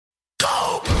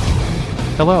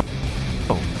Hello.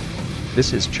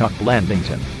 This is Chuck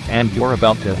Landington, and you're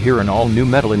about to hear an all-new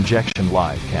Metal Injection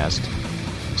livecast.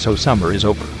 So summer is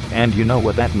over, and you know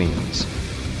what that means.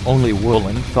 Only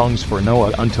woolen thongs for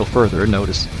Noah until further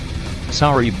notice.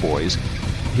 Sorry, boys.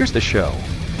 Here's the show.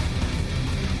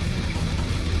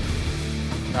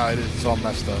 No, it's all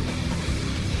messed up.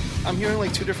 I'm hearing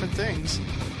like two different things.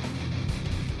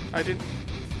 I didn't.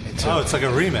 Oh, it's like a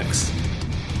remix.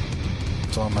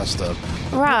 It's all messed up.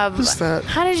 Rob, Who's that?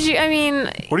 how did you? I mean,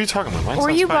 What are you talking about? Mine were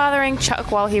sounds you fine. bothering Chuck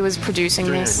while he was producing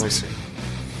Yeah, this? let me see.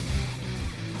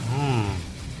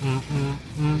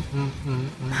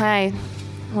 Hi,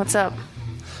 what's up?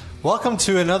 Welcome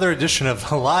to another edition of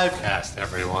the Livecast,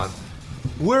 everyone.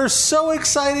 We're so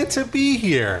excited to be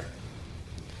here.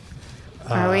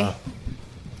 Are we?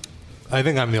 I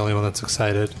think I'm the only one that's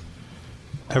excited.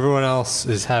 Everyone else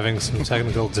is having some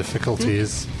technical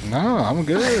difficulties. No, I'm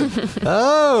good.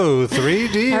 Oh,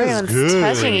 3D is Everyone's good.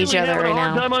 touching each other right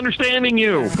now. I'm understanding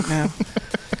you.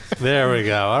 There we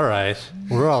go. All right.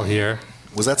 We're all here.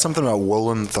 Was that something about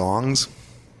woolen thongs?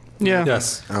 Yeah.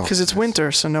 Yes. Oh, Because it's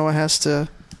winter, so Noah has to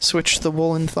switch to the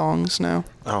woolen thongs now.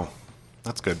 Oh,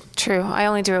 that's good. True. I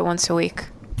only do it once a week.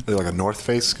 Is it like a North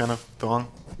Face kind of thong?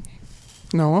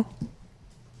 Noah?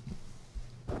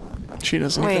 She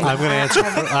doesn't. Wait. I'm gonna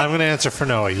answer for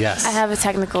Noah. Yes. I have a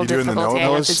technical You doing the difficulty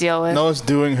I have to deal with. Noah's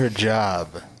doing her job.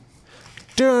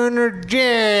 Doing her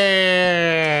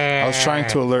job. I was trying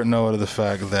to alert Noah to the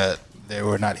fact that they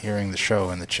were not hearing the show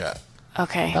in the chat,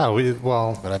 Okay. Oh,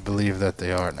 well. but I believe that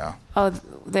they are now. Oh,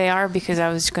 they are because I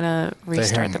was gonna They're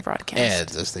restart hearing the broadcast.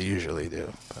 ads as they usually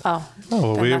do. Oh.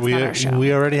 Oh, then that's not our show.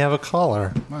 we already have a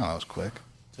caller. Well, that was quick.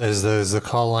 Is the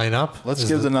call line up? Let's Is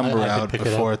give the number I could out pick it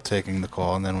up. before taking the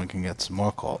call, and then we can get some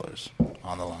more callers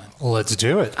on the line. Let's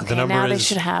do it. Okay, The number now they is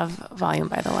should have volume,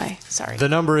 by the way. Sorry. the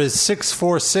number is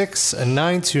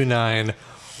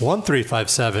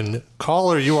 646-929-1357.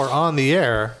 Caller, you are on the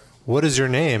air. What is your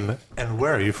name and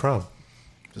where are you from?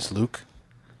 Just Luke.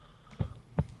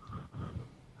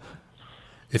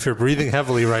 If you're breathing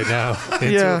heavily right now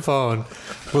into Yeah. a phone,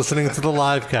 listening to the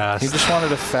live He cast, just wanted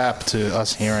to fap to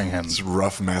us hearing him. It's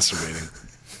rough masturbating.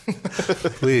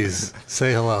 please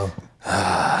say hello.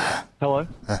 Hello.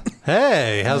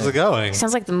 Hey, how's it going?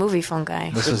 Sounds like the movie phone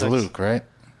guy. This is Luke, right?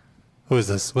 Who is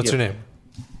this? What's your name?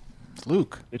 It's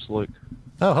Luke. It's Luke.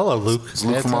 Oh, hello, Luke. It's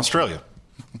Luke from Australia.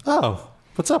 Oh,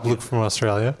 what's up, Luke from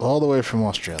Australia? All the way from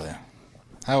Australia.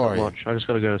 How are you? Watch. I just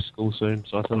got to go to school soon,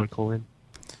 so I thought I'd call in.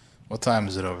 What time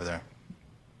is it over there?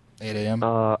 8 a.m.?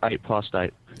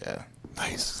 8:08. Yeah.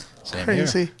 Nice. Same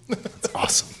Crazy. here. It's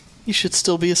awesome. You should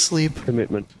still be asleep.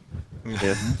 Commitment.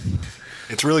 Yeah.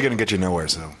 It's really going to get you nowhere,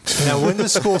 so. Now, when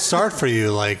does school start for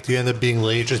you? Like, do you end up being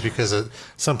late just because at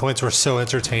some points were so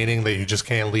entertaining that you just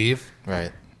can't leave?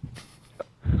 Right.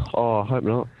 Oh, I hope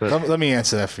not. But Let me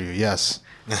answer that for you. Yes.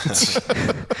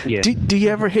 yeah. Do you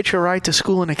ever hitch a ride to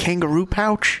school in a kangaroo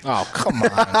pouch? Oh, come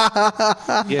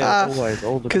on. Yeah. Always.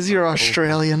 All the. Because you're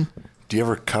Australian. Do you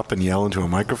ever cup and yell into a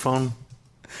microphone?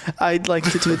 I'd like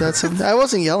to do that sometime. I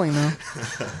wasn't yelling, though.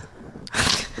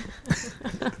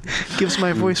 Gives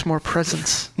my voice more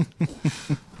presence.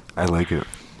 I like it.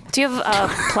 Do you have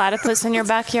a platypus in your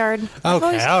backyard?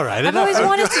 Okay, all right. I've always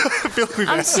wanted to.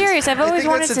 I'm serious. I've always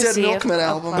wanted that's to a Dead see. Milkman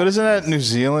album. But isn't that New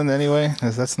Zealand anyway?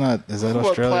 Is that What,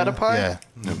 Australia? platypi?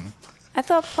 Yeah. I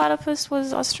thought platypus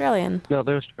was Australian. No,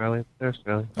 they're Australian. They're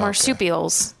Australian.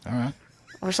 Marsupials All right.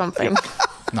 or something.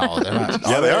 No, they're not.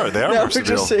 Yeah, they are. They are Now we're marsupial.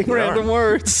 just saying They are. random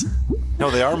words. No,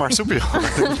 they are marsupial.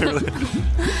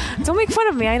 Don't make fun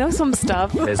of me. I know some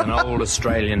stuff. Is There's an old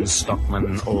Australian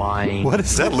stockman lying. What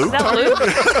is that, Luke? that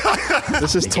Luke?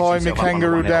 This is Toy Me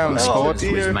Kangaroo Down, sport. To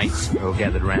his mates who are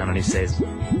gathered round and he says,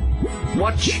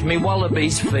 "Watch me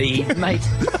wallabies feed, mate.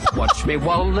 Watch me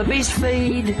wallabies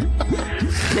feed.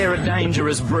 They're a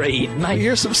dangerous breed, mate.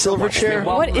 Here's some Silverchair.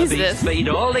 What is Wallabies this? Feed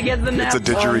all together now. It's a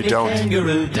didgeridoo.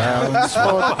 Kangaroo down.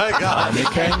 Oh, my God.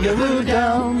 Kangaroo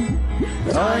down.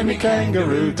 Tiny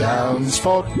kangaroo down.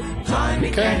 Sport.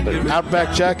 Tiny kangaroo.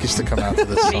 Outback Jack used to come out to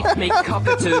this song. Meet me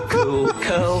cockatoo cool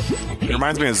curl. It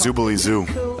reminds me of Zoobilee Zoo.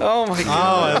 Oh, my Oh,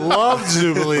 God. I love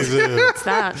Jubilee Zoo. What's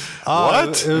that? Oh, What?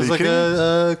 It Are was you like kidding?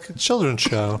 a children's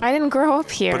show. I didn't grow up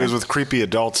here. But it was with creepy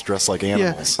adults dressed like Yeah.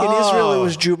 animals. In Israel, it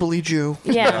was Jubilee Jew.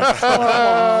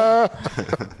 Yeah.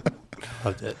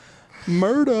 Loved it.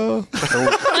 Murder.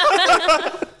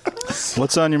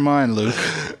 What's on your mind, Luke?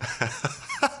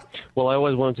 Well, I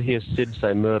always wanted to hear Sid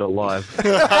say "murder" live.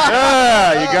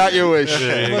 Ah, you got your wish.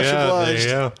 There you Much go. obliged.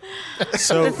 There you go.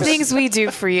 So, The things we do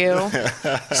for you.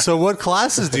 so what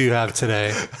classes do you have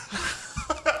today?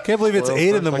 Can't believe it's Well,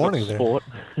 8 in the first I got morning there. Sport.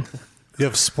 You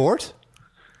have sport?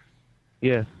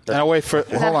 Yeah. Now wait for.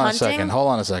 Hold on a hunting? second. Hold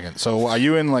on a second. So are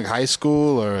you in like high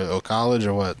school or college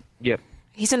or what? Yep.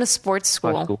 He's in a sports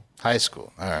school. High school. High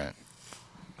school. All right.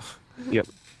 Yep.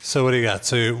 So what do you got?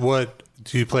 So what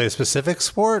do you play a specific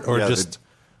sport or Yeah, just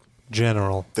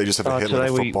general? They just have a hit Today,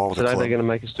 like a football with a today club. they're going to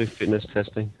make us do fitness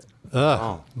testing.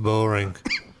 Boring.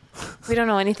 We don't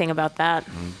know anything about that.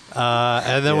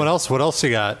 And then what else? What else you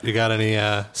got? You got any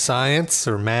science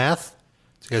or math?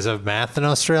 Do you guys have math in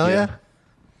Australia?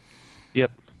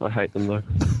 Yep. I hate them though.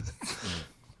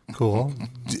 Cool.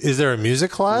 Is there a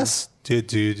music class? Do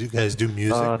you guys do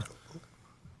music?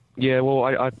 Yeah, well,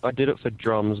 I did it for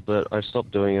drums, but I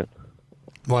stopped doing it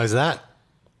Why is that?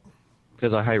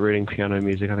 because I hate reading piano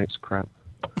music. I think it's crap.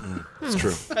 It's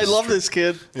true. I love this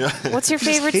kid. What's your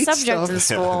favorite hate subject stuff. in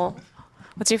school?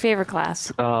 What's your favorite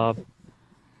class?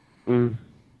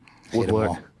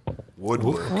 Woodwork.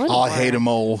 Woodwork. I hate them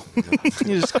all.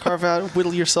 You just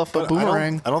whittle yourself a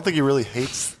boomerang. I don't think he really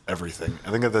hates everything.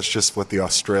 I think that that's just what the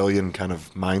Australian kind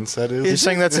of mindset is. You're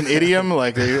saying that's an idiom?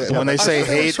 Like when they say I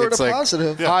feel hate, sort it's of like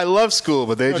positive. I love school,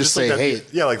 but they No, just like say that, hate.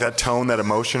 Yeah, like that tone, that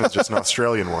emotion is just an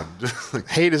Australian one.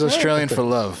 Hate is Australian for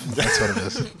love. That's what it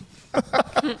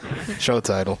is. Show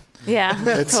title. Yeah,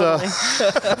 It's totally.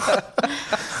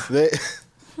 They.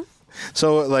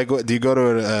 So like, what, do you go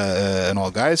to an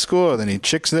all guys school? Are there any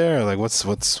chicks there? Or like, what's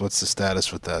the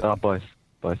status with that? Both.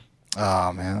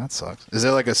 Oh man, that sucks. Is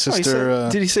there like a Oh, he sister?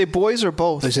 said- did he say boys or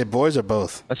both? They say boys or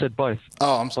both? I said both.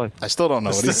 Oh, I'm sorry. I still don't know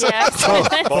what he said.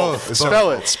 Yeah. Both.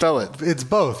 Spell it. It's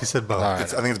both. He said both. All right.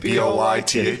 I think it's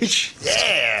BOYTH.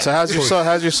 Yeah. So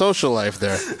how's your social life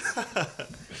there?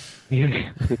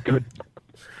 Yeah, good.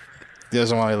 He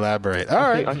doesn't want to elaborate. All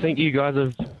right. I think you guys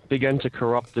have begun to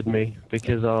corrupted me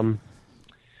because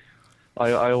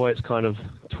I always kind of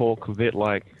talk a bit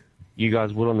like you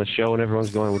guys would on the show, and everyone's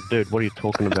going, well, dude, what are you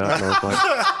talking about? And I was like,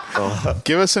 oh.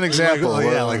 Give us an example. Like,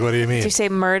 yeah, like what do you Did mean? you say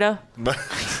murder?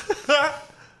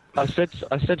 I said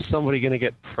somebody going to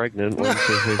get pregnant when you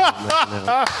said who's messing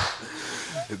out.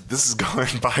 This is going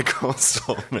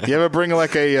bi-coastal, man. You ever bring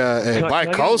like a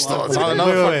bi-coastal? It's on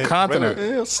another Wait. fucking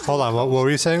continent. Hold on. What were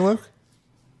you saying, Luke?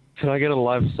 Can I get a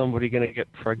live somebody going to get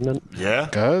pregnant? Yeah?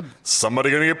 Good.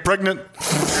 Somebody gonna get pregnant.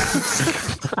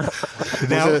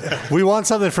 Now we want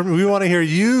something from. We want to hear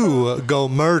you go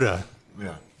murder.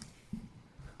 Yeah.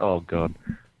 Oh, God.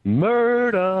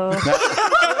 Murder!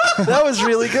 That was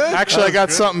really good. Actually, I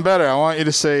got something better. I want you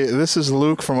to say, "This is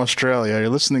Luke from Australia. You're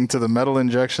listening to the Metal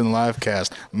Injection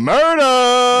livecast."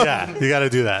 Murder. Yeah, you got to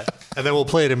do that, and then we'll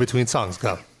play it in between songs.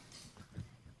 Go.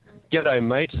 G'day,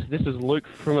 mate. This is Luke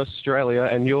from Australia,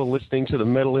 and you're listening to the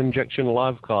Metal Injection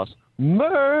livecast.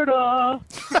 Murder!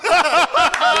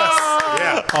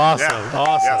 Yeah. Awesome. Yeah.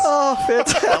 Awesome. Yes. Oh,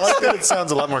 fantastic. I like that it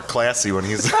sounds a lot more classy when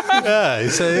he's Yeah, you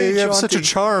say you have such a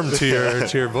jaunty. charm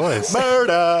to your voice.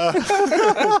 murder.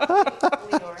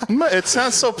 It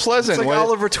sounds so pleasant. It's like When-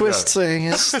 Oliver Twist saying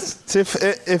it.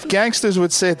 if gangsters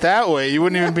would say it that way, you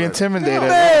wouldn't even be intimidated.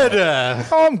 Murder.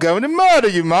 Oh, I'm going to murder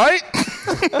you, mate.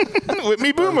 With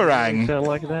me boomerang. Sound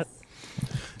like that?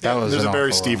 That was There's an a very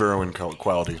awful Steve one. Irwin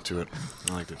quality to it.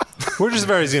 I liked it. We're just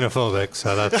very xenophobic,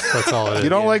 so that's all it is. You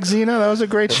don't like Xena? That was a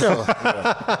great show.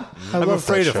 I'm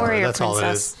afraid of her. Warrior That's all it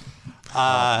princess. is.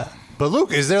 But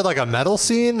Luke, is there like a metal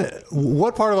scene?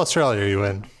 What part of Australia are you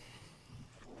in?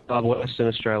 Western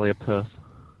Australia, Perth.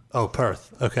 Oh,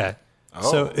 Perth. Okay.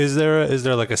 So is there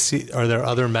like are there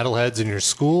other metalheads in your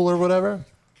school or whatever?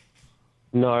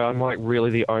 No, I'm like really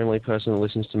the only person that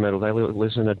listens to metal. They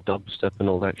listen to dubstep and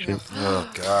all that shit. Oh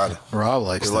God. Rob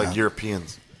likes They're like that.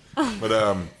 Europeans. But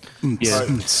Yeah.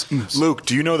 Luke,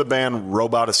 do you know the band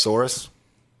Robotosaurus?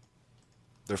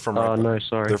 They're from No,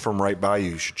 sorry. They're from right by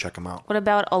you. You should check them out. What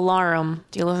about Alarum?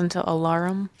 Do you listen to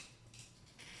Alarum?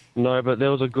 No, but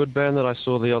there was a good band that I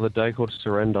saw the other day called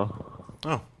Surrender.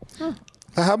 Oh.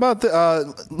 How about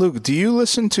Luke? Do you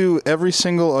listen to every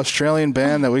single Australian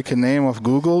band that we can name off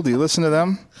Google? Do you listen to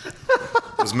them?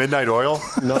 Was Midnight Oil?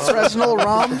 No, Fresnel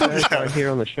Rom, I hear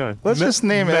on the show. Let's just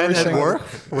name every Men at single. work?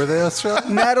 Were they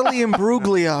Australian? Natalie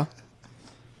Imbruglia.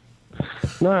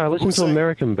 No, I listen to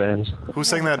American bands. Who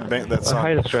sang that song?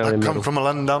 hate Australian I come metal. from a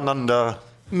land down under.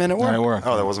 Men at Men at Work. work.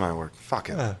 Oh, that wasn't my work. Fuck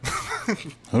it.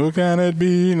 Who can it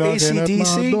be? knocking at my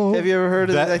ACDC. door? Have you ever heard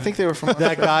of That- that? I think they were from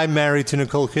That guy married to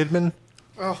Nicole Kidman?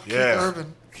 Oh, Yeah. Keith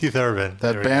Urban. Keith Urban.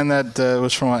 There That we go. band that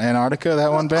was from Antarctica,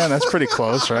 that one band? That's pretty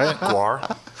close, right? Guar.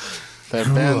 That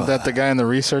band that the guy in the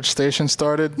research station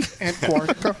started? And Quark.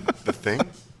 The Thing.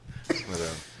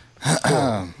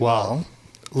 But, Well,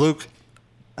 Luke,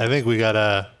 I think we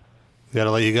gotta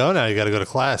let you go now. You gotta go to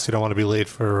class. You don't want to be late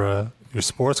for your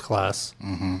sports class.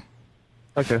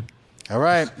 Okay. All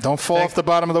right. Don't fall off the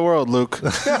bottom of the world, Luke.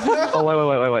 Oh,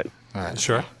 wait. All right.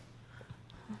 Sure.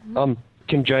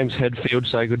 Can James Hetfield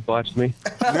say goodbye to me?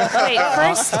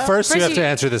 Wait, First, you have to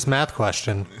answer this math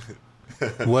question.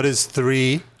 What is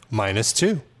 3 minus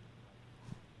 2?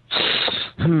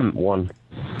 1.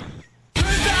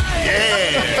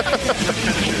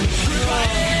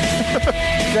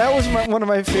 That was one of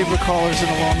my favorite callers in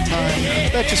a long time.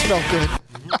 That just felt good.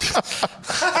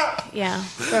 Yeah.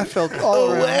 That felt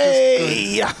all around.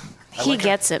 Just good. He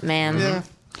gets it, man. Yeah.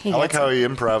 He I like gets how he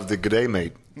improved the good day,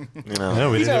 mate. You know.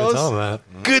 No, we didn't even tell him that.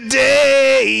 Good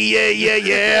day.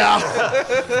 Yeah.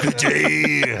 Good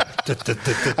day.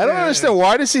 I don't understand.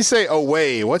 Why does he say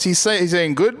away? What's he saying? He's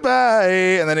saying goodbye,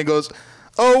 and then he goes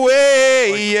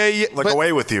away. Like but,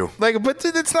 away with you. Like, but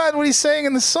it's not what he's saying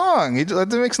in the song. That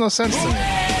makes no sense to me.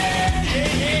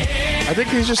 I think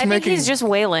he's just I think making. he's just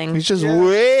wailing. He's just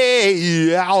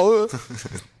way out.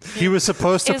 He was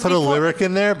supposed to It was put a before- lyric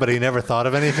in there, but he never thought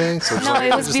of anything. So No,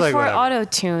 it was just like, before whatever.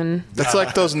 auto-tune. That's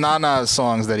like those Nana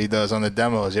songs that he does on the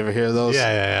demos. You ever hear those?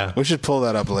 Yeah. We should pull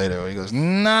that up later. Where he goes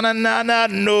na na na na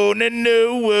no no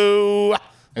no. Whoa.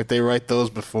 If they write those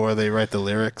before they write the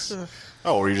lyrics.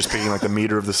 Oh, were you just picking like the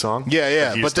meter of the song? Yeah.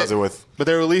 Like he But just does it with. But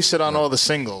they release it on all the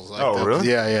singles. Like Oh, really?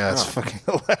 Yeah. It's fucking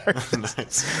hilarious.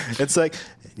 Nice. It's like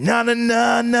na na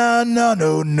na na na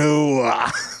no no.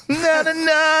 Na na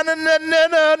na na na na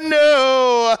na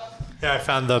no. Yeah, I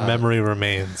found the memory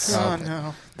remains. Oh,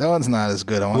 no. That one's not as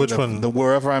good. I want Which one? The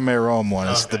Wherever I May Roam one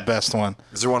is the best one.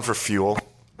 Is there one for fuel?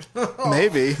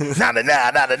 Maybe. Na na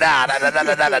na na na na na na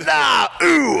na na na na.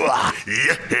 Ooh.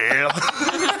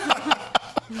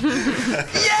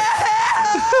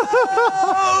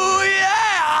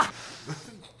 Yeah.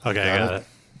 Okay, I got it.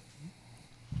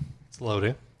 It's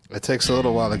loading. It takes a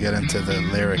little while to get into the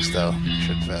lyrics, though.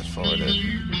 Should fast forward it.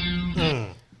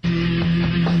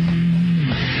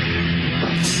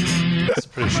 It's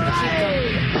pretty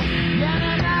sure.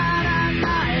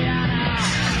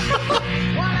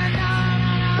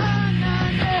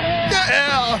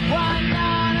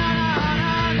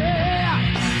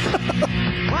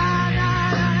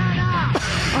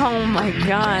 Oh my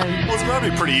god. Well, it's gotta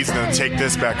be pretty easy to take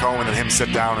this back home and then him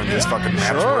sit down and just fucking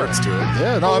match words to it.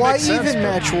 Yeah, no, it Why makes sense. even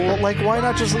match? Well, like, why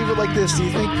not just leave it like this? Do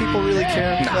you think people really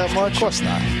care that much? Of course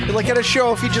not. Like at a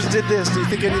show, if he just did this, do you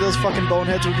think any of those fucking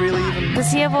boneheads would really even?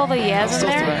 Does he have all the yes in Still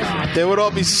there? thrashing? They would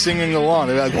all be singing along.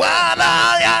 They'd be like, "Wah,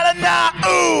 na, ya, na,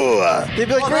 ooh." They'd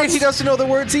be like, great, he doesn't know the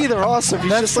words either. Awesome. He's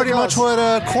That's just pretty like much us.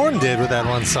 what Korn did with that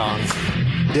one song.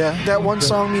 Yeah. That one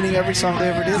song, meaning every song they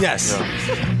ever did. Yes.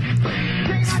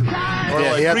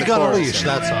 Yeah, he had the Freak on a chorus. Leash,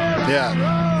 that song.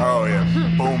 Yeah. Oh yeah.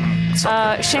 Boom.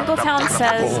 Shankletown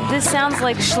says, this sounds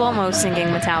like Shlomo singing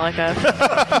Metallica.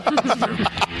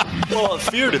 Well,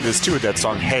 Fear did this too with that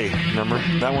song "Hey." Remember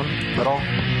that one at all?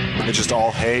 It's just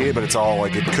all "Hey," but it's all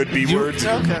like it could be words.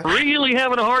 Okay. Really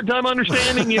having a hard time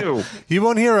understanding you. You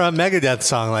won't hear a Megadeth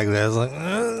song like this. Like,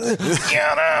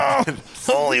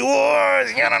 Holy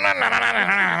wars.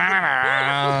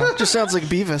 Just sounds like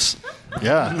Beavis.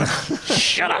 Yeah.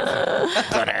 Shut up.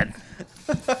 Butthead.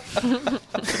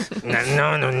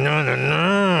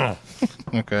 no.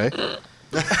 Okay.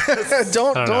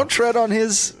 Don't tread on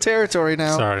his territory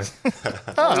now. Sorry.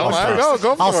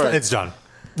 Go for it. It's done.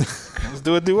 Let's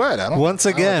do a duet. I don't. Once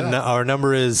again, our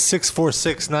number is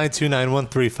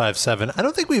 646-929-1357. I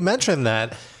don't think we mentioned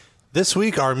that this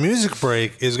week our music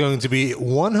break is going to be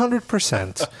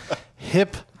 100%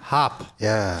 hip hop.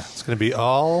 Yeah. It's going to be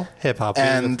all hip hop.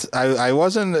 And I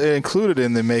wasn't included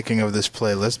in the making of this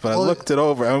playlist, but I looked it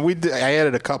over. I mean, I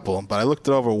added a couple, but I looked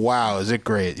it over. Wow, is it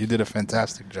great? You did a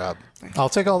fantastic job. I'll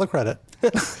take all the credit.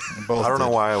 Both I don't know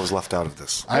did. why I was left out of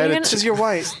this. I added Because you're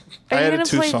white. I Are you added gonna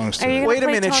 2 play- songs to are you it. gonna Wait a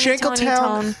play minute, Tony,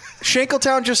 Shankletown.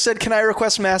 Shankletown just said, "Can I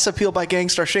request Mass Appeal by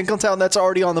Gangstar?" Shankletown, that's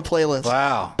already on the playlist.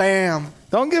 Wow. Bam.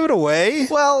 Don't give it away.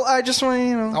 Well, I just want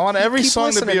I want every keep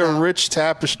song to be listening a now. rich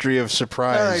tapestry of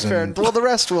surprise. All right, fair. and- Well, the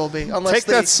rest will be. Unless Take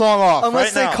they, that song off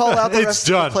Unless right they now. call out the It's rest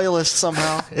done. of the playlist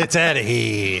somehow. It's out of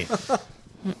here.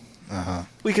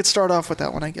 We could start off with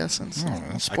that one, I guess. Since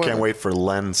I can't wait for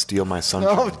Len Steal My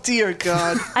Sunshine. Oh, dear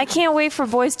God. I can't wait for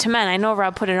Boys to Men. I know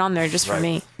Rob put it on there just for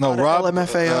me. No, to Rob.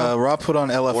 LMFAO. Rob put on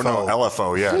LFO. Or no,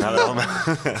 LFO, yeah. Not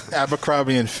LMFAO.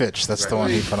 Abercrombie and Fitch. That's the one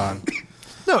he put on.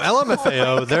 No,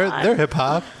 LMFAO, they're hip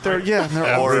hop. They're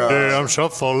Or, Every day I'm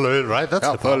shuffling, right? That's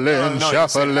hip hop. no, you're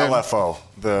saying LFO.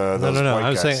 No. Those I'm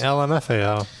white saying guys.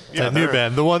 LMFAO. Yeah, that new they're-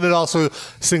 band. The one that also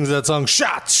sings that song,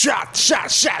 Shot, Shot,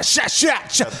 Shot, Shot, Shot, Shot,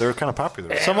 Shot. They're kind of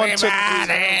popular. Someone took,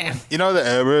 you know, the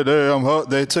Every Day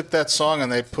they took that song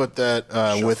and they put that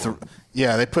with,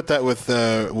 they put that with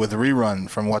Rerun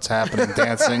from What's Happening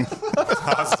Dancing.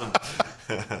 Awesome.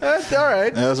 All right.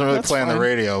 It doesn't really That's play on the fine.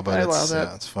 radio, but I allow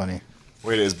that. it's funny.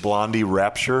 Wait, is Blondie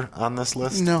Rapture on this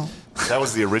list? No. That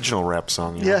was the original rap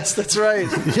song. you know? Yes, that's right.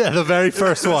 Yeah, the very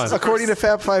first one. According to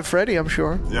Fab Five Freddy, I'm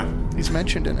sure. Yeah. He's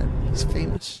mentioned in it. He's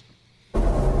famous.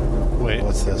 Wait,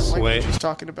 What's this? Wait. He's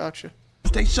talking about you.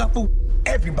 Stay shuffle,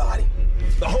 everybody,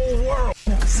 the whole world.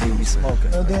 See me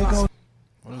smoking. There you go.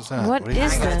 What is that? What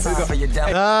is this?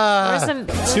 Ah, Where's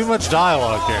the- too much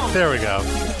dialogue here. There we go.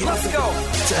 Let's go.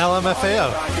 It's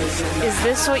LMFAO. Is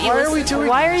this what you? Why are we doing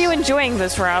Why are you enjoying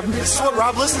this, Rob? This is what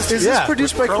Rob listens to. Is this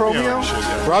produced by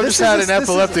Chromeo? Rob This just had is- an this is-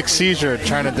 epileptic seizure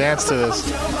trying to dance to this.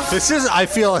 This is, I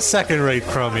feel, a second-rate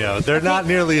Chromeo. They're not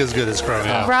nearly as good as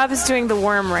Chromeo. Rob is doing the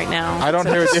worm right now. I don't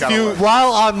hear it. If you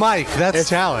While on mic, that's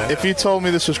talent. if you told me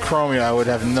this was Chromeo, I would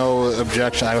have no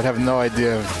objection. I would have no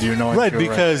idea of you knowing. Right, if you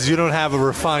were because you don't have a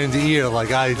refined ear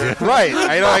like I do. right.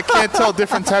 I can't tell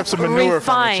different types of manure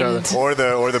from each other. Refined.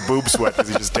 Or the boob sweat because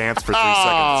he just danced for 3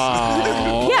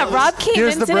 seconds. Yeah, Rob came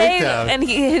Here's in the today breakdown. and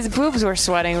his boobs were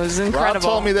sweating. It was Rob incredible.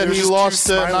 told me that There's he just lost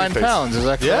two smiley 9 faces. pounds. Is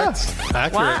that correct? Yeah,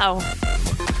 accurate. Wow.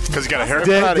 Because you got a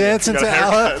haircut. Dancing You to got a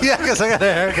haircut. Ella. Yeah, because I got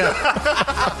a haircut.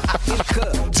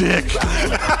 Dick.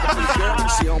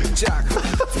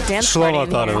 Dance Shlomo party in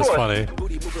thought it here. was funny.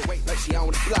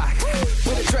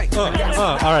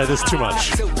 All right, this is too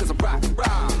much.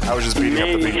 I was just beating up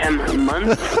the beat.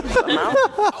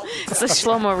 It's a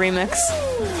Shlomo remix.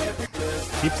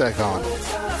 Keep that going.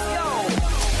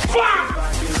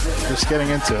 Just getting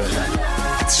into it.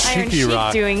 It's Iron cheeky Sheik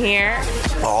rock. doing here.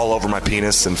 All over my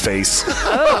penis and face.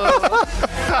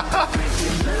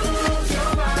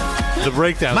 The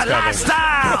breakdown's My coming.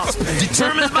 lifestyle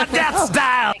determines my death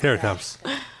style. Here it comes.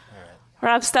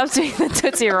 Rob, stop doing the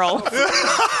Tootsie Roll.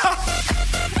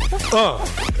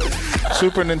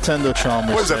 Super Nintendo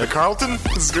Chalmers. What is that, the Carlton?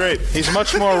 This is great. He's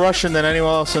much more Russian than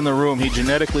anyone else in the room. He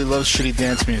genetically loves shitty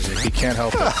dance music. He can't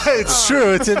help it. It's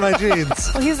true. It's in my genes.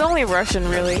 Well, he's only Russian,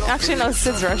 really. Actually, no,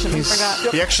 Sid's Russian. I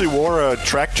forgot. He actually wore a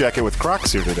track jacket with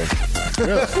Crocs here today.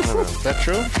 Really? Is that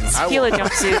true? Tequila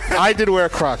jumpsuit. I did wear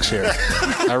Crocs here.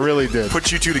 I really did.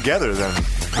 Put you two together then.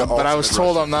 But I was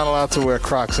told I'm not allowed to wear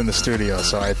Crocs in the studio,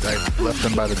 so I left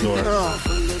them by the door.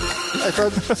 I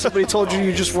thought somebody told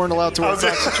you just weren't allowed to wear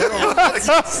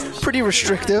Crocs. Pretty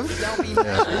restrictive. I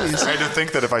didn't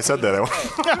think that if I said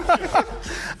that,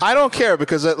 I don't care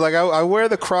because I wear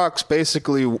the Crocs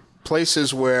basically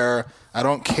places where I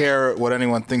don't care what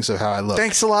anyone thinks of how I look.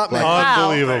 Thanks a lot, man.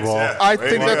 Unbelievable. I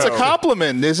think that's a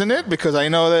compliment, isn't it? Because I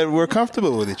know that we're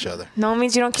comfortable with each other. No, it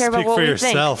means you don't care Speak about what for we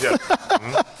yourself.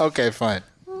 Okay, fine.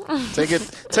 Take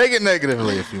it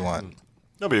negatively if you want.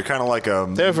 No, but you're kind of like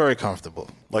They're very comfortable.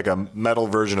 like a metal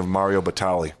version of Mario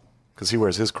Batali because he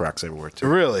wears his Crocs everywhere too.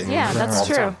 Really? think. Yeah, that's All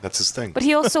the true. time. That's his thing. But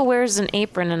he also wears an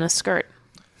apron and a skirt.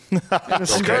 And a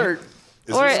skirt.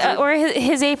 Is Or this or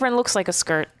his apron looks like a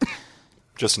skirt.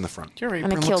 just in the front? Your And a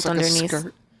apron kilt looks like a underneath.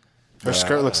 skirt. Her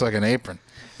skirt looks like an apron.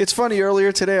 It's funny.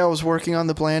 Earlier today, I was working on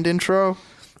the Bland intro,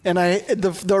 and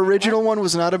the original one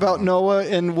was not about Noah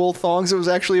and wool thongs. It was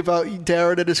actually about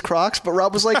Darren and his Crocs. But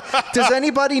Rob was like, "Does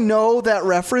anybody know that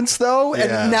reference though?"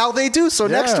 Yeah. And now they do. So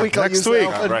next Yeah, week I'll next use week.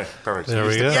 that one. Right, perfect. There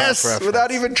we go. Yes, reference.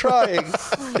 without even trying,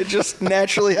 it just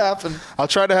naturally happened. I'll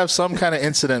try to have some kind of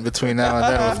incident between now and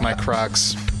then with my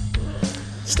Crocs.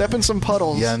 Step in some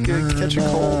puddles. Yeah, Catch a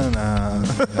cold. na,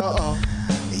 Uh-oh.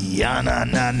 ya, na,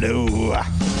 na, no.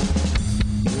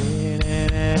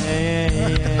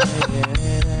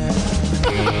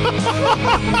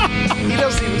 He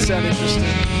doesn't even sound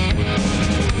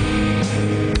interesting.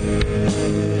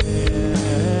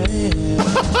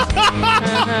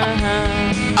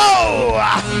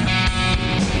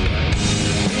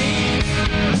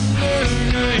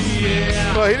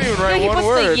 Well, he didn't even No, write he one puts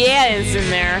word. the yeahs in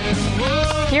there.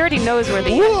 He already knows where the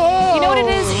you know what it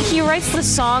is? He writes the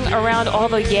song around all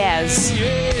the yeahs.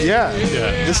 Yeah.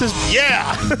 This is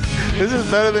this is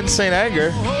better than Saint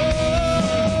Anger.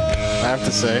 I have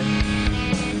to say.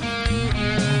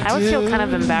 I would feel kind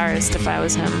of embarrassed if I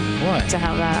was him. Why? To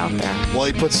have that out there. Well,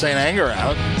 he put Saint Anger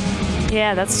out,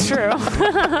 Yeah, that's true.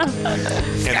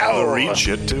 And all the Reed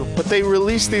shit too. but they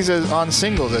released these on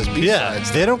singles as Yeah,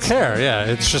 B-sides. they don't care. Yeah,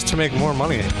 it's just to make more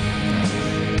money.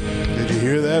 Did you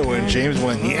hear that when James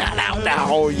went, yeah,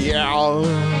 now, yeah.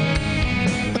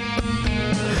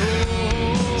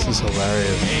 This is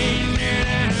hilarious.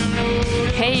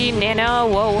 Hey, Nana,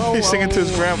 whoa, whoa, He's whoa. singing to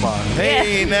his grandma.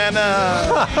 Hey,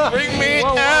 Nana, bring me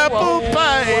Whoa, whoa, apple whoa.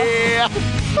 pie.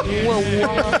 Whoa,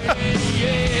 whoa.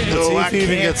 Let's see I if he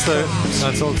even can't gets the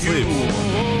until it sleeps.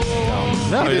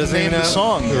 No, He didn't doesn't name even the know.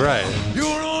 song. Right.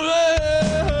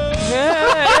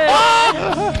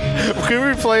 Can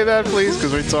we replay that, please?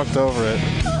 Because we talked over it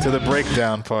to the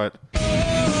breakdown part.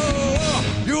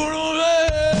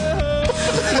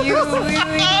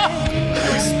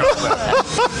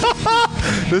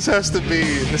 This has to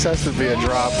be a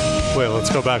drop. Wait, let's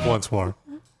go back once more.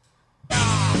 The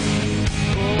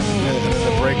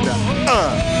breakdown.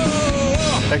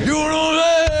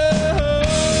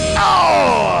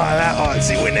 Oh, that one.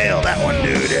 See, we nailed that one,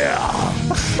 dude. Yeah.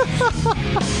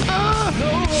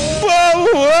 Whoa,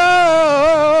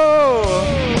 whoa.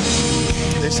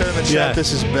 They said in the chat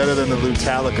this is better than the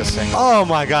Lutalica single. Oh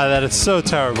my god, that is so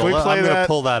terrible. Can we play I'm gonna that?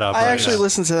 pull that up. I right actually now.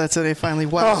 listened to that today. Finally,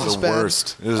 wow, This it's is the bad.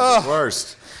 worst. This is the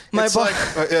worst. My It's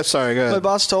boss. like, sorry, go My ahead.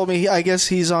 boss told me, I guess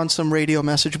he's on some radio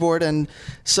message board, and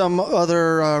some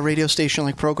other radio station,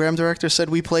 like program director, said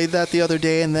we played that the other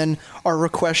day, and then our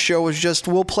request show was just,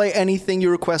 we'll play anything you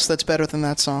request that's better than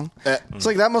that song. It's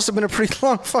like, that must have been a pretty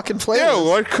long fucking playlist. Yeah,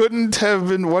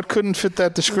 what couldn't fit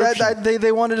that description?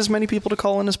 They wanted as many people to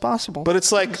call in as possible. But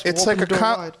it's like Just open the door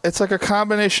wide. it's like a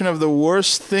combination of the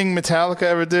worst thing Metallica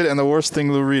ever did and the worst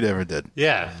thing Lou Reed ever did.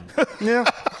 Yeah. Yeah.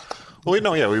 Well,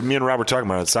 me and Rob were talking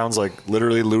about it. It sounds like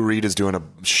literally Lou Reed is doing a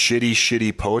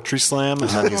shitty poetry slam, and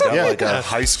then he's got like a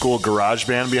high school garage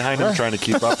band behind him trying to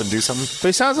keep up and do something. But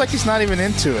he sounds like he's not even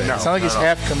into it. No, it sounds like he's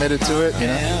half committed to it. You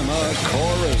know?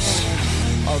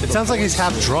 It sounds like he's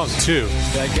half drunk too.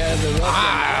 He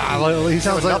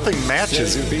sounds like Nothing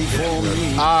matches.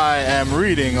 I am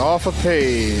reading off a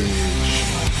page.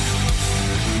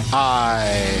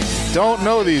 I don't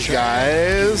know these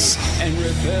guys. And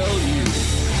repel you.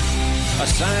 A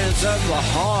science of the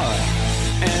heart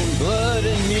and blood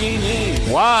and meaning.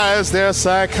 Why is there a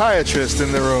psychiatrist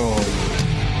in the room?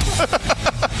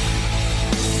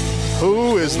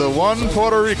 Who is the one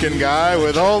Puerto Rican guy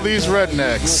with all these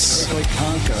rednecks?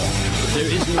 There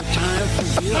is no time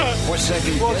for guilt or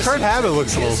second Well, guessing. Kurt Hammett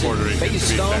looks a little Puerto Rican.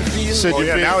 Based on feeling. Said Well, you'd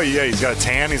yeah, be- now he's got a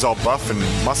tan. He's all buff and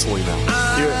muscly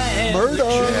now. Murder.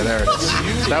 Yeah, there it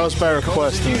is. That was by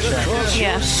request in the chat. Across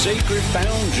Yeah. your sacred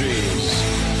boundaries.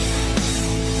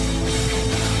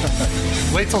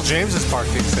 Wait till James's part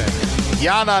kicks in.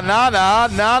 Yana na na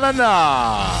na na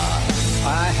na.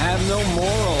 I have no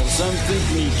morals. Some think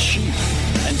me cheap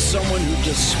and someone who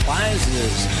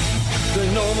despises the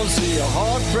normalcy of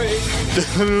heartbreak.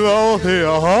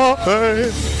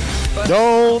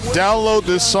 Don't download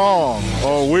this song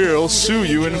or we'll sue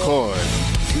you in court.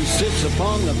 Who sits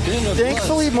upon the bin of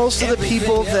Thankfully, lust. most of the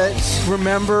people that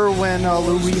remember when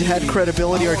Lou Reed had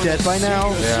credibility are dead by now.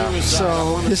 Yeah.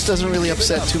 So this doesn't really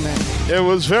upset too many. It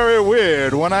was very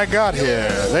weird when I got here.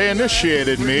 They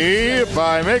initiated me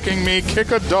by making me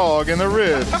kick a dog in the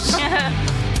ribs.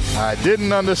 I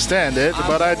didn't understand it,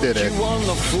 but I did it. You on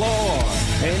the floor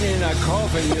and in a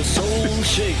coffin, your soul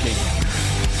shaking.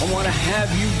 I want to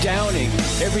have you downing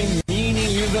every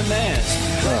meaning you've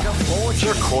amassed. Like a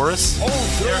fortune. Chorus? Oh,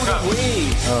 throw it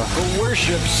away. For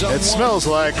worship someone. It smells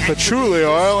like patchouli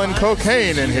oil and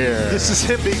cocaine in here. This is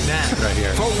him being mad right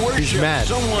here. For He's worship mad.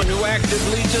 someone who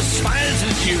actively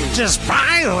despises you.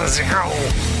 Despises you.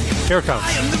 Here it comes.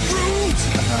 I am the root.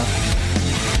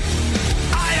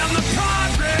 I am the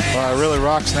progress. Wow, it really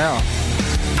rocks now.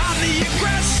 I'm the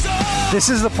aggressor. This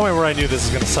is the point where I knew this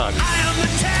was gonna suck. I am the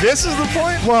terror. This is the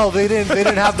point? Well, they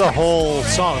didn't have the whole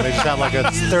song. They just had like a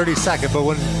 30-second. But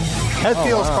when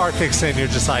Hetfield's part kicks in, you're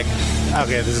just like,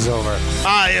 okay, this is over.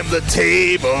 I am the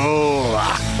table.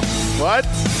 What?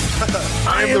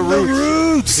 I am the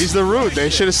roots. He's the root. They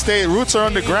should have stayed. Roots are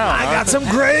underground. I got some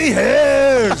gray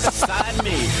hairs. Beside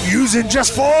me. Using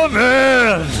just for a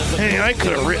man. Hey, I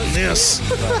could have written this.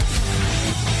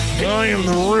 I am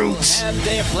the roots. Have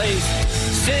their place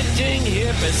sitting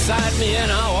here beside me,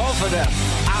 and I'll offer them.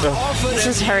 I'll offer them. This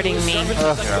is hurting me. Servants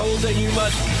of the gold that you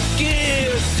must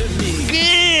give to me.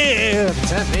 Give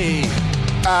to me.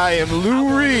 I am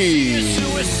Lou Reed.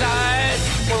 Suicide.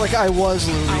 More like I was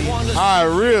Lou I Reed. want to I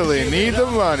really need the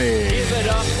money. give it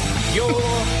up. Your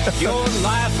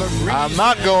life of reason. I'm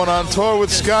not going on tour with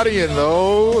Scotty, and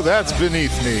though that's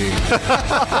beneath me.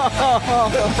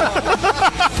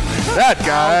 That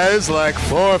guy's like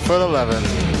 4'11".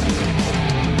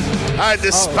 I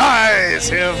despise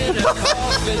him.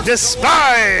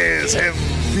 Despise him.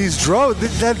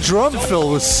 That drum fill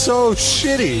was so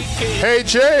shitty. Hey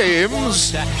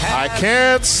James, I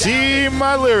can't see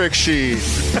my lyric sheet.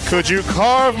 Could you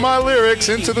carve my lyrics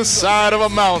into the side of a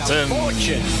mountain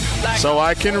fortune. Like so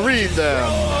I can read them?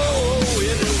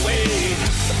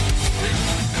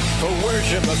 for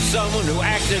worship of someone who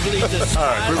actively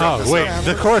despises. Oh, wait.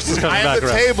 The chorus is I coming am back the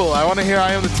around. table. I want to hear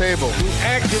I am the table. Who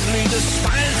actively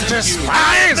despises you.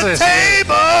 Despise the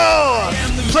table!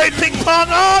 Played ping pong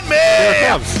on me! Here it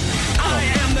comes. I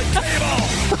am the table.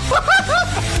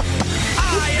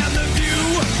 I am the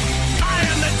view. I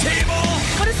am the table.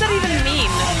 What does that even mean?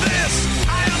 All this.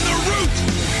 I am the root.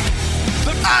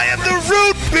 I am the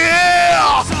root beer.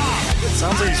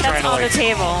 Sounds like he's That's on the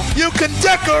table. You can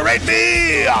decorate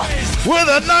me with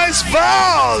a nice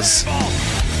vase.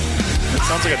 It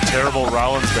sounds like a terrible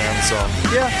Rollins band song.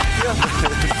 Yeah.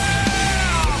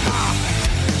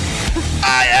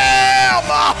 I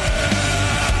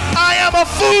am a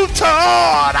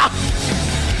futon.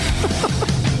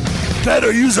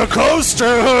 Better use a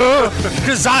coaster,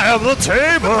 because I am the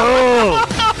table.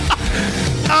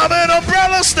 I'm an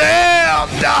umbrella stand.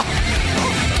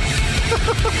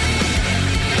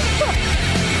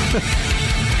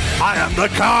 I am the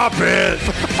carpet.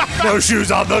 No shoes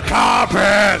on the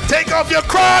carpet. Take off your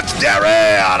Crocs,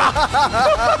 Darren.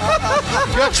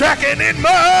 You're tracking in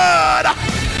mud.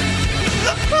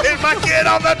 It might get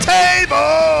on the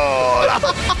table.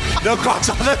 No Crocs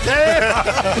on the table.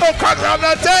 No Crocs on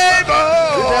the table.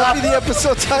 Could that be the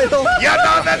episode title? You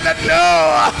don't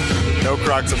know. No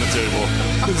Crocs on the table.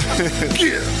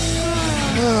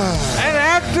 And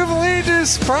actively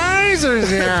despises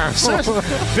him.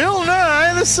 Bill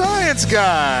Nye, the science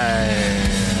guy.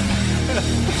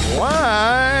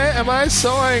 Why am I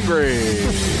so angry?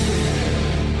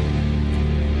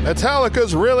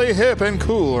 Metallica's really hip and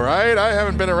cool, right? I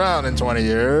haven't been around in 20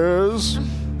 years.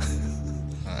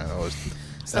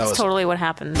 That's totally what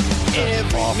happened.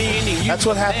 That's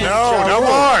what happened. No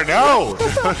more. No.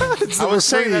 I was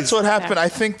saying that's what happened. I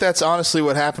think that's honestly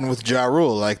what happened with Ja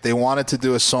Rule. Like, they wanted to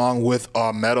do a song with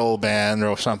a metal band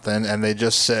or something, and they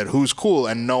just said, who's cool?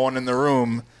 And no one in the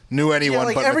room knew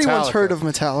anyone but everyone's Metallica. heard of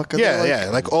Metallica. Yeah.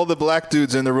 Like, all the black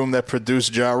dudes in the room that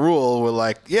produced Ja Rule were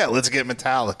like, yeah, let's get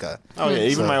Metallica. Oh, yeah.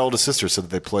 Even my oldest sister said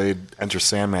that they played Enter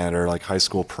Sandman at her, like, high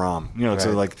school prom. You know, so,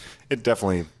 Right. like, it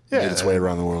definitely made its way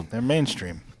around the world. They're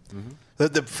mainstream.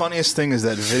 The funniest thing is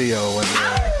that video when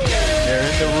they're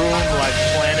in the room, like,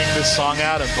 planning this song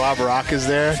out, and Bob Rock is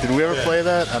there. Did we ever play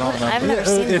that? I don't know. I've never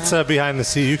seen that. It's behind the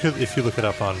scene. You could, if you look it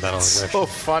up on Battle of the So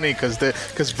funny because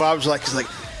Bob's like, he's like,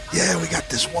 yeah, we got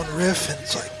this one riff, and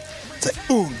it's like,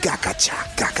 ooh, gaka cha,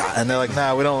 gaka, and they're like,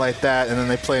 nah, we don't like that, and then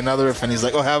they play another riff, and he's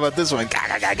like, oh, how about this one,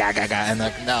 gaka, gaka, gaka, and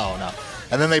they're like, no,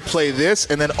 and then they play this,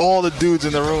 and then all the dudes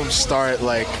in the room start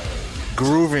like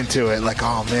grooving to it, like,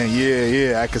 oh man,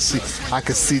 yeah, I could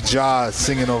see Ja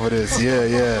singing over this,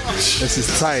 yeah, this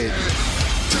is tight.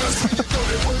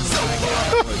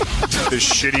 This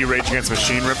shitty Rage Against the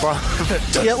Machine ripoff.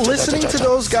 Yeah, listening to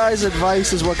those guys'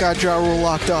 advice is what got Ja Rule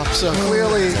locked up. So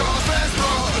clearly,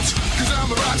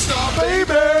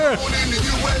 Baby,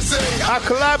 I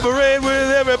collaborate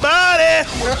with everybody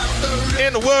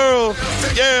in the world.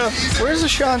 Yeah. Where's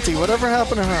Ashanti? Whatever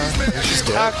happened to her?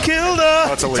 I killed her.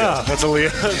 That's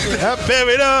Aaliyah. I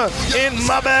buried her in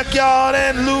my backyard,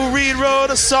 and Lou Reed wrote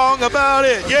a song about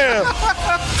it. Yeah.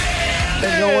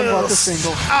 And no one bought the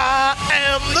single. I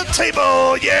am the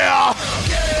table. Yeah.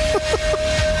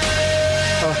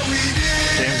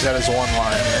 James had his one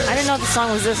line. I didn't know the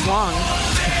song was this long.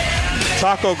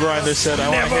 Taco Grinder said, I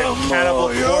want to hear Cannibal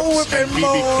Corpse and B.B.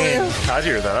 King. I'd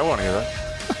hear that. I want to hear that.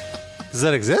 Does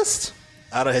that exist?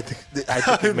 I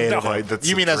think he made it up. That's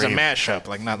You mean as a dream. mashup,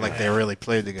 like not like they really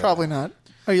played together? Probably not.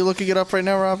 Are you looking it up right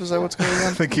now, Rob? Is that what's going I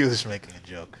on? think he was making a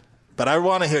joke. But I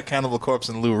want to hear Cannibal Corpse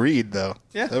and Lou Reed, though.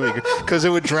 Yeah. That'd be good. Because it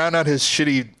would drown out his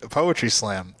shitty poetry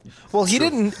slam. Well, he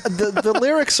didn't. The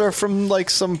lyrics are from like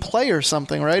some play or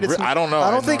something, right? I don't know. I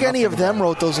I don't know think any of nothing them about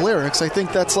wrote those lyrics. I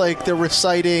think that's like they're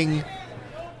reciting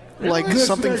like This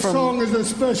something next from. song is a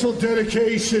special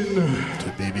dedication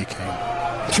To B.B. King.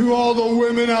 to all the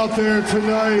women out there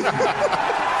tonight.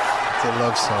 It's a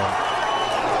love song.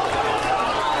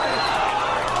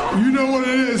 You know what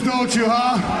it is, don't you,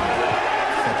 huh?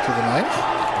 Up to the knife?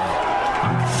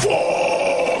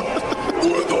 Fuck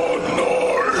with a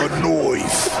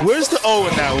knife. Where's the O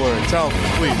in that word? Tell me,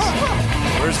 please.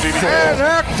 Where's B.B. And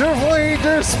actively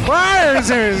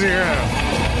despises you.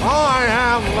 I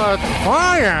am the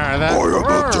fire that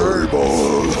burns.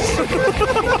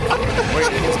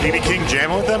 Wait, is B.B. King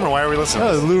jamming with them, or why are we listening?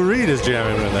 Oh, Lou Reed is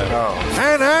jamming with them. Oh.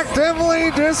 And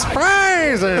actively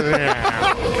despises you.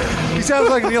 He sounds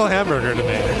like Neil Hamburger to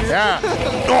me. Yeah.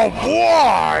 Oh,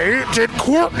 why did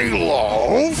Courtney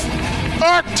Love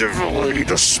actively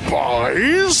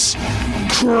despise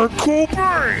Kurt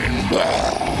Cobain?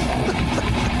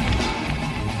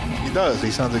 He does. He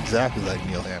sounds exactly like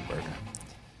Neil Hamburger.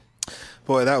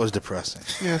 Boy, that was depressing.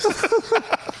 Yes.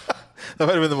 That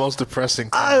might have been the most depressing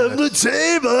thing. I am the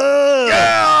table.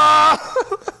 Yeah!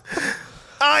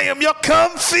 I am your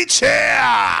comfy chair.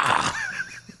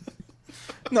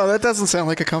 No, that doesn't sound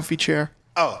like a comfy chair.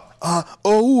 I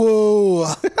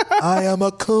am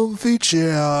a comfy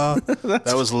chair.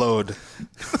 That was Load.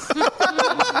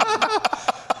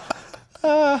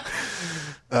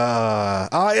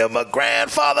 I am a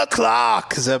grandfather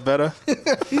clock. Is that better? All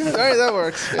right, that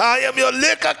works. I am your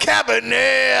liquor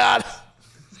cabinet.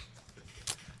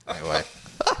 Anyway.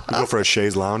 You go for a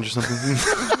chaise lounge or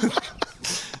something?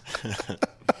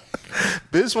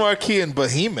 Biz Markie and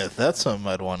Behemoth. That's something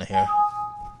I'd want to hear.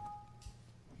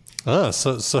 Oh,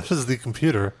 so does the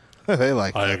computer. They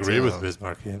like I that agree too. with Biz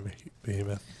Markie and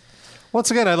Behemoth.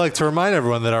 Once again, I'd like to remind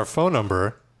everyone that our phone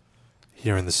number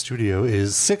here in the studio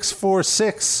is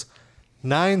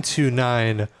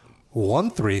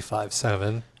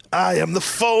 646-929-1357. I am the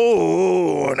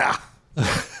phone.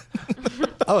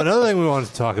 Oh, another thing we wanted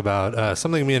to talk about,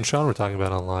 something me and Sean were talking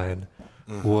about online,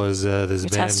 was this Your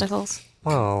band. testicles.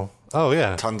 Oh,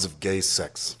 yeah. Tons of gay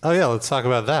sex. Oh yeah, let's talk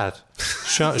about that.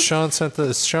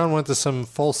 Sean went to some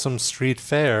Folsom Street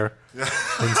Fair in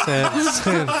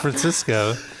San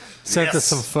Francisco. Sent us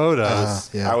some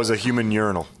photos. I was a human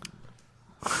urinal.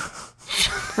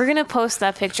 We're going to post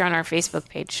that picture on our Facebook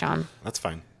page, Sean. That's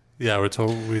fine. Yeah, we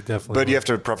definitely. But you have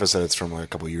to preface that it's from like a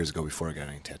couple of years ago before I got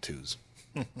any tattoos.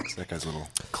 So that guy's a little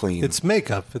clean. It's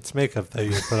makeup. It's makeup that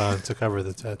you put on to cover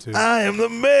the tattoos. I am the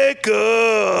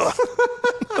maker.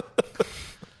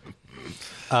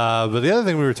 But the other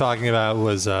thing we were talking about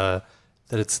was that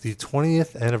it's the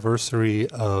 20th anniversary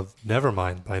of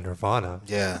Nevermind by Nirvana.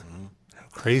 Yeah. How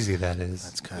crazy that is.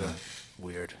 That's kind of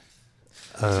weird.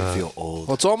 I feel old.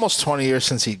 Well, it's almost 20 years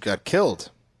since he got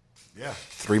killed. Yeah.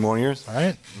 3 more years. All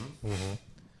right.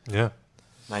 Yeah.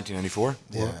 1994.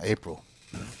 Yeah, April.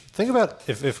 Think about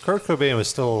if Kurt Cobain was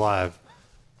still alive,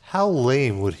 how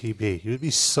lame would he be? He would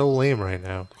be so lame right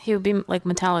now. He would be like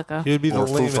Metallica. He would be the Or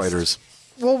Foo lamest. Fighters.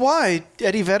 Well, why?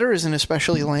 Eddie Vedder isn't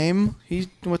especially lame.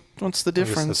 What's the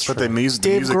difference? that's But the music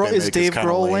Dave they Grohl, make is Dave kinda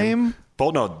Grohl lame?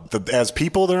 Well, no. As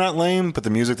people, they're not lame, but the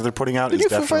music that they're putting out The is new Foo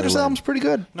definitely Fighters lame. album's pretty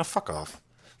good. No, fuck off.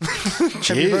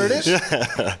 Have you heard it?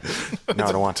 No,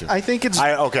 I don't want to. I think it's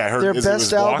I heard their it was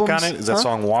best Walk albums. on it. Is that Huh?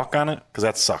 song Walk on it? Because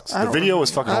that sucks. I The don't video was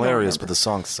remember. fucking I don't hilarious, remember. but the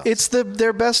song sucks. It's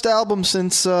their best album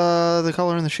since The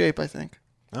Color and the Shape, I think.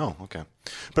 Oh, okay.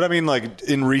 But I mean, like,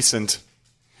 in recent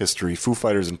history, Foo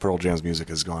Fighters and Pearl Jam's music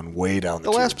has gone way down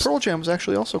the The last tubes. Pearl Jam was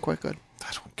actually also quite good.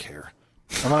 I don't care.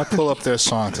 I'm going to pull up their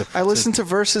song. I listened to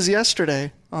Verses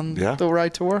yesterday on Yeah? the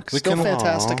ride to work. Still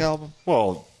fantastic album.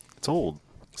 Well, it's old.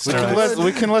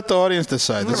 We can let the audience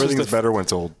decide. This Everything's is the, better when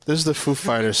it's old. this is the Foo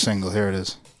Fighters single. Here it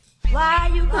is. Why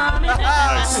you coming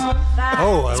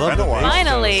Oh, I love it.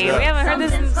 Finally, we haven't heard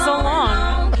this in so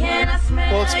long.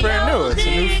 Well, it's brand new. It's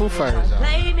a new Foo Fighters album.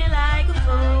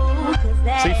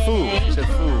 Say Foo. She said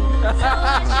Foo.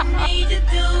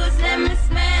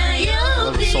 I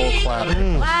love the soul clap.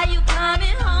 Why you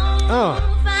coming home?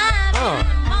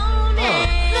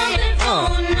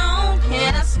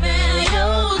 Can I smell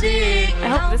your dick? I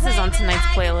hope this is on tonight's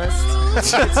playlist.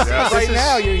 Right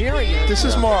now, you're hearing it. This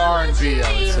is more R&B,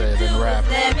 I would say, than rap.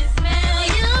 Let me smell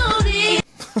your dick.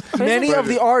 Many of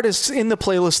the artists in the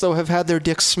playlist, though, have had their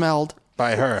dicks smelled.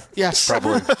 By her. Yes.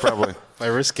 Probably. By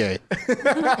Risque.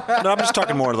 No, I'm just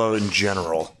talking more though in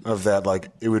general of that. Like,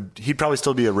 he'd probably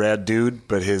still be a rad dude,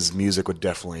 but his music would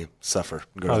definitely suffer.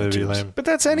 Go Probably to the be tubes. lame. But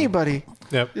that's anybody.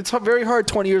 Yep. It's very hard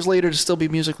 20 years later to still be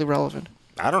musically relevant.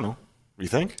 I don't know. You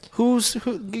think? Who?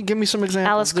 Give me some examples.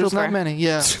 Alice There's Cooper. not many.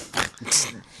 Yeah.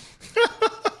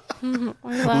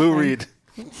 Lou Reed.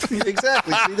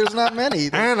 Exactly. See, there's not many.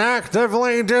 And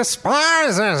actively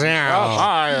despises you.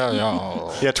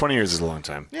 Yeah, 20 years is a long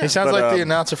time. He sounds But, like the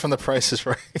announcer from The Price is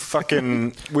Right.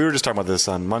 Fucking, we were just talking about this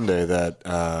on Monday that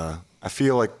I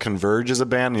feel like Converge is a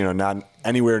band, not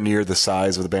anywhere near the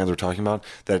size of the bands we're talking about,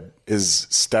 that is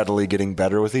steadily getting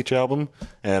better with each album.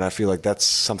 And I feel like that's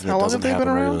something How that long doesn't have they happen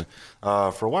been around?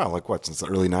 regularly. For a while, like what, since the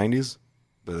early 90s?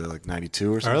 Like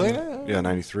 92 or something? Early? Yeah,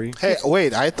 93. Hey,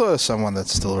 wait. I thought of someone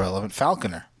that's still relevant.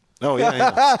 Falconer. Oh,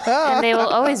 yeah. And they will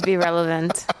always be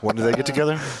relevant. When did they get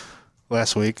together?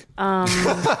 Last week. In the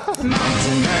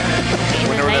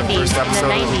Whenever that 90s. first In the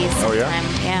episode- 90s. Oh, yeah?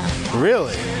 sometime, Yeah.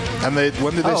 Really? And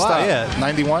when did they Oh, wow, stop? yeah.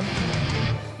 91?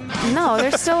 No,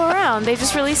 they're still around. They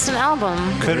just released an album.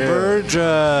 Converge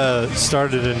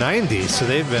started in 90, so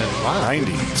they've been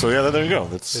 90. So, yeah, there you go.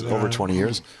 That's over 20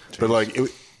 years. But, like,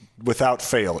 without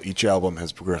fail, each album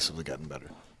has progressively gotten better.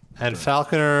 And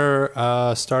Falconer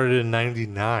started in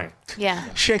 99. Yeah.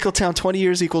 Shankletown, 20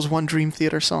 years equals one Dream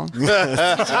Theater song.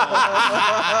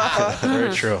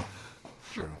 Very true.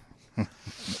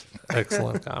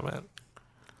 Excellent comment.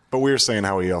 But we were saying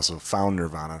how he also found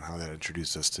Nirvana and how that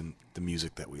introduced us to the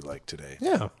music that we like today.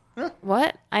 Yeah.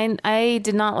 What? I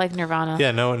did not like Nirvana.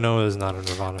 Yeah, Noah is not a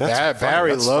Nirvana.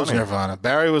 Barry loves Nirvana.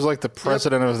 Barry was like the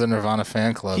president of the Nirvana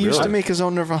fan club. He used to make his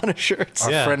own Nirvana shirts.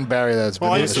 Our friend Barry that's been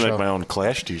I on used the to show. make my own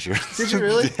Clash t-shirts. Did you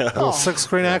really? Yeah. Little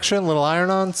silkscreen action, little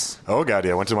iron-ons. Oh, God,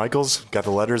 yeah. I went to Michael's, got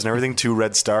the letters and everything, 2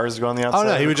 red stars to go on the outside. Oh,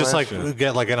 no, he of would the just Clash. like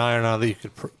get like an iron-on that you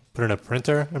could put in a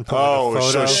printer and put Oh, like a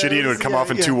photo. so shitty and it would come off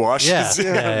in 2 washes.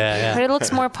 Yeah. But it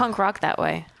looks more punk rock that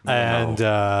way. And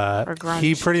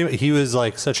grunge. he was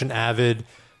like such an avid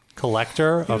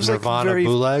collector He of was like Nirvana very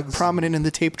bootlegs. prominent in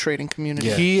the tape trading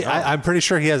community. I'm pretty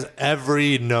sure he has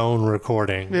every known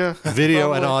recording,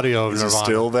 video and audio of Is Nirvana. he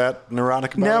still that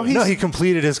neurotic about Now it? he's- No, he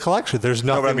completed his collection. There's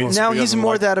nothing. Now he's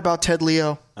more that about Ted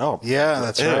Leo. Oh, yeah,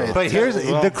 that's right. But here's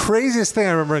the craziest thing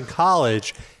I remember in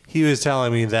college. He was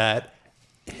telling me that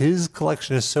his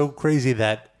collection is so crazy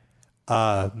that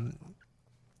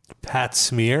Pat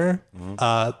Smear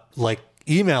like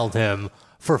emailed him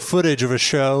for footage of a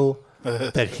show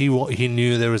that he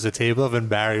knew there was a tape of, and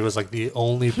Barry was like the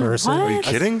only person. Are you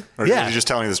kidding? Or Yeah. are you just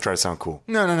telling me this to try to sound cool?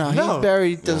 No. No.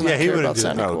 Barry doesn't Yeah, he care wouldn't about do that.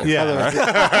 sounding Oh, cool. okay.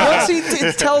 Yeah. Once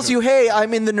he tells you, "Hey,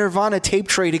 I'm in the Nirvana tape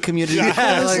trading community,"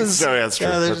 Yeah, this like- is No, that's true.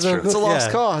 Yeah, there's that's no true. good- it's a lost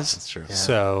Yeah. cause. That's true.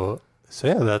 So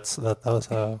yeah, that was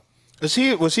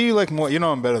Was he like more? You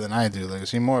know him better than I do. Like, is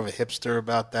he more of a hipster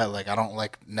about that? Like, I don't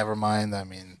like Nevermind. I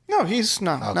mean, No, he's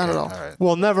not. Not at all. right.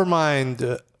 well. Never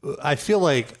mind. I feel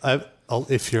like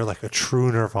if you're like a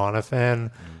true Nirvana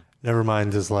fan,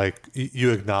 Nevermind is like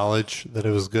you acknowledge that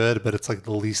it was good, but it's like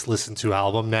the least listened to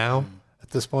album now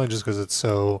at this point, just because it's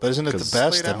so. But isn't it the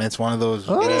best? I mean, it's one of those.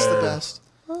 It is the best.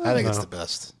 I think it's the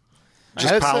best.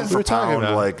 Just I'd say pound we for were talking pound,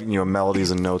 about- like,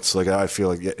 melodies and notes. Like, I feel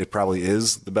like it probably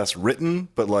is the best written,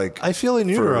 but like, I feel In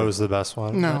Utero is the best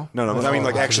one. No. no. I mean,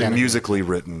 like, actually musically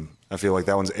written. I feel like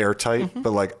that one's airtight.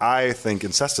 But like, I think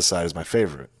Incesticide is my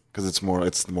favorite because it's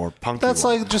the more punky. That's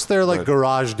one. like just their like But-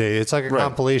 garage day. It's like a Right.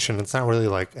 compilation. It's not really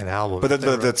like an album. But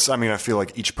that's. I mean, I feel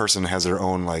like each person has their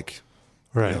own like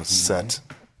right. set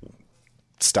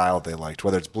style they liked.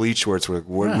 Whether it's Bleach, where it's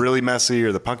really messy,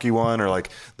 or the punky one, or like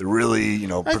the really I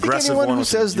think progressive anyone one. who with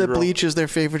says that Utero. Bleach is their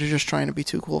favorite is just trying to be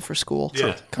too cool for school.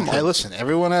 Yeah. Come on. Hey, listen,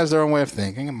 everyone has their own way of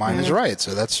thinking, and mine is right.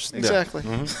 So that's Exactly.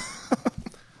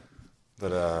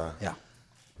 But yeah.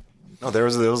 no, there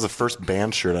was the first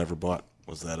band shirt I ever bought.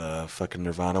 Was that fucking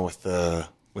Nirvana with the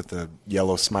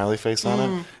yellow smiley face on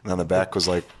it, and on the back was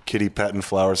like kitty petting,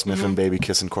 flower sniffing, baby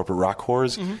kissing, corporate rock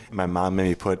whores. And my mom made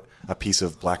me put a piece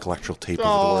of black electrical tape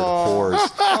over the word whores.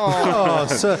 Oh,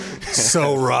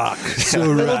 so rock. So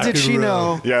Little rock did and she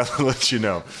roll. know. Yeah, I'll let you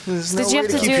know. There's Did no you way have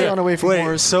to keep do it- Sean away from Wait,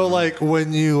 wars. so like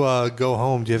when you go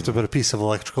home, do you have to put a piece of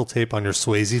electrical tape on your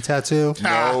Swayze tattoo?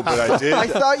 No, but I did. I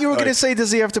thought you were going to say,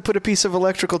 does he have to put a piece of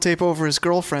electrical tape over his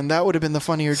girlfriend? That would have been the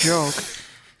funnier joke.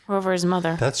 Over his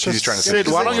mother. That's She's just trying to Sid,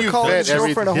 say why don't you Call vet his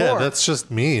girlfriend a everything? yeah, whore. that's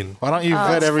just mean. Why don't you Oh,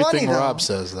 vet it's everything funny, though. Rob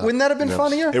says? Though Wouldn't that have been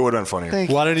funnier? It would have been funnier. Thank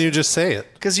you. Why didn't you just say it?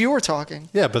 Because you were talking.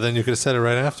 Yeah, but then you could have said it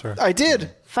right after. I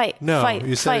did. Fight. No, fight,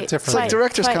 you said fight, it differently. fight, It's like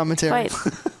director's fight, commentary.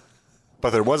 fight. But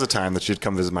there was a time that she'd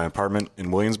come visit my apartment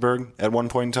in Williamsburg at one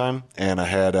point in time, and I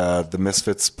had the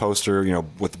Misfits poster,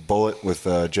 with the bullet with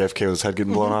JFK with his head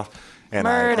getting blown off. And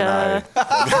Murder.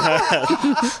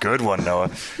 I good one,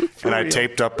 Noah. And I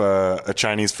taped up a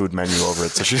Chinese food menu over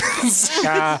it, so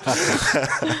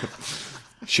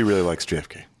she really likes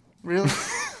JFK. Really?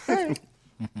 Did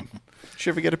you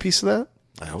ever get a piece of that?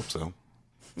 I hope so.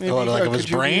 Maybe, like or of his could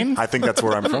you be- brain? I think that's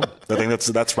where I'm from. I think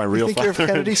that's my real Think you're of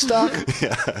father. Kennedy stock?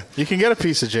 You can get a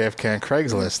piece of JFK on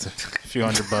Craigslist, a few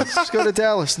 $100. Just go to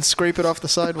Dallas and scrape it off the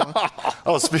sidewalk.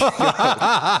 Oh, speaking of,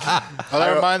 Oh,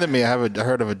 that reminded me. I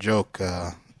heard of a joke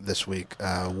this week.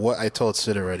 What I told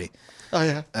Sid already. Oh,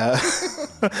 yeah.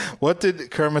 What did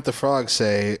Kermit the Frog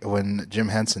say when Jim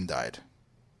Henson died?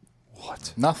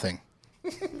 What? Nothing.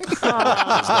 there's no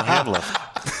hand left.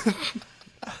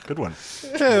 Good one.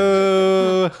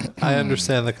 I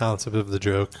understand the concept of the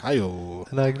joke, Hi-yo.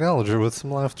 and I acknowledge it with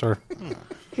some laughter.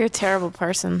 You're a terrible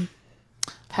person,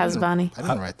 Pazbani. I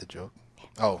didn't write the joke.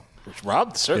 Oh,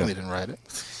 Rob certainly didn't write it.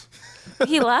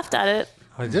 He laughed at it.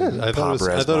 I did. I thought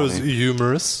it was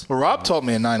humorous. Well, Rob told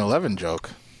me a 9/11 joke.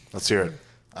 Let's hear it.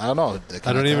 I don't know.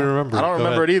 I don't even remember. I don't Go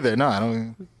remember ahead. it either. No, I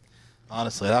don't.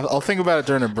 Honestly, I'll think about it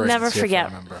during the break. Never and see if I forget.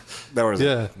 remember. That was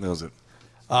Yeah. it. That was it.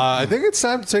 I think it's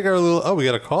time to take our little. Oh, we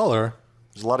got a caller.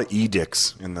 There's a lot of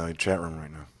edicts in the chat room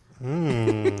right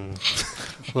now.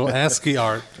 Little ASCII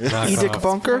art. Edict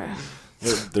Bunker?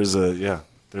 There's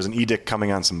an edict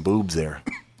coming on some boobs there.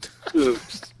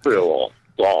 Still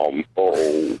some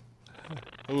hole.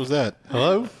 Who was that?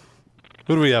 Hello?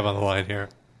 Who do we have on the line here?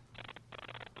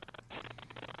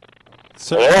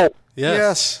 Sir? Hello?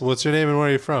 Yes. What's your name and where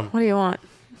are you from? What do you want?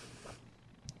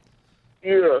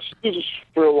 Yes, this is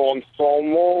Phil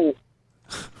Anselmo.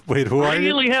 Wait, who are you?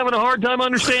 Really having a hard time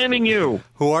understanding you.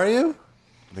 Who are you?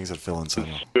 I think it's Phil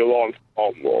Anselmo. Phil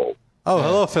Anselmo. Oh,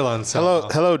 hello, Phil Anselmo.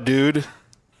 Hello, dude.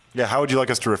 Yeah, how would you like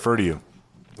us to refer to you?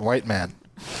 White man.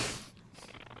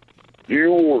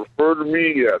 You refer to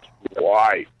me as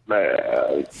white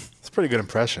man. It's a pretty good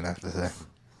impression, I have to say.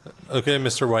 Okay,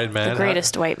 Mr. White Man. The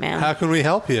greatest white man. How can we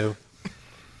help you?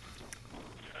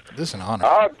 This is an honor.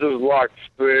 I'd just like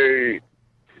to say,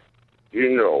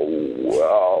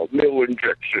 mill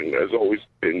injection has always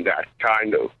been that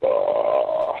kind of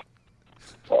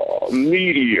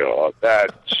media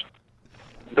that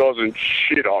doesn't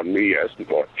shit on me as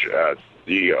much as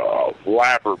the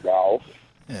blabbermouth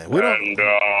and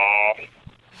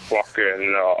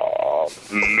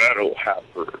metal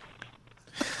hammer.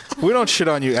 We don't shit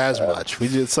on you as much.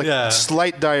 It's like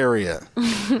slight diarrhea.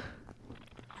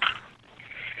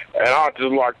 And I'd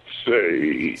just like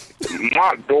to say,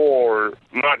 my door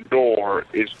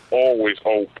is always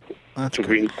open to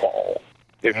Vin Paul.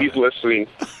 If he's listening,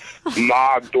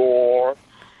 my door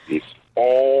is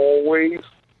always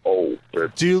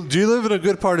open. Do you live in a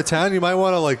good part of town? You might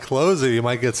want to like close it. You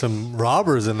might get some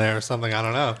robbers in there or something. I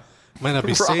don't know. Might not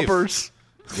be Robbers. safe.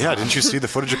 Yeah, didn't you see the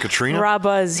footage of Katrina?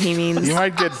 Robbers, he means. You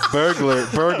might get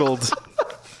burgled.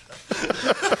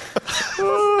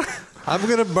 I'm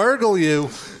gonna burgle you.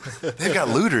 They've got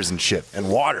looters and shit and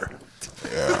water.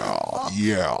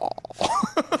 Yeah.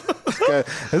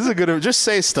 This is a good. Just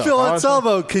say stuff. Phil honestly.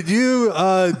 Anselmo, could you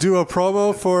do a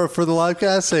promo for the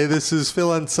livecast? Say this is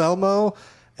Phil Anselmo,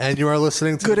 and you are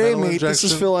listening to Good the day, Metal mate. This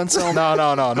is Injection- Phil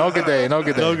Anselmo. No good day. No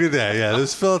good day. No good day. Yeah, this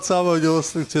is Phil Anselmo. You're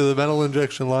listening to the Metal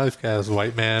Injection livecast.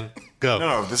 White man, go.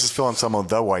 No, this is Phil Anselmo,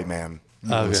 the white man.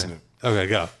 Okay. Okay,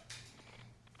 go.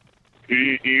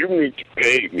 You need to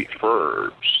pay me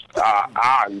first.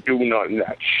 I do none of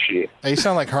that shit. Hey, you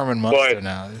sound like Herman Munster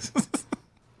now.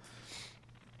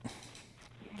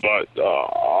 But,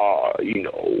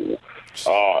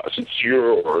 since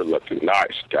you're like the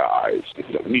nice guys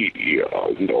in the media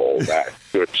and all that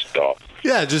good stuff.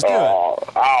 Yeah, just do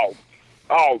it.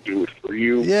 I'll do it for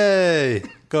you. Yay.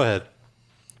 Go ahead.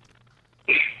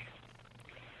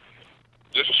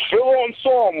 This is Phil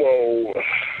Anselmo,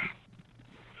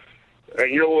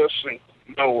 and you're listening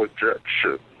to No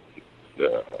Injection.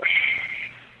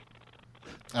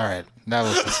 All right, that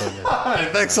was so good. All right,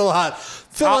 thanks a lot.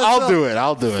 Phil I'll do it.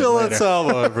 I'll do it. Phil later.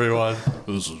 Anselmo, everyone.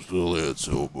 This is Phil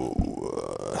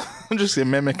Anselmo. I'm just gonna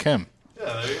mimic him. Yeah,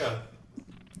 there you go.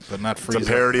 But not It's freeze. a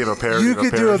parody of a parody. You of a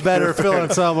could do parody. a better Phil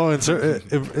Anselmo I don't think mine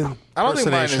is.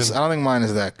 impersonation. I don't think mine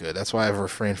is that good. That's why I've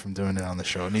refrained from doing it on the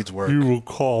show. It needs work. You will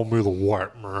call me the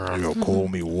white man. You'll call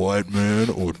me white man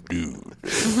or dude.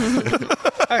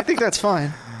 I think that's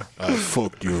fine. I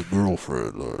fucked your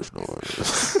girlfriend last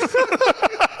night.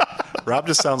 Rob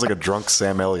just sounds like a drunk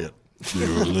Sam Elliott.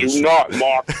 Do not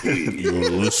mock me.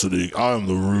 You're listening. I'm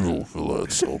the real Phil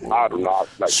Anselmo. I do not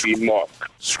like to be mocked.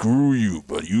 Screw you,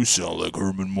 but you sound like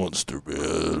Herman Munster,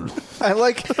 man. I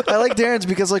like Darren's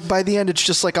because like by the end it's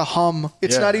just like a hum.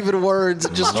 It's Yeah. not even words.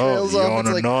 It just trails off. It's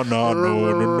like no.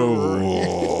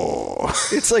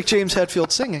 it's like James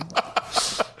Hetfield singing.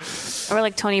 Or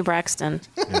like Tony Braxton.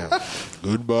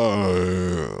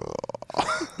 Goodbye.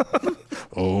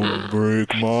 Oh, break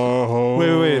my heart.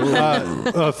 Wait.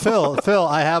 Phil,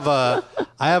 I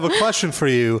have a question for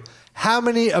you. How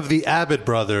many of the Abbott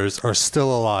brothers are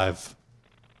still alive?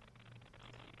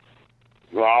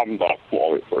 I'm not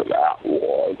falling for that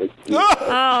one.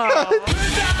 Oh.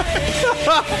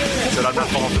 Said I'm not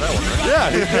falling for that one, right? Yeah,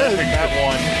 he did. That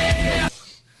one.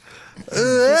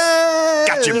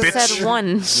 Gotcha, He bitch. said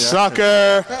one.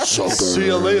 Sucker. See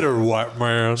you later, white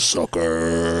man.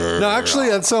 Sucker. No,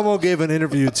 actually, Anselmo gave an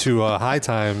interview to High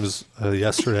Times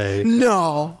yesterday.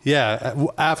 No. Yeah,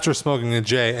 after smoking a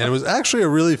J, and it was actually a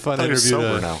really fun I thought he was interview.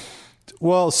 sober now.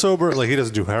 Well, sober, like he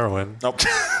doesn't do heroin. Nope.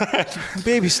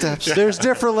 Baby steps. There's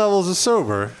different levels of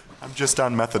sober. I'm just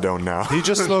on methadone now. He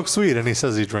just smokes weed, and he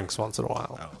says he drinks once in a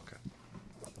while. Oh,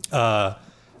 okay.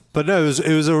 But no,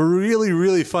 it was a really,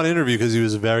 really fun interview because he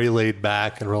was very laid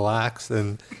back and relaxed.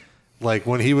 And like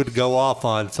when he would go off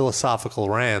on philosophical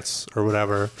rants or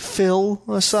whatever.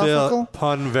 Philosophical?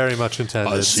 Pun very much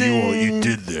intended. I see what you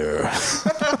did there.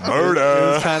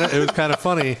 It was kind of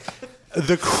funny.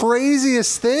 The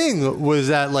craziest thing was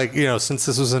that, like, you know, since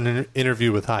this was an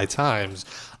interview with High Times,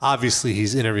 obviously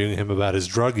he's interviewing him about his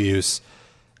drug use.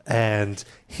 And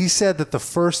he said that the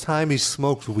first time he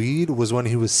smoked weed was when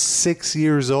he was 6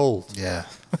 years old. Yeah.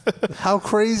 How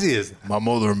crazy is that? My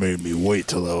mother made me wait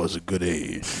till I was a good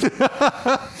age.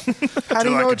 How do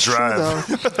you know it's true, though?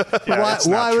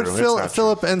 Why would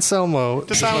Philip Anselmo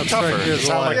Just sound tougher. Just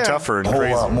sound like tougher and a whole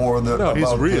crazy. lot more about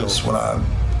this when I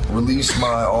released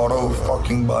my auto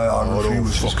fucking biography,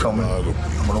 which is coming. I'm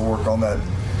going to work on that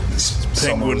this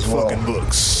summer Penguin as well. fucking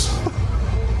books.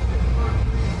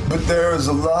 But there is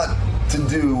a lot to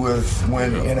do with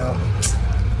when, you know,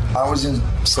 I was in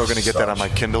Still going to get that on my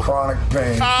Kindle. chronic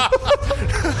pain.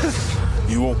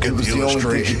 You won't get it was the the only thing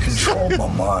that illustrations. controlled my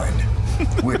mind,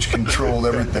 which controlled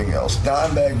everything else.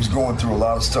 Dimebag was going through a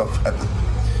lot of stuff at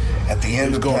the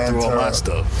end of going through all my Pantera.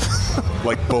 stuff.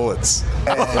 Like bullets.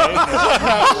 Oh,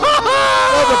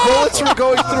 the bullets were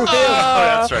going through him.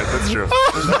 That's right. That's true.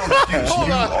 There's no excuse.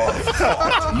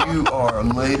 You are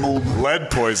labeled lead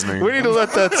poisoning. We need to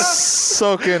let that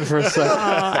soak in for a second.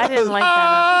 I didn't like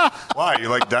that. Why? You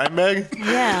like Dimebag?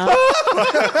 Yeah.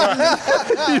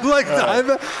 You like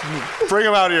Dimebag? Bring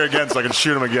him out here again so I can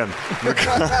shoot him again.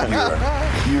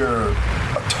 You're a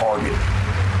target.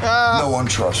 No one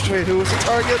trusts you. Wait, who was the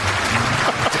target?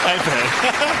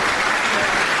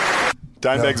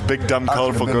 Dimebag's big, dumb, I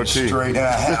colorful could've been goatee. Straight, and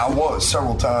I was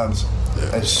several times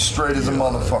as straight as a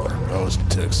motherfucker. I was in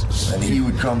Texas. And he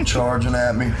would come charging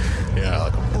at me. Yeah,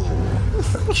 like a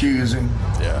bull. Accusing.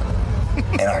 Yeah.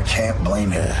 And I can't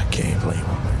blame him. I can't blame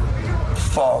him.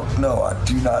 Fuck, no, I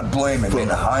do not blame him. In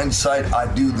hindsight,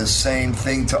 I do the same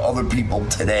thing to other people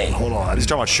today. Hold on. He's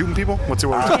talking about shooting people? What's it?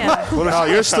 No,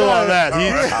 you're still on that.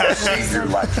 I saved your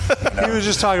life. He was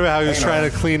just talking about how he was trying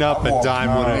to clean up, and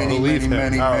Dime wouldn't believe him.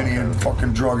 Many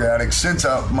fucking drug addicts. Since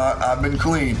I've been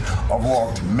clean, I've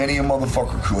walked many a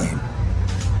motherfucker clean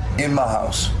in my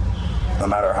house. No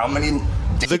matter how many.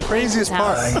 The craziest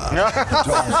part.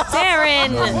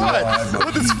 Darren.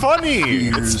 But it's funny.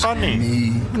 It's funny.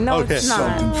 No, Okay. it's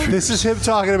not. This is him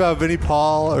talking about Vinnie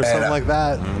Paul or something like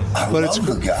that. But it's it's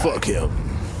the guy. Fuck him.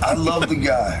 I love the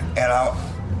guy, and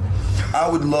I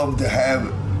would love to have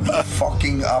the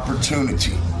fucking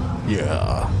opportunity.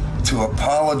 Yeah. To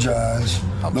apologize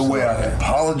the way I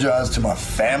apologize to my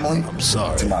family. I'm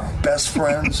sorry. To my best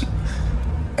friends.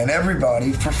 And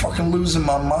everybody for fucking losing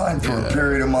my mind for a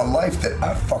period of my life that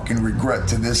I fucking regret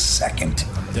to this second.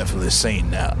 Definitely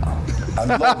sane now. I'd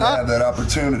love to have that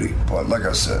opportunity, but like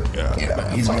I said,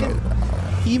 he's gonna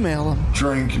Email him.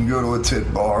 drink and go to a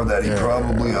tit bar that he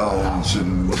probably owns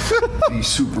and be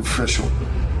superficial.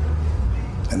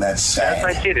 And that's sad.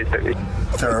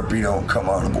 Therapy don't come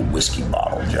out of a whiskey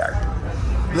bottle, Jack.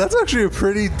 That's actually a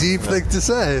pretty deep thing to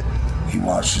say. He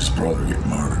watched his brother get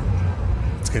murdered.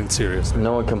 It's getting serious.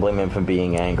 No one can blame him for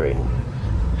being angry.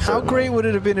 How great would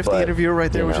it have been if the interviewer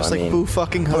right there was just like, boo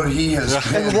fucking him, But he has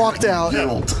and walked out.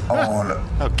 guilt on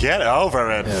Oh, get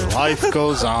over it. Life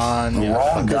goes on. the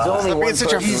wrong guy. There's only one being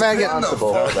such a person He's faggot. been the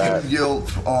responsible for that. fucking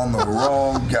guilt on the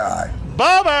wrong guy.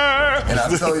 Bummer! And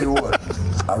I tell you what,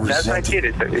 I resent it.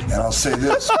 And I'll say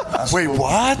this. Wait,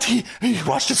 what? He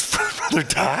watched his brother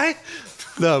die?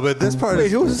 No, but this part.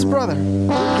 Wait, who was his brother?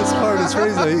 This part is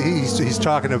crazy. He's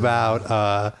talking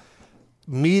about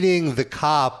meeting the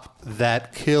cop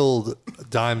that killed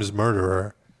Dime's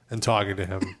murderer and talking to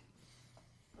him.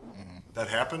 That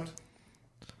happened?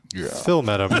 Yeah. Phil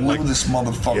met him. Blew this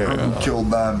motherfucker who killed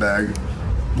Dimebag.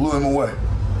 Blew him away.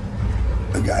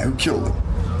 The guy who killed him.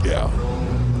 Yeah.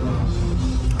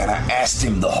 And I asked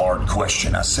him the hard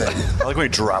question. I said, I like when he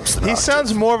drops the He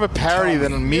sounds more of a parody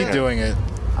than me doing it.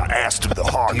 I asked him the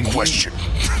hard question.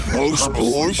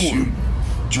 purposely shoot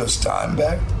just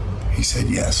Dimebag? He said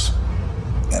yes.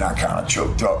 And I kind of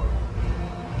choked up.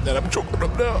 Then I'm choking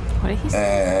up now. What did he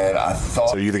say? And I thought...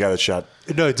 So you the guy that shot?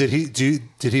 No, did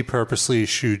he purposely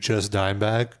shoot just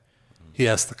Dimebag? He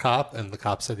asked the cop, and the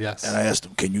cop said yes. And I asked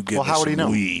him, "Can you get Well, me how some would he know?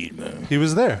 weed, man?" He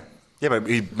was there. Yeah, but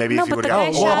maybe No, if he but would the have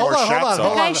guy got shot- more hold shots on.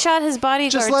 The guy shot his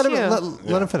bodyguard Just let him too.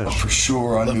 let him finish. For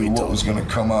sure, I knew what was going to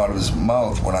come out of his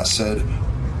mouth when I said,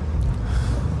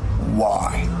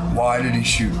 why? Why did he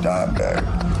shoot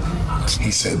Dimebag?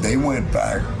 He said they went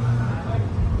back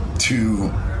to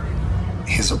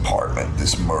his apartment,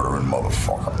 this murdering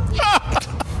motherfucker.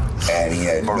 And he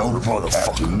had notebook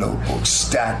after notebook,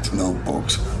 stacked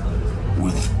notebooks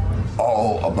with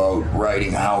all about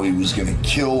writing how he was going to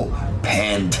kill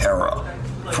Pantera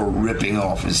for ripping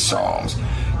off his songs.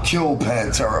 Kill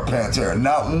Pantera, Pantera.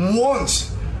 Not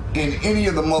once in any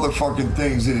of the motherfucking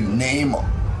things did it name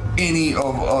any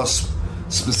of us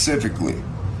specifically.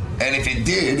 And if it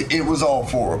did, it was all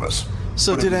four of us.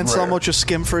 So But did it was Anselmo rare. just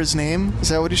skim for his name? Is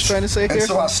that what he's trying to say And here?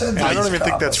 so I said, I don't even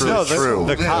think that's really true.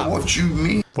 What you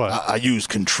mean? What? I use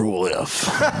Control F.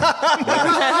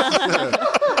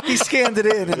 He scanned it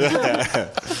in.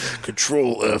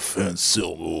 Control F and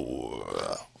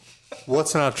silver.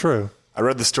 What's not true? I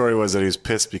read the story was that he was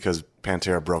pissed because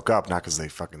Pantera broke up, not because they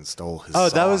fucking stole his. Oh,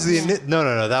 that was songs.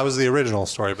 no. That was the original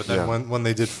story. But then Yeah. when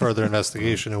they did further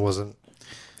investigation, it wasn't.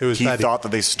 It was He that thought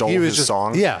that they stole he was his just,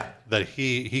 song? Yeah, that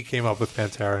he came up with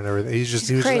Pantera and everything. He was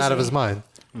just out of his mind.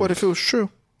 What if it was true?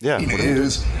 Yeah. It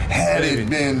is, had it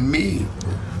been me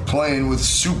playing with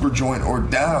Superjoint or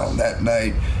Down that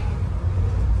night,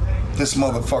 this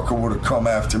motherfucker would have come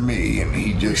after me, and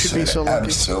he just should be said so lucky.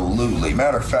 absolutely.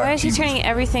 Matter of fact, Why is he turning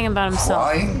everything about himself?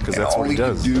 crying, Because and that's all what he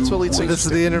does. could do That's what leads to- was This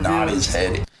is the interview. nod his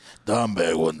head.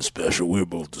 Dimebag wasn't special. We're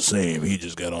both the same. He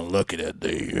just got unlucky that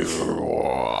day.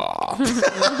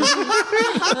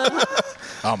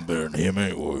 I'm better than him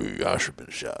anyway. I should have been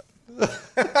shot.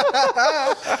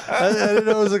 I didn't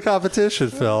know it was a competition,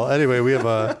 Phil. Anyway, we have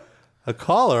a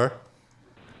caller.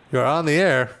 You're on the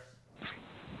air.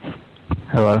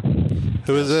 Hello.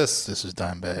 Who is this? This is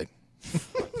Dimebag.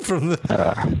 From the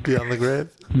Beyond the Grave.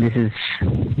 This is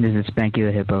Spanky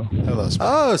the Hippo. Hello, Spanky.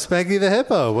 Oh, Spanky the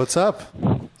Hippo. What's up?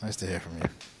 Nice to hear from you.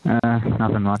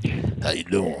 Nothing much. How you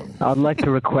doing? I'd like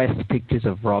to request pictures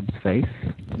of Rob's face.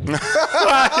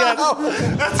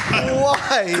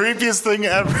 Why? Creepiest thing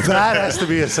ever. That has to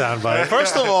be a soundbite.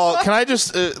 First of all, can I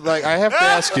just I have to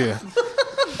ask you?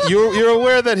 You're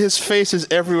aware that his face is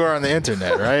everywhere on the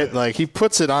internet, right? Like he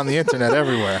puts it on the internet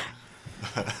everywhere.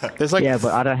 There's like Yeah,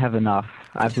 but I don't have enough.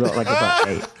 I've got like about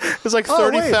 8. there's like Oh,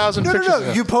 wait. 30,000 No, pictures. no, of no.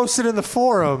 him. You posted in the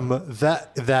forum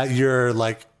that your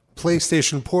like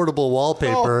PlayStation Portable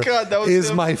wallpaper Oh, God, that was is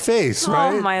him. my face,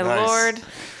 right? Oh my lord!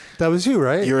 That was you,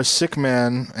 right? You're a sick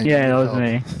man. And Yeah, you that need was help.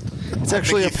 me. It's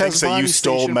actually He a thinks that you Pesvani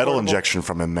stole station metal portable. injection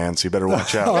from him, man. So you better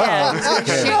watch out. Yeah, he's gonna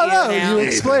shoot No, you no. now. You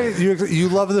explain. You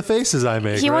love the faces I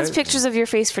make. He right? wants pictures of your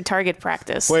face for target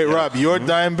practice. Wait, Rob, you're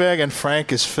Dimebag and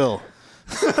Frank is Phil.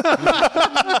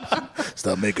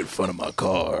 Stop making fun of my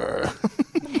car.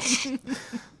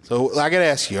 So I gotta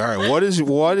ask you, all right, what is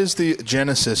the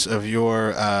genesis of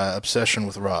your obsession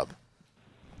with Rob?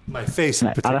 My face. In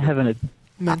I particular. don't have an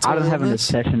Mental I don't have an illness?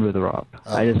 obsession with Rob.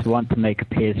 I just want to make a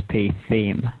PSP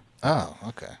theme Oh,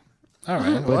 okay. All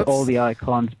right. with all the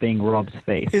icons being Rob's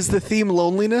face. Is the theme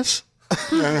loneliness?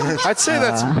 I'd say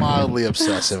that's mildly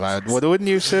obsessive. Wouldn't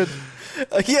you, Sid?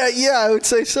 Yeah, I would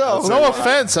say so. No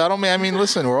offense. I mean,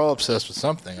 listen, we're all obsessed with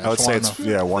something. I would say it's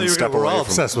one step We're away all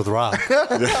from obsessed with Rob.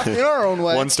 In our own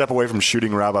way. one step away from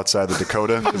shooting Rob outside the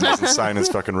Dakota because he doesn't sign his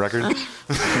fucking record.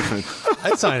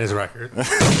 I'd sign his record.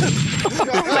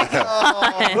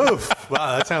 Oof.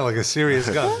 Wow, that sounded like a serious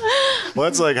gun. Well,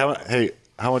 that's like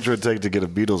how much would it take to get a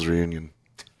Beatles reunion?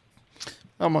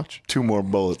 How much? 2 more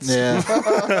bullets. Yeah.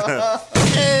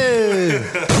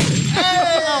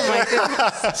 Oh my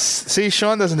goodness! See,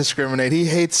 Sean doesn't discriminate. He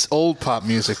hates old pop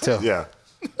music too. Yeah.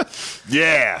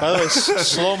 Yeah. By the way,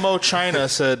 Slow Mo China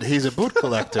said he's a boot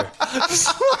collector.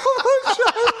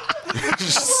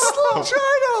 Slow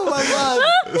China, oh my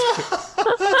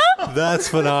God. That's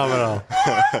phenomenal.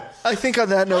 I think on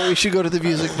that note, we should go to the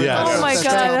music video. Yeah. Oh my That's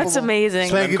god, terrible. that's amazing.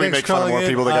 Thank you, Can we thanks make fun of for more calling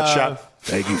people that got in. shot?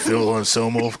 Thank you, Phil and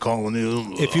Selmo, for calling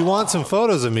you. If you want some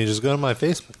photos of me, just go to my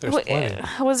Facebook. There's plenty.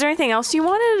 Was there anything else you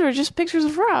wanted, or just pictures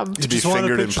of Rob? To be Just wanted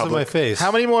fingered in pictures of my public. face.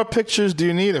 How many more pictures do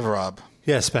you need of Rob?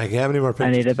 Yes, Spanky. How many more I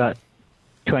pictures? need about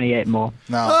 28 more.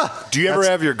 No. Do you ever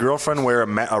have your girlfriend wear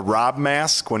a Rob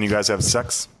mask when you guys have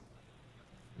sex?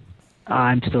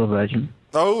 I'm still a virgin.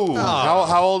 Oh.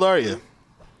 How old are you?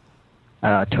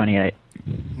 28.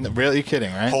 Really? You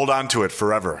kidding, right? Hold on to it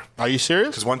forever. Are you serious?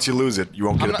 Because once you lose it, you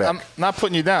won't get it back. I'm not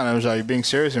putting you down. Are you being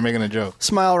serious or making a joke?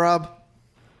 Smile, Rob.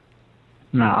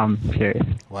 No, I'm serious.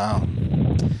 Wow.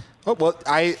 Oh, well,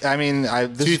 I mean,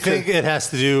 Do you think it has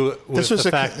to do with was the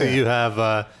a- fact that you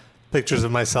have pictures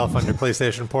of myself on your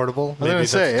PlayStation Portable? I was Maybe gonna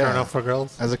that's say, a turn yeah. off for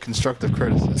girls? As a constructive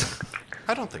criticism.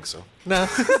 I don't think so. No.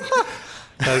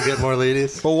 Gotta get more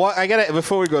ladies. But why?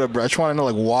 Before we go to break, I just want to know,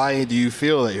 like, why do you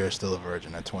feel that you're still a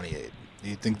virgin at 28? Do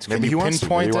you think? Can Maybe you he wants to.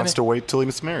 pinpoint Maybe he wants any? to wait till he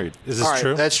gets married. Is this All right,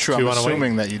 true? that's true. Do you I'm wanna wait?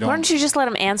 assuming that you Why don't. don't you just let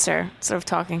him answer instead of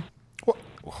talking?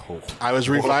 I was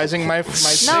revising my No,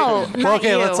 statement. not Well,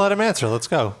 okay, you. let's let him answer. Let's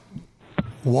go.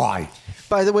 Why?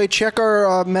 By the way, check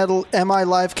our Metal MI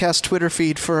Livecast Twitter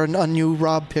feed for a new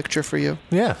Rob picture for you.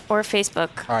 Yeah. Or Facebook.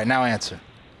 All right, now answer.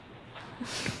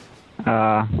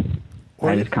 I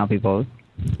just can't be bothered.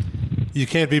 You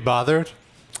can't be bothered?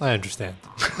 I understand.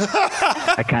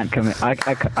 I can't commit. I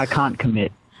can't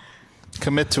commit.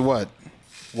 Commit to what?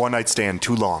 One night stand,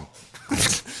 too long.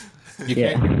 You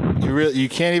Yeah. can't. You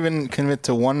can't even commit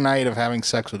to one night of having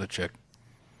sex with a chick.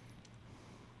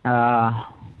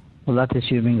 Well, that's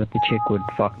assuming that the chick would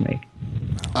fuck me.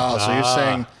 Oh, so you're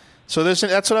saying, so that's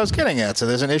what I was getting at. So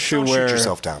there's an issue Don't where shoot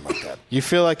yourself down like that. you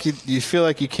feel like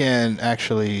you can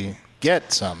actually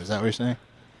get some. Is that what you're saying?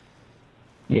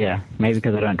 Yeah, maybe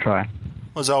because I don't try.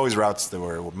 There's always routes that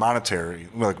were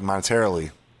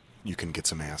monetarily, you can get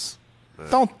some ass. But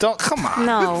Don't come on.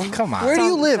 No. Come on. Where do you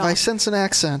Don't- live? don't. I sense an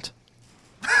accent.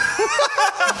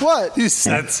 What? You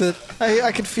sense it?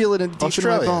 I could feel it deep in my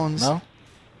Australia? bones. No.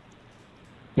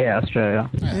 Yeah, Australia.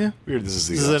 Yeah. weird. This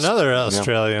This is another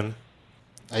Australian.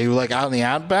 Are you like out in the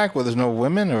outback where there's no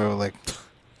women, or like?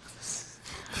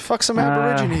 Fuck some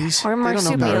Aborigines. Or They don't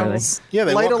know marsupials. better. Yeah,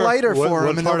 they Light a walk lighter What- for what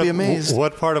them, and part they'll be of- amazed.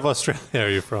 What part of Australia are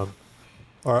you from?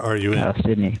 Or are you in?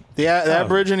 Sydney. The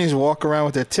Aborigines walk around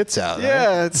with their tits out. Right?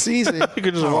 Yeah, it's easy. You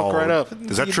could just walk right up.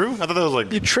 Is that true? I thought that was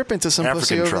like You trip into some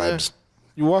pussy African over tribes.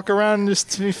 You walk around and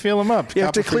just you feel them up. there. You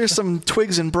have to clear some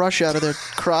twigs and brush out of their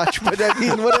crotch, but I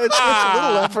mean, it's a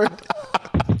little effort.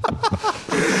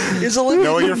 Is Olivia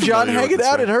No, you're John familiar with hanging this,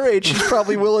 out right? at her age? She's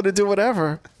probably willing to do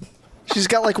whatever. She's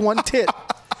got like one tit.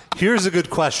 Here's a good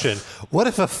question. What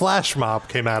if a flash mob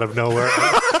came out of nowhere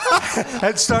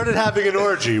and started having an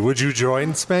orgy? Would you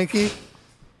join, Spanky?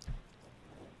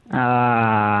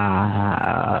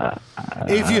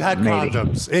 If you had maybe.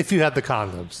 condoms. If you had the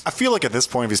condoms. I feel like at this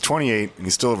point, if he's 28 and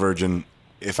he's still a virgin,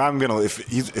 if I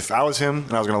was him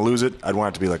and I was gonna lose it, I'd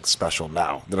want it to be like special.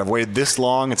 Now that I've waited this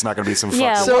long, it's not gonna be some.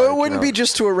 Yeah, fucking, So like, it wouldn't be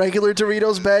just to a regular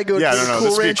Doritos bag. It would Yeah, be no, Cool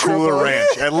this would be Ranch or Cooler above.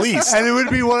 Ranch at least. And it would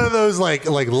be one of those like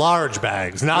large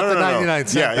bags, not the 99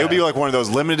 cent Yeah, it would be bag. like one of those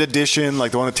limited edition,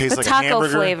 like the one that tastes The like taco a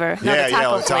hamburger. flavor, not Yeah, the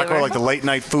taco like taco, flavor. like the late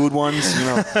night food ones. You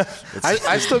know,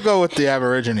 I still go with the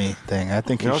Aborigine thing. I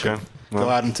think you Okay. should go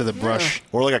out into the brush.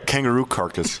 or like a kangaroo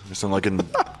carcass, or something like in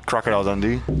Crocodile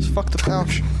Dundee. Just fuck the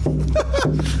pouch.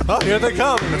 Oh, here they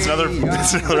come. That's another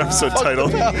episode title.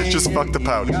 Just fuck the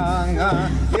pouch.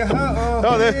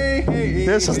 Oh,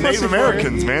 there's some Native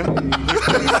Americans, man.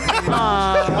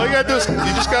 All you gotta do is you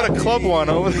just gotta club one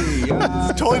over.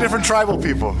 Totally different tribal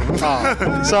people.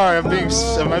 Oh, sorry, am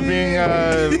I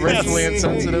being racially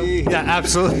insensitive? Yeah,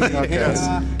 absolutely. Okay.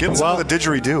 Get some of the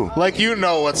didgeridoo. Like you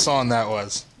know what song that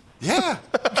was. Yeah.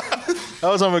 That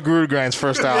was on Magruder Grind's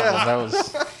first album. That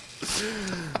was.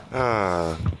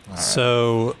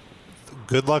 So,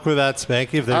 good luck with that,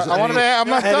 Spanky. If there's I wanted to. I'm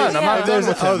not done. I'm not done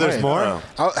with him. Oh, there's Wait. more?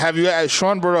 Have you?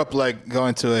 Sean brought up like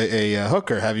going to a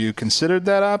hooker. Have you considered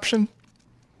that option?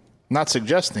 Not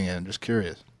suggesting it. I'm just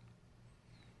curious.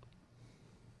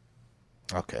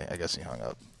 Okay, I guess he hung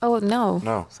up. Oh, no.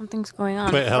 No. Something's going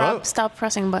on. Wait, hello? Rob, stop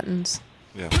pressing buttons.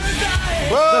 Yeah.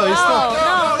 No, he's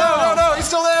still, No, he's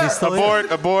still there. he's still here.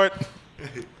 Abort.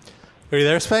 Are you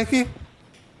there, Spanky?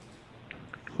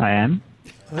 I am.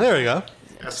 There we go.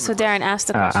 So Darren asked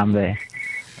the question. I'm there.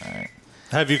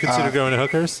 Have you considered going to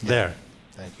hookers? There.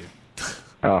 Thank you.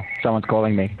 Oh, someone's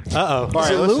calling me. Uh-oh. All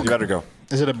right, You gotta go.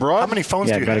 Is it abroad? How many phones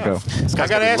Yeah, do you gotta have? go. This I guy's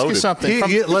got to be ask you loaded.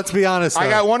 something. Let's be honest. I though.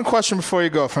 got one question before you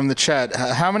go from the chat.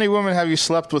 How many women have you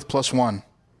slept with plus one?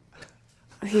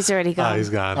 He's already gone. Oh, he's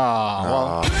gone.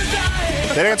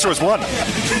 That answer was one.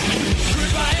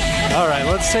 All right,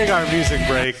 let's take our music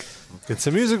break. It's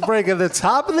a music break at the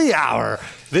top of the hour.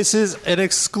 This is an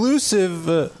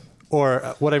exclusive,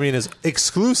 or what I mean is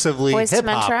exclusively Boys to hip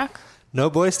Men hop. track? No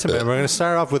Boys to Men. We're going to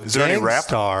start off with Is there any rap?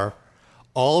 Gangstar.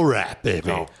 All rap, baby.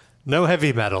 No. No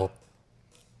heavy metal.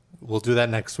 We'll do that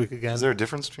next week again. Is there a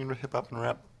difference between hip hop and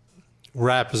rap?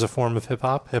 Rap is a form of hip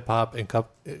hop. Hip hop a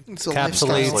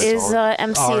encapsulates. lifestyle. Is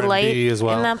MC R&B Light as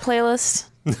well. in that playlist?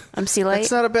 MC Light?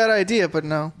 That's not a bad idea, but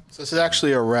no. So this is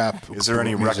actually a rap. Is there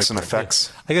any music. Rex and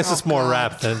effects? I guess it's more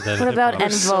rap than What about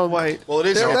hip-hop. En Vogue? White. Well, it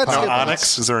is. There- hip-hop. that's No hip-hop.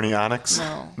 Onyx? Is there any Onyx?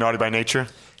 No. Naughty by Nature?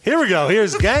 Here we go.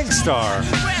 Here's Gangstar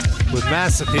with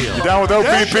Mass Appeal. You down with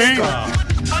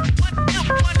OPP?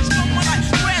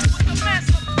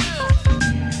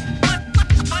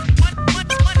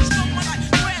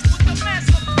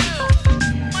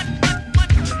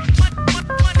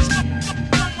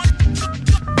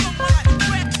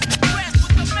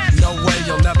 No way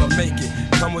you'll never make it.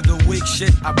 Come with the weak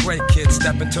shit, I break it.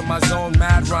 Step into my zone,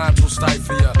 mad rhymes will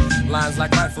stifle ya. Lines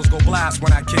like rifles go blast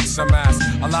when I kick some ass.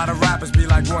 A lot of rappers be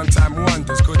like one-time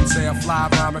wonders. Couldn't say a fly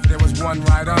rhyme if there was one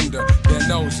right under their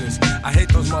noses. I hate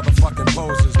those motherfucking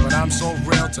poses, but I'm so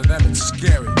real to them it's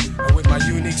scary. And with my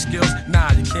unique skills,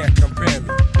 nah, you can't compare me.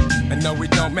 And no, we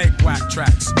don't make whack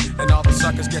tracks. And all the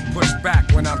suckers get pushed back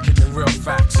when I'm kicking real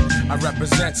facts. I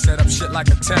represent, set up shit like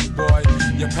a tent boy.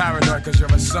 You're paranoid cause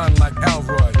you're a son like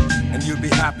Elroy. And you'd be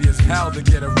happy as hell to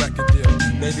get a record deal.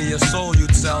 Maybe your soul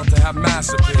you'd sell to have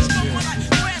mass appeal.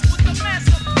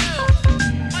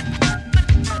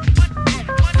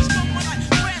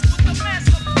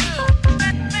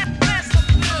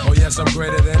 Guess I'm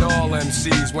greater than all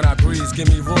MCs. When I breeze, give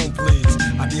me room, please.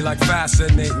 I be like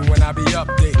fascinating when I be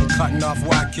updating, cutting off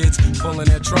whack kids, pulling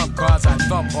their trump cards. I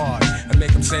thump hard and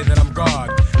make them say that I'm God.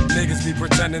 Niggas be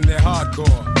pretending they're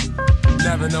hardcore,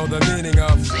 never know the meaning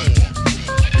of.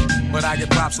 But I get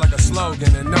props like a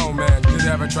slogan, and no man could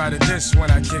ever try to diss when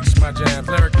I kicks my jam.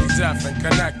 Lyrically deaf and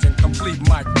connecting, complete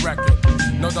mic record.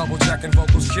 No double checking,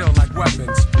 vocals kill like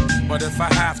weapons. But if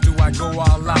I have to, I go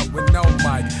all out with no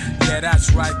mic. Yeah,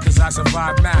 that's right, cause I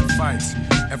survive mad fights.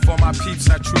 And for my peeps,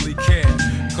 I truly care.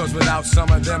 Cause without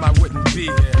some of them, I wouldn't be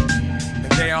here.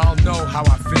 And they all know how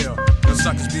I feel. The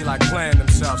suckers be like playing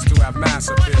themselves to have mass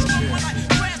appeal.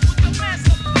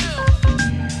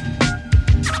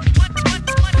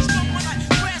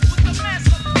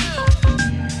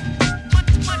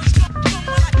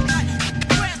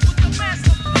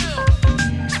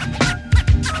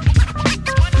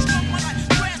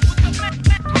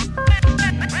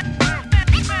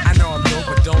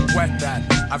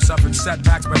 I've suffered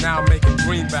setbacks, but now I'm making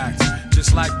greenbacks.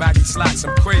 Just like baggy slacks,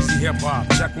 I'm crazy hip-hop.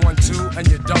 Check 1, 2, and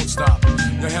you don't stop.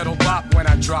 Your head'll bop when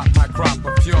I drop my crop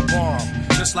of pure bomb.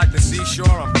 Just like the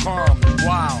seashore, I'm calm and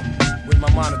wild with my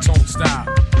monotone style.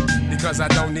 Because I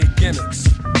don't need gimmicks.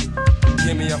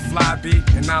 Give me a fly beat,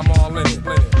 and I'm all in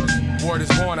it. Word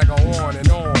is born, I go on and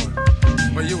on.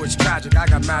 For you it's tragic, I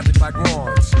got magic like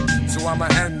wands. So I'ma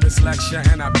end this lecture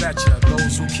and I betcha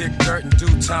those who kick dirt in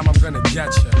due time I'm gonna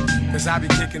get ya. Cause I be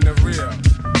kicking the real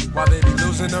while they be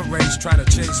losing the race trying to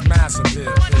chase mass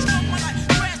appeal.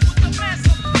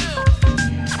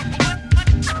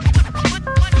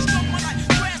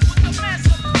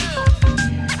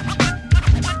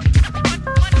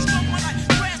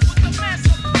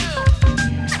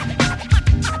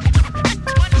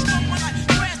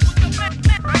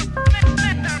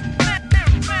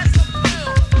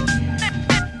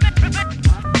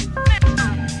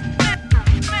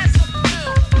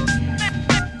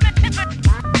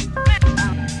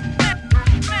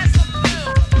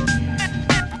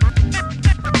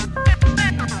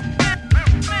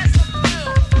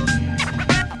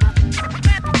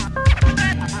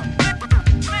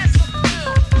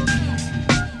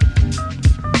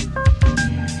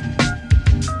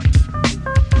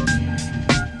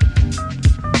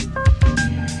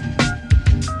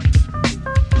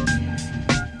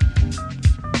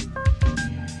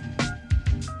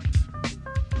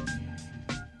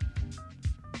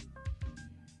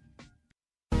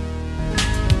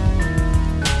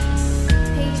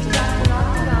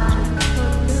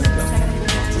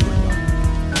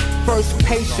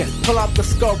 Pull out the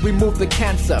skull, remove the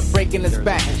cancer. Breaking his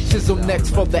back, chisel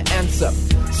next for the answer.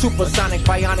 Supersonic,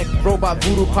 bionic, robot,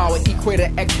 voodoo power. Equator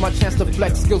X, my chance to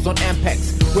flex skills on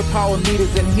Ampex. With power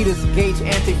meters and heaters, gauge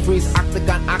antifreeze,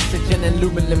 octagon, oxygen, and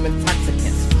aluminum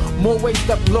intoxicants. More waste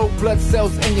up, low blood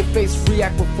cells in your face.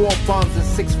 React with 4 bombs and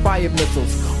 6 fire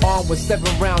missiles. Armed with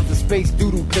 7 rounds of space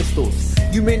doodoo pistols.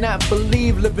 You may not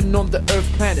believe living on the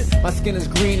Earth planet. My skin is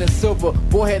green and silver,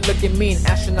 forehead looking mean.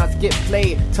 Astronauts get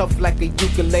played, tough like a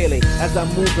ukulele. As I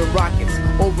move in rockets,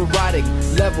 overriding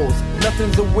levels.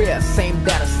 Nothing's aware, same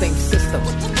data, same system.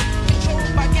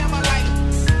 Controlled by gamma light.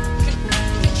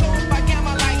 Controlled by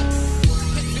gamma light.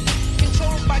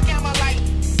 Controlled by gamma light.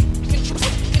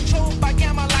 Controlled by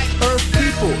gamma light. Earth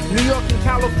people, New York and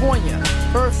California.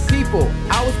 Earth people,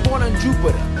 I was born on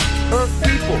Jupiter. Earth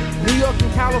people, New York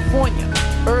and California.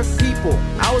 Earth people,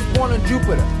 I was born on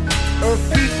Jupiter.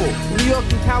 Earth people, New York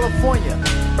and California.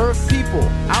 Earth people,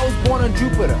 I was born on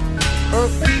Jupiter.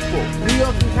 Earth people, New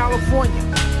York and California.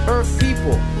 Earth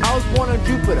people, I was born on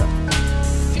Jupiter.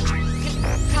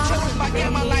 Controlled by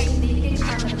gamma light.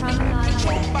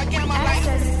 Controlled by gamma light.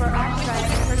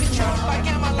 Controlled by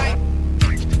gamma light.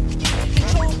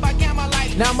 Controlled by gamma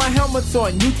light. Now my helmet's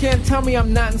on. You can't tell me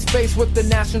I'm not in space with the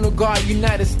National Guard,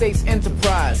 United States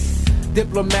Enterprise.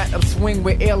 Diplomat of swing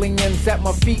with aliens at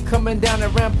my feet, coming down a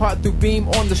rampart through beam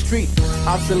on the street.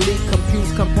 Obsolete,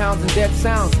 confused compounds and dead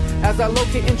sounds. As I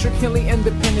locate intricately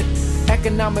independent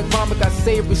economic vomit, I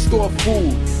save, restore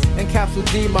food. In Capsule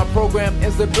D, my program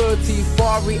is ability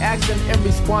for reaction in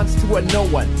response to a no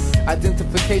one.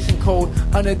 Identification code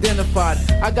unidentified.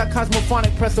 I got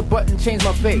cosmophonic, press a button, change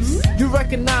my face. You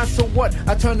recognize, so what?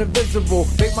 I turn invisible,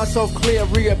 make myself clear,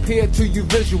 reappear to you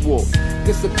visual.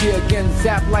 Disappear again,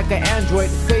 zap like an android.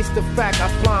 Face the fact, I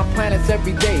fly on planets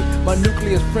every day. My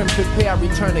nucleus friend, prepare, I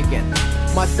return again.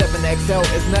 My 7XL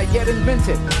is not yet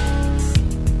invented.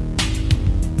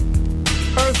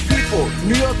 Earth people,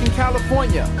 New York and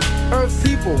California. Earth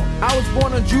people, I was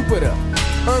born on Jupiter.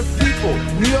 Earth people,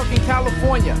 New York and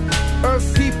California.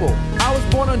 Earth people, I was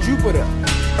born on Jupiter.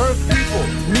 Earth people,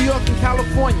 New York and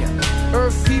California.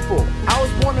 Earth people, I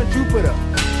was born on Jupiter.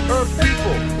 Earth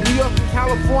people, New York and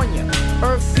California.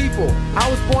 Earth people, I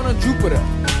was born on Jupiter.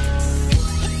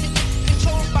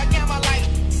 Controlled by gamma light.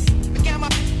 Gamma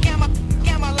light.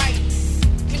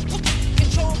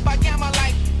 Controlled by gamma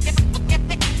light.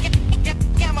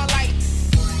 Gamma light.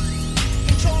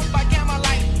 Controlled by gamma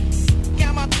light.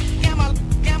 Gamma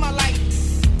light.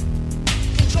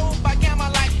 Controlled by gamma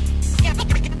light.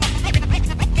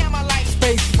 Gamma light.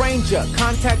 Space Ranger,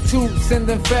 contact 2,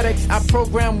 sending FedEx. I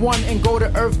program 1 and go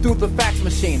to Earth through the fax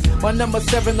machine. My number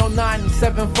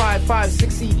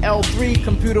 709-755-6EL3,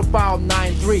 computer file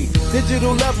 93.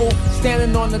 Digital level,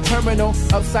 standing on the terminal,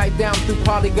 upside down through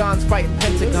polygons, fighting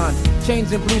pentagons.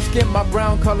 Changing blue skin, my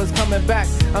brown colors coming back.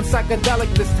 I'm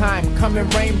psychedelic this time, coming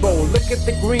rainbow. Look at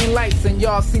the green lights and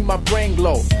y'all see my brain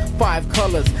glow. 5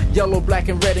 colors, yellow, black,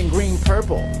 and red, and green,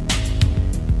 purple.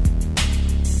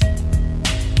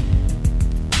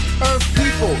 Earth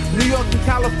people, New York and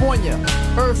California.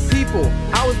 Earth people,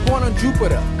 I was born on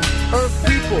Jupiter. Earth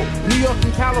people, New York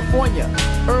and California.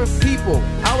 Earth people,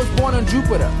 I was born on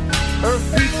Jupiter.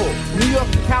 Earth people, New York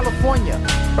and California.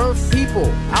 Earth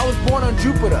people, I was born on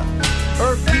Jupiter.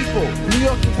 Earth people, New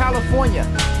York and California.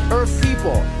 Earth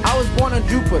people, I was born on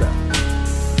Jupiter.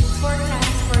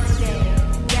 Forecast for today.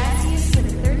 Gas use with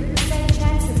a 30%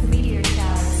 chance of meteor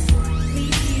showers.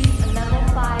 Please use a level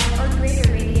 5 or greater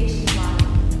radiation line.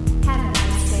 Have a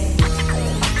nice day.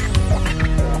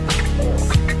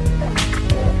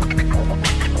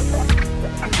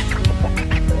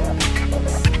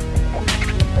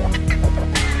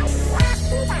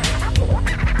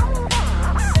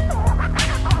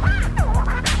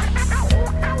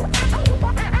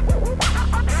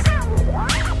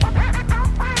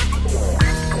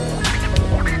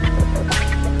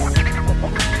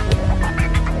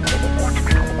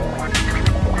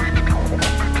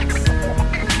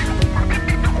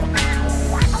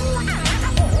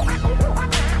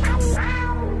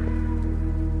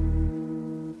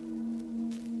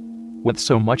 With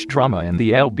so much drama in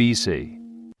the LBC,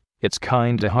 it's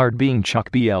kinda hard being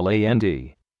Chuck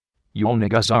BLAND. You all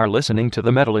niggas are listening to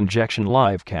the Metal Injection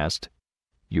livecast.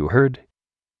 You heard?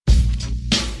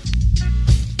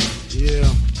 Yeah.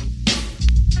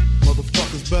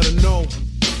 Motherfuckers better know.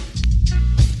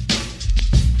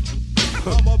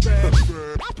 My bad.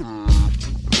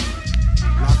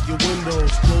 Lock your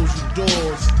windows, close your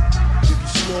doors, give you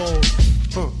smalls.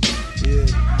 Yeah.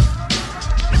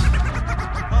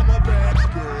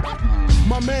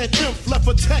 My man Kemp left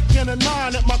a tech and a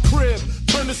 9 at my crib.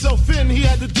 Turned himself in, he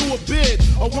had to do a bid.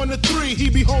 A 1 to 3, he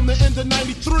be home the end of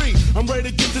 93. I'm ready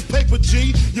to get this paper,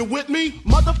 G. You with me?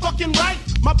 Motherfucking right.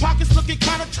 My pockets looking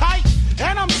kinda tight.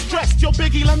 And I'm stressed. Yo,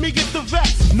 Biggie, let me get the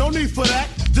vest. No need for that.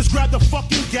 Just grab the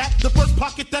fucking gap. The first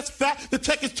pocket that's fat. The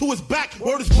tech is to his back.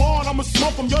 Word is born, I'ma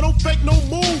smoke him. Yo, don't fake no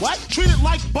move. What? Treat it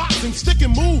like boxing. Stick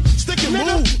and move. Stick and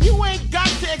move. You ain't got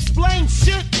to explain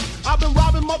shit. I've been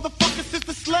robbing motherfuckers since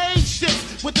the slave shit.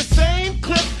 With the same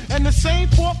clip and the same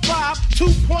 4.5,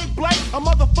 2-point blank, a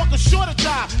motherfucker sure to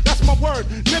die. That's my word.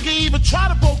 Nigga even try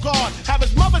to bogart. Have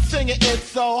his mother singing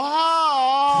It's So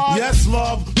Hard. Yes,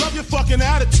 love your fucking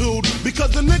attitude.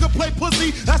 Because the nigga play pussy,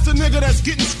 that's the nigga that's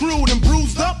getting screwed and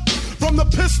bruised up. From the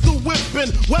pistol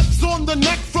whipping, webs on the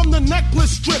neck from the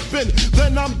necklace stripping.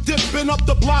 Then I'm dipping up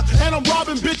the block and I'm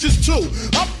robbing bitches too.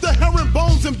 Up the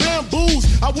herringbones and bamboos.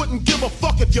 I wouldn't give a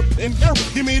fuck if you pin here.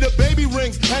 Give me the baby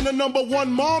rings and the #1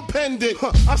 mom pendant.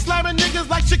 I'm slamming niggas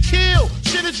like Shaquille.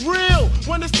 Shit is real.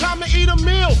 When it's time to eat a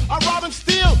meal, I rob and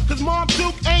steal. Cause Mom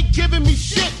Duke ain't giving me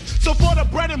shit. So for the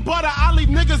bread and butter, I leave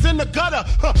niggas in the gutter.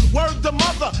 Word to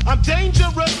mother, I'm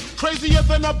dangerous. Crazier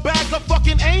than a bag of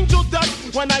fucking angel dust.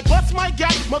 When I bust my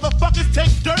gap, motherfuckers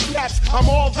take dirt naps. I'm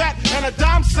all that and a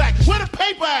dime sack. Where the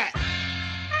paper at?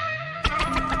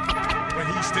 When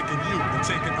he's sticking you and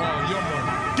taking all your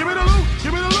money. Give me the loot,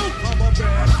 give me the loot.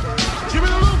 Give me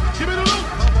the loot, give me the loot.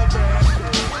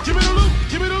 Give me the loot,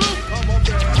 give me the loot.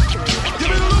 Give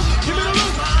me the loot, give me the loot.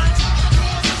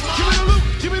 Give me the loot,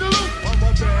 give me the loot.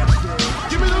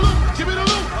 Give me the loot, give me the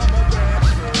loot.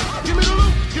 Give me the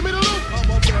loot, give me the loot.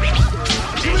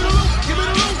 Give me the loot, give me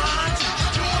the loot.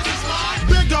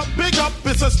 Big up,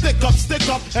 it's a stick up,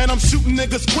 and I'm shooting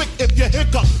niggas quick if you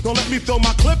hiccup. Don't let me throw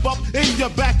my clip up in your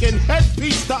back and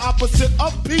headpiece, the opposite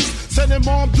of peace. Sending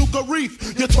Mom Duke a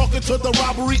reef. You're talking to the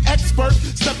robbery expert.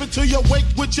 Step into your wake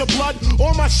with your blood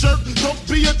on my shirt. Don't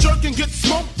be a jerk and get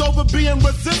smoked over being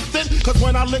resistant. Cause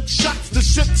when I lick shots, the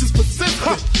shit is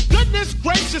persistent. Goodness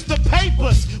gracious, the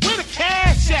papers. Where the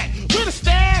cash at? Where the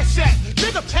stash at?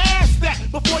 Nigga, pass that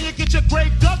before you get your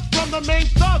grave dug from the main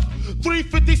thug.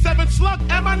 357 slug,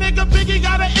 and my nigga Biggie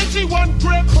got an itchy one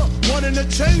grip. One in the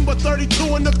chamber,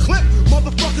 32 in the clip.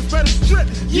 Motherfuckers better strip.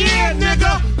 Yeah,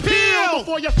 nigga, peel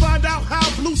before you find out how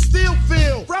blue steel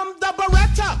feel. From the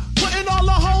Beretta, putting all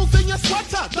the holes in your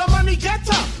sweater. The money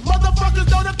getter, motherfuckers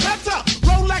know the better.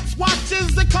 Rolex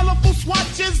watches and colorful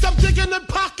swatches. I'm digging in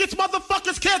pockets,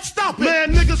 motherfuckers can't stop it.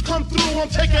 Man, niggas come through, I'm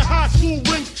taking high school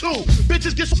rings too.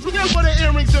 Bitches get split for the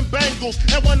earrings and bangles.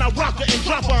 And when I rock her and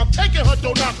drop her, I'm taking her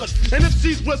knockers. And if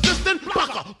she's resistant,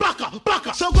 baka, baka,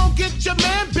 baka. So go get your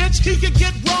man, bitch, he could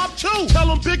get robbed too. Tell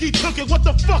him Biggie took it, what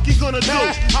the fuck he gonna do?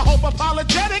 I hope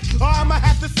apologetic, or I'ma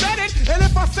have to set it. And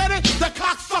if I said it, the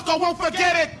cocksucker won't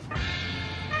forget it.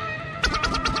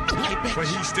 Hey, but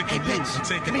he's sticking loose and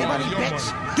taking all of your money.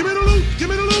 Give me the loot, give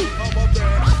me the loot.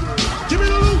 Give me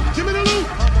the loot, give me the loot.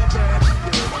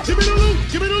 Give me the loot,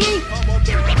 give me the loot.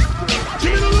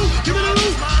 Give me the loot, give me the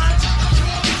loot.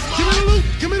 Give me the loot,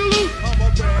 give me the loot.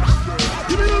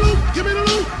 Give me the loot, give me the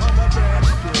loot.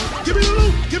 Give me the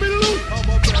loot, give me the loot.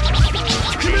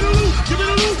 Give me the loot, give me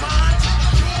the loot.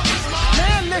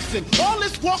 Man, listen, all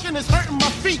this walking is hurting my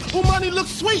feet. Who money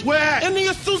looks sweet? Where? In the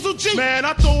Isuzu Jeep. Man,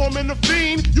 I throw him in the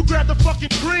fiend. You grab the fucking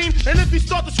green, and if he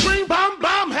start to scream, bomb,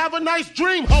 bomb, have a nice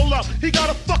dream. Hold up, he got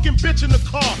a fucking bitch in the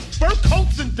car. Fur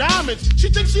coats and diamonds. She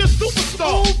thinks she a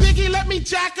superstar. Ooh, Biggie, let me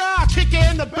jack her. I kick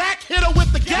her in the back, hit her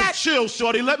with the gat. Chill,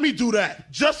 shorty, let me do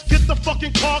that. Just get the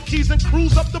fucking car keys and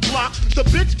cruise up the block. The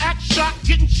bitch act shot,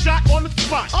 getting shot on the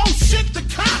spot. Oh shit, the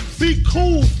cops. Be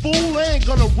cool, fool. They ain't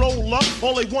gonna roll up.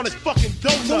 All they want is fucking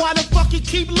donuts. So why the fuck he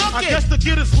keep looking? I guess to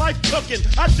get his life cooking.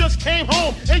 I just came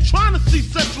home, ain't trying to see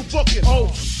central booking.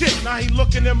 Oh shit, now he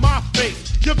looking in my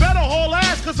face. You better haul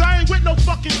ass, cause I ain't with no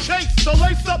fucking chase. So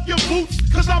lace up your boots,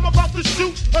 cause I'm about to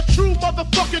shoot a true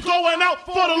motherfucker going out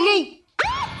for the loot.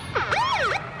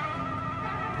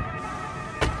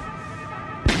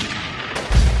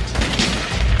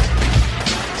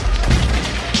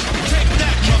 Take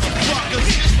that,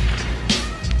 motherfuckers.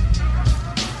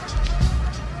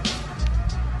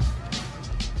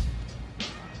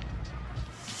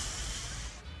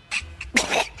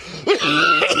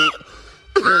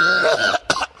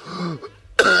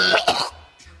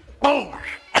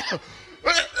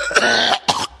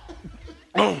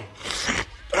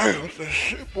 Damn, what's that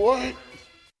shit, boy?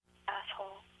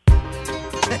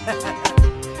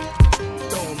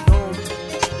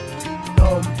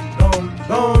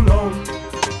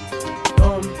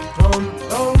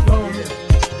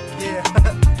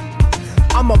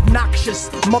 I'm obnoxious,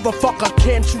 motherfucker,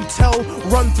 can't you tell?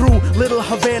 Run through Little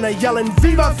Havana yelling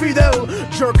Viva Fidel,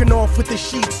 jerking off with the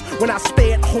sheets when I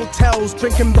stay at hotels,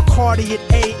 drinking Bacardi at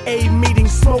AA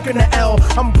meetings, smoking the L.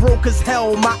 I'm broke as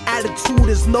hell, my attitude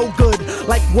is no good,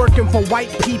 like working for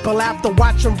white people after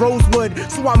watching Rosewood.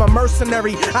 So I'm a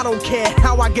mercenary, I don't care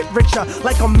how I get richer,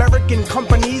 like American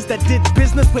companies that did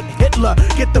business with Hitler.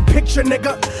 Get the picture,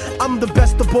 nigga? I'm the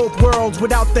best of both worlds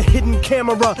without the hidden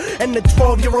camera and the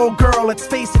 12-year-old girl. Let's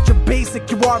face it, you're basic,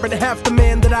 you aren't half the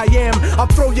man that I am. I'll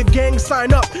throw your gang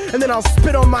sign up and then I'll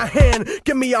spit on my hand.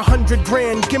 Give me 100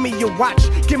 grand, give me your watch,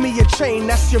 give me your chain.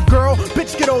 That's your girl?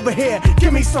 Bitch, get over here,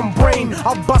 give me some brain.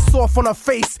 I'll bust off on her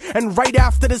face, and right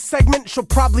after this segment, she'll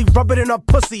probably rub it in her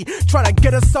pussy, trying to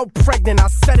get herself pregnant. I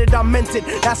said it, I meant it.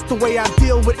 That's the way I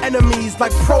deal with enemies,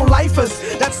 like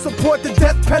pro-lifers that support the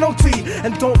death penalty.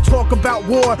 And don't talk about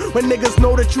war when niggas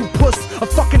know that you puss. A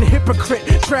fucking hypocrite,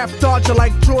 draft dodger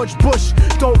like George Bush.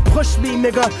 Don't push me,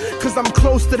 nigga, cause I'm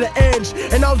close to the edge,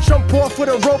 and I'll jump off with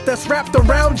a rope that's wrapped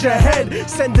around your head.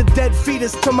 Send a dead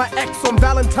fetus to my ex on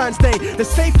Valentine's Day. The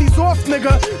safety's off,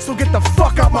 nigga, so get the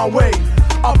fuck out my way.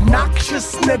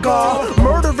 Obnoxious nigga,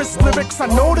 murderous lyrics, I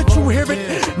know that you hear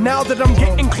it. Now that I'm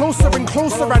getting closer and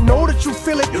closer, I know that you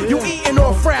feel it. You eating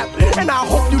off rap, and I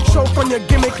hope you choke on your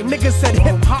gimmick. Niggas said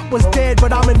hip-hop was dead,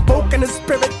 but I'm invoking the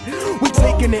spirit. We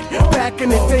taking it back in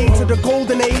the day to the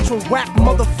golden age when whack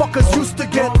motherfuckers used to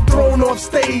get thrown off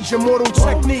stage. Immortal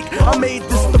technique, I made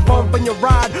this to bump in your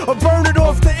ride or burn it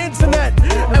off the internet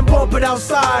and bump it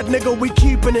outside. Nigga, we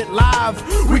keeping it live,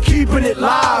 we keeping it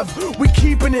live, we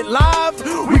keeping it live,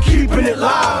 we keeping it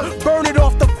live. Burn it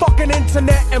off the fucking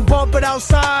internet and bump it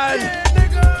outside.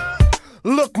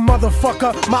 Look,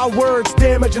 motherfucker, my words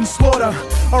damage and slaughter.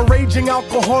 A raging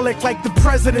alcoholic like the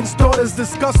president's daughter's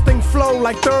disgusting flow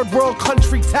like third world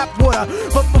country tap water.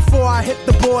 But before I hit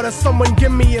the border, someone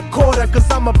give me a quarter, cause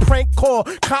I'm a prank call,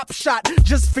 cop shot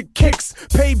just for kicks.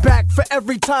 Payback for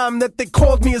every time that they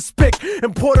called me a spick.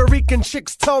 And Puerto Rican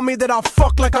chicks tell me that I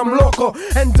fuck like I'm loco.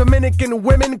 And Dominican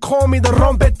women call me the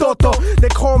rompetoto. They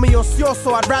call me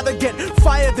ocioso, I'd rather get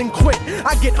fired than quit.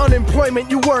 I get unemployment,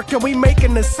 you work, and we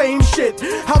making the same shit.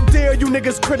 it. How dare you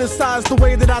niggas criticize the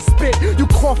way that I spit? You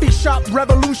coffee shop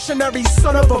revolutionary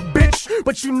son of a bitch.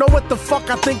 But you know what the fuck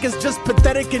I think is just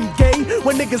pathetic and gay?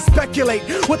 When niggas speculate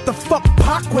what the fuck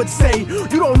Pac would say.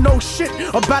 You don't know shit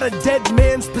about a dead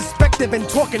man's perspective, and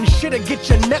talking shit'll get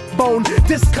your neck bone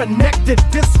disconnected,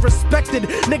 disrespected.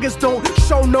 Niggas don't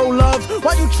show no love.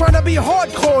 Why you tryna be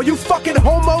hardcore, you fucking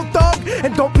homo thug?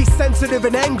 And don't be sensitive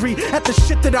and angry at the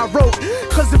shit that I wrote.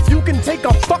 Cause if you can take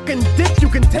a fucking dick, you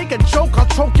can take a joke. I'll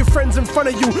choke your friends in front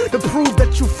of you to prove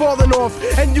that you fallen off,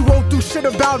 and you won't do shit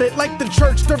about it. Like the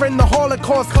church during the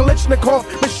Holocaust, Kalashnikov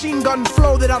machine gun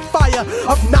flow that I fire.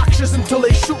 Obnoxious until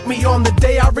they shoot me on the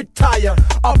day I retire.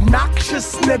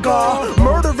 Obnoxious nigga,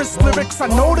 murderous lyrics, I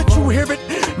know that you hear it.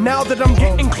 Now that I'm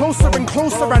getting closer and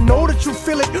closer, I know that you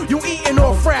feel it. You eating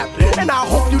off rap, and I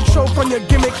hope you choke on your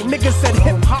gimmick. Niggas said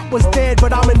hip-hop was dead,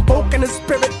 but I'm invoking the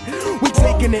spirit. We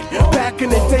taking it back in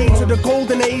the day to the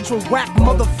golden age when whack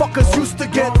motherfuckers used to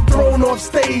get thrown off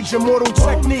stage. Immortal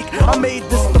technique, I made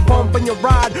this the bump in your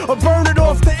ride, or burn it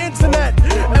off the internet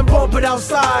and bump it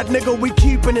outside. Nigga, we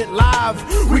keeping it live,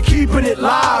 we keeping it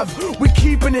live, we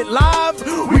keeping it live,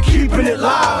 we keeping it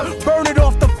live. Burn it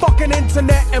off the fucking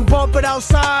internet and bump it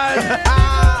outside.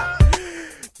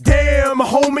 Damn,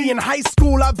 homie, in high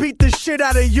school I beat the shit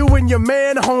out of you and your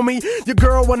man, homie. Your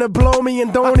girl wanna blow me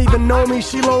and don't even know me.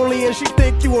 She lonely and she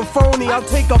think you a phony. I'll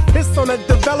take a piss on a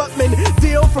development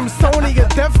deal from Sony or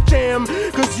Def Jam,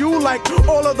 cause you like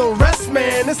all of the rest,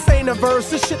 man. This ain't a verse,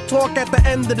 this shit talk at the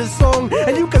end of the song.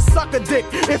 And you can suck a dick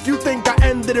if you think I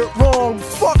ended it wrong.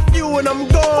 Fuck you and I'm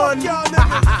gone.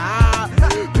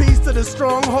 Peace to the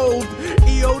stronghold,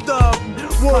 EO Dub,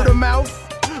 word of mouth.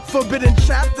 Forbidden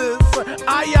chapters,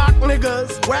 IOC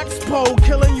niggas, wax pole,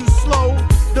 killing you slow.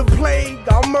 The plague,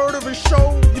 I'll murder a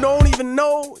show, you don't even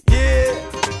know, yeah.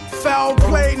 Foul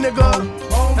play, nigga.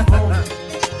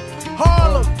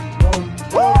 Harlem.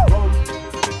 Woo!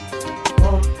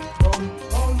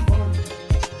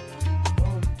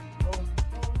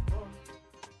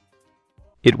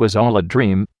 It was all a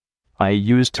dream. I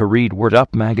used to read Word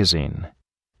Up magazine.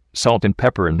 Salt and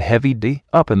Pepper and Heavy D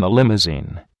up in the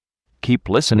limousine. Keep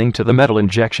listening to the Metal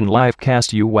Injection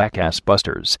livecast, you whack-ass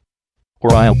busters.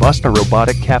 Or I'll bust a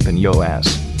robotic cap in yo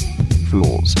ass.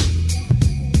 Fools.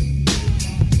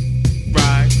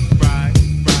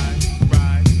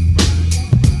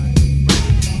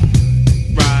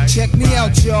 Check me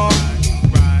out, y'all.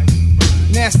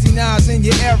 Nasty Nas in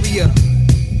your area.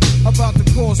 About to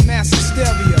cause mass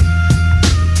hysteria.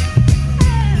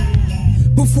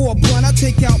 Before a blunt, I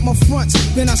take out my fronts,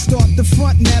 then I start the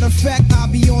front. Matter of fact,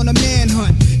 I'll be on a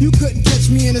manhunt. You couldn't catch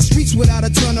me in the streets without a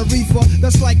ton of reefer.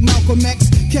 That's like Malcolm X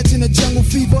catching a jungle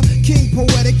fever. King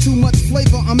poetic, too much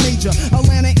flavor, I'm major.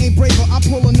 Atlanta ain't braver, I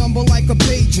pull a number like a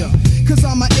pager. Cause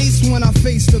I'm an ace when I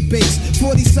face the base.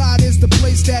 40 side is the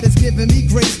place that is giving me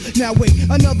grace. Now wait,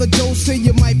 another dose say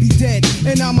you might be dead.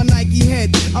 And I'm a Nike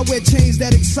head, I wear chains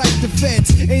that excite the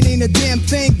feds. Ain't a damn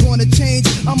thing gonna change.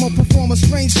 I'ma perform a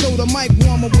strange show, the mic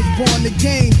warmer was born the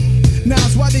game.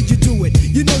 Nas, why did you do it?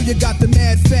 You know you got the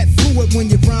mad fat fluid when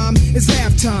you rhyme. It's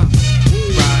halftime.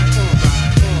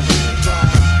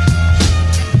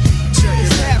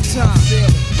 It's halftime.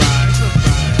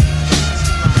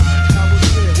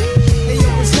 Hey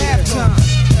yo, it's halftime.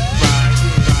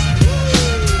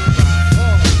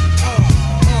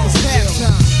 It's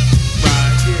halftime.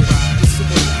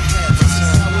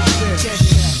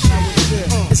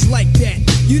 It's like that.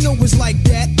 You know it's like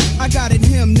that. I got it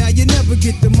him, now you never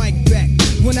get the mic back.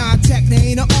 When I attack, there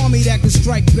ain't an army that can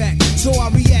strike back. So I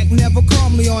react never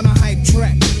calmly on a hype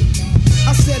track.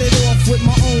 I set it off with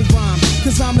my own rhyme,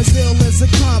 cause I'm as ill as a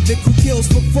convict who kills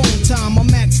for phone time. I'm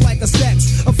max like a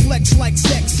sex, a flex like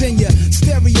sex in your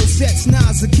stereo sets.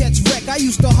 Nas a catch wreck, I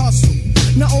used to hustle.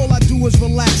 Now all I do is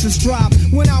relax and strive.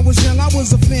 When I was young, I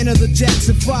was a fan of the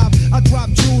Jackson 5. I drop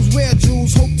jewels, wear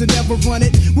jewels, hope to never run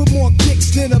it. With more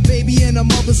kicks than a baby in a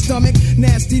mother's stomach.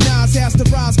 Nasty Nas has to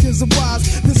rise cause I'm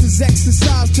wise. This is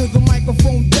exercise till the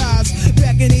microphone dies.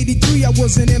 Back in 83, I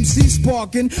was an MC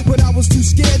sparking, but I was too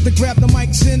scared to grab the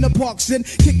mics in the parks and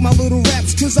kick my little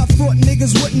raps cause I thought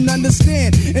niggas wouldn't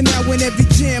understand. And now in every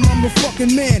jam, I'm the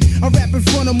fucking man. I rap in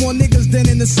front of more niggas than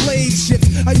in the slave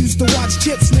ships. I used to watch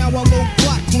Chips, now I load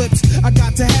plot clips. I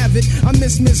got to have it, I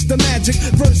miss Mr. Magic.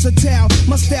 Versatile,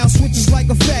 my style switches like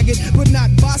a faggot, but not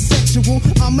bisexual.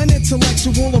 I'm an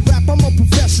intellectual, a rap, I'm a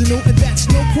professional, and that's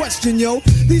no question, yo.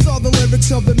 These are the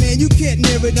lyrics of the man, you can't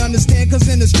near it, understand, cause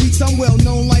in the streets I'm well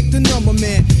known like the number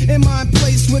man. Am I in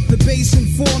place with the bass and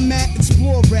format?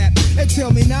 Explore rap, and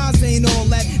tell me Nas ain't all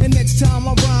that. And next time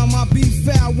I rhyme, I be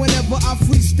foul. Whenever I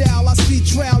freestyle, I see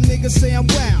trial niggas say I'm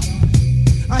wild.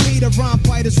 I hate a rhyme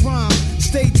fighter's rhyme.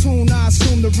 Stay tuned, I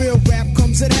assume the real rap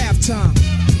comes at halftime.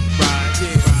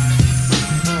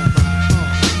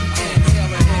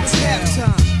 It's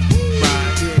halftime.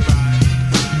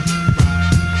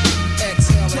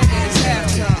 Exhale, it's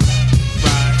halftime.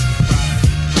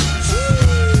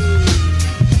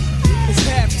 It's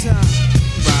halftime.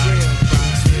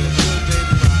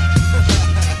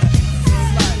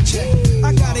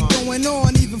 I got it going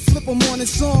on, even flip 'em on a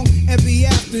song. Every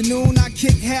afternoon I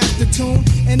kick half the tune,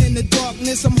 and in the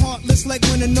darkness I'm heartless like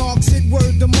when the knocks hit.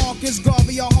 Word to Marcus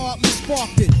Garvey, I hardly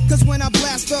sparked it. Cause when I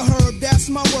blast the herb, that's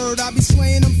my word. I be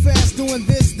slaying them fast, doing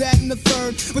this, that, and the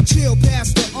third. But chill,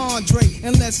 Pastor Andre,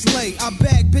 and let's lay. I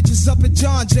bag bitches up at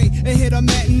John Jay and hit a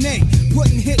matinee,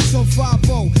 putting hits on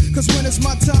 5-0. Cause when it's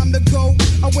my time to go,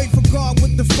 I wait for God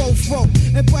with the fofo,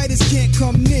 and biters can't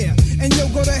come near. And yo,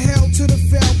 go to hell to the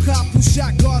foul cop who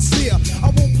shot Garcia. I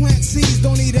won't plant seeds,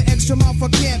 don't need an extra mouth I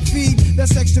can't feed.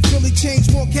 That's extra Philly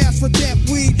change, more cash for damp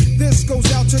weed. This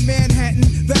goes out to Manhattan,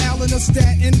 the Allen of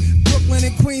Staten. Brooklyn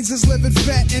and Queens is living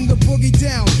fat in the boogie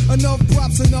down. Enough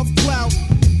props, enough clout.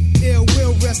 Ill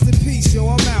will, rest in peace, yo,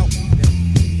 I'm out.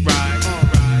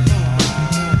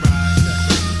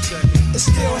 It's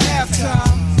still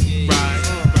halftime.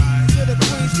 To the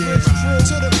Queensbridge crew,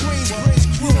 to the Queensbridge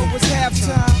crew, you know it's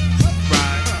halftime.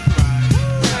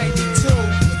 92.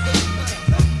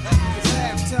 It's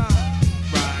halftime.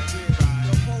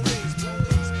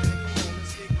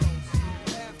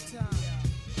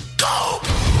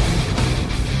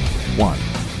 1,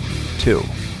 2,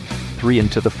 3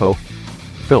 into the foe.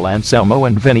 Phil Anselmo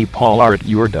and Vinnie Paul are at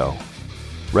your door,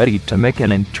 ready to make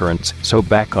an entrance, so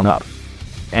back on up.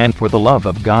 And for the love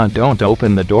of God, don't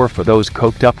open the door for those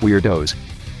coked up weirdos.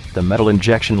 The Metal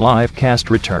Injection live cast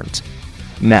returns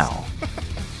now.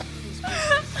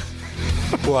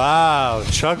 Wow,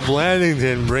 Chuck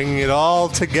Blandington bringing it all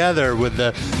together with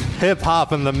the hip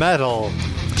hop and the metal.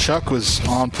 Chuck was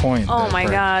on point. Oh my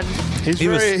God.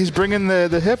 He's bringing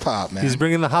the hip hop, man. He's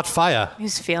bringing the hot fire.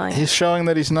 He's feeling. He's showing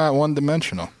that he's not one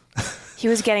dimensional. He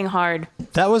was getting hard.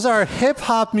 That was our hip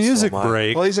hop music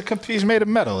break. Well, he's made of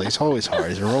metal. He's always hard.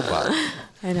 He's a robot.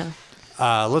 I know.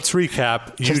 Let's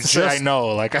recap. Just to say I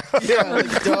know, like,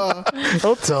 duh.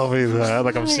 Don't tell me that.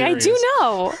 Like I'm serious. I do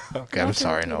know. Okay, I'm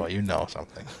sorry, Noah. You know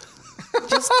something.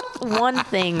 Just one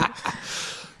thing.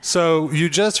 So you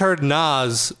just heard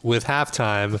Nas with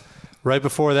Halftime. Right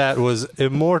before that was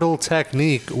Immortal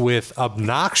Technique with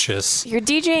Obnoxious. You're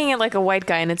DJing it like a white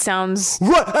guy, and it sounds.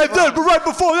 Right, and then right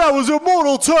before that was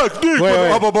Immortal Technique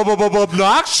with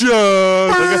Obnoxious.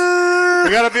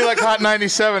 You gotta be like Hot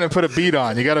 97 and put a beat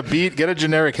on. You got a beat. Get a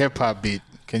generic hip hop beat.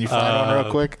 Can you find one real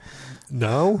quick?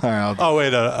 No. All right. Oh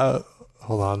wait.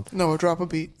 Hold on. No, drop a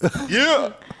beat.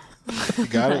 Yeah. You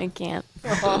got it. I can't.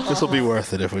 This will be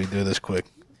worth it if we do this quick.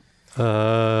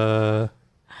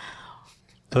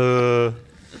 It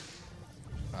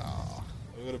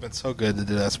would have been so good to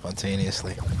do that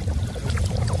spontaneously.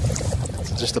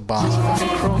 It's just a boss.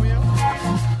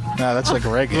 No, that's like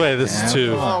reggae. Wait, this is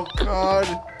too. Oh God.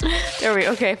 There we.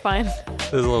 Okay, fine.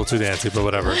 This is a little too dancey, but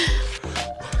whatever.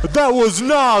 That was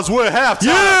Nas with Halftime.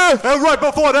 Yeah! And right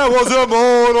before that was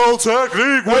Immortal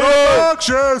Technique with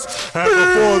Obnoxious. And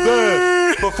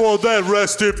before that,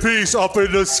 rest in peace, up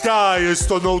in the sky, it's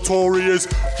the notorious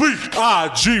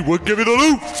B.I.G. We'll give it a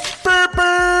loop.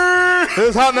 This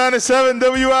is Hot 97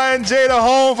 WINJ, the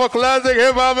home for classic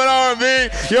hip hop and R&B.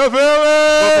 You feel me?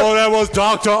 Before that was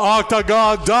Dr.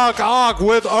 Octagon, Doc Ock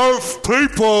with Earth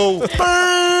People.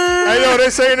 Hey, yo,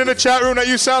 they're saying in the chat room that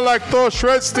you sound like Thor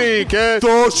Shredstein, kid.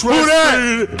 Thor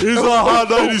Shredstein is a Hot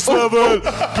 97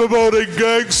 promoting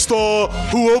Gangstar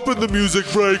who opened the music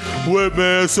break with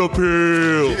Mass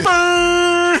Appeal.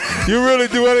 You really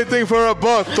do anything for a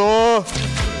buck, Thor.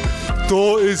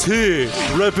 Thor is here,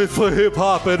 repping for hip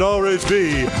hop and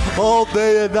R&B all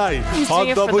day and night on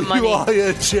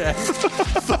WINJ.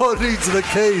 Thor needs the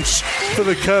cash for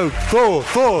the coke. Thor.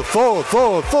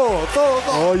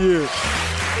 Oh yeah.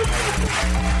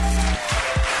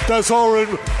 That's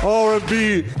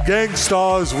R&B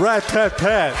Gangstars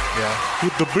Rat-Tat-Tat. Yeah.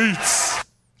 With the beats.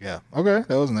 Yeah. Okay,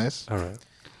 that was nice. All right.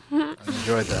 I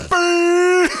enjoyed that.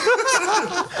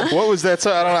 What was that?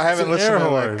 So I don't know. I haven't listened to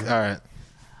it. All right.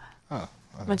 Oh.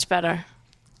 Okay. Much better.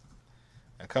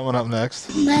 Coming up next.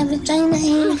 My vagina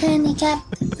ain't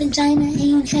handicapped. Vagina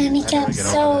ain't handicapped.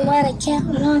 So what? I can't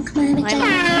walk my vagina.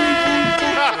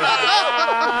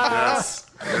 Yes.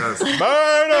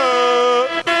 Murder.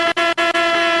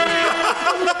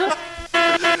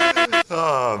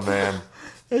 Oh man.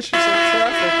 It's just like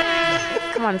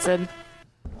traffic. Come on, Sid.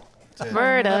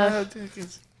 Murder.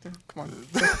 Come on.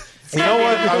 You know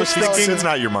what? I was thinking it's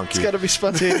not your monkey. It's got to be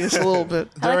spontaneous a little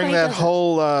bit. During that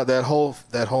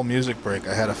whole music break,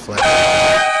 I had a flash.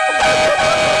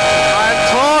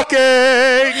 I'm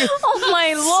talking. Oh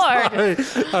my lord!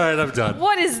 All right, I'm done.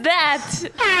 What is that?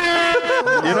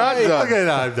 You're not done. Okay,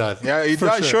 no, I'm done. Yeah, you For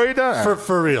done? Sure you're done?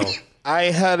 For real. I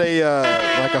had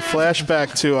a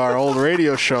flashback to our old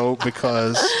radio show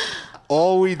because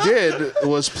all we did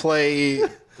was play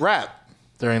rap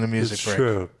during the music It's break.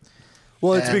 true.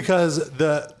 Well, it's And- because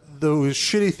the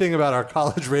shitty thing about our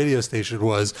college radio station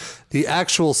was the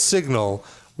actual signal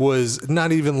was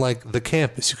not even like the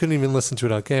campus. You couldn't even listen to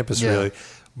it on campus, Yeah. really.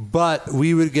 But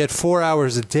we would get 4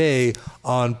 hours a day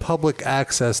on public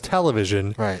access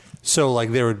television. Right. So,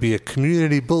 like, there would be a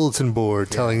community bulletin board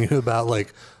telling you about,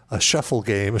 like, a shuffleboard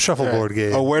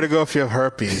game. Oh, where to go if you have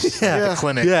herpes? Yeah. The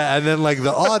clinic. Yeah, and then like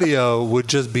the audio would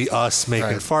just be us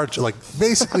making fart, like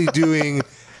basically doing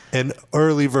an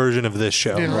early version of this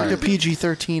show. Like a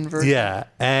PG-13 version. Yeah,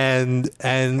 and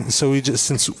so we just,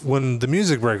 since when the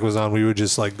music break was on, we would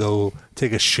just like go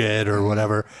take a shit or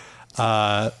whatever.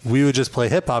 We would just play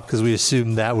hip hop because we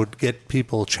assumed that would get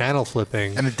people channel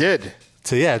flipping, and it did.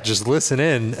 So just listen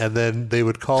in, and then they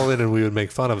would call in, and we would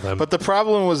make fun of them. But the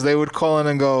problem was they would call in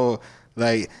and go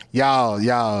like, "Yo,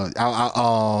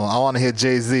 I want to hear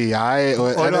Jay-Z."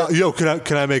 Yo,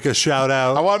 can I make a shout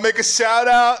out? I want to make a shout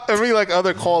out. Every like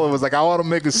other caller was like, "I want to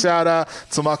make a shout out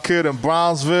to my kid in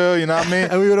Brownsville." You know what I mean?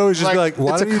 And we would always just be like,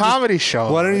 "Why it's don't a you comedy just,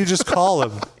 show. Why don't you just call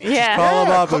him? Yeah. Just call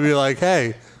him up and be like,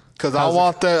 hey." Because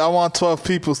I want 12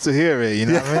 people to hear it. You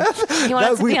know what I mean? You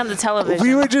want it to be on the television.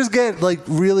 We would just get like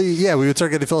really, we would start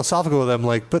getting philosophical with them,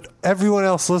 like, but everyone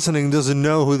else listening doesn't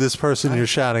know who this person you're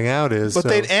shouting out is. But so.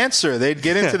 they'd answer. They'd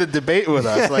get into the debate with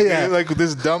us, like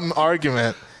this dumb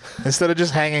argument, instead of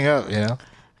just hanging up. You know?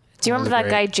 Do you remember that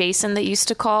guy Jason that used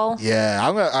to call? Yeah,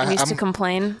 And used to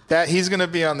complain. That he's gonna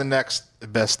be on the next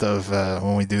best of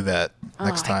when we do that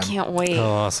next time. I can't wait. Oh,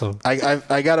 awesome!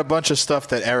 I got a bunch of stuff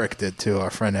that Eric did too.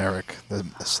 Our friend Eric, the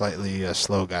slightly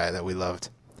slow guy that we loved.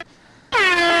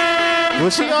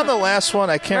 Was he on the last one?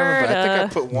 I can't remember. I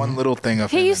think I put one little thing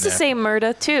of him He used in to there. say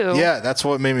murder too. Yeah, that's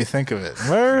what made me think of it.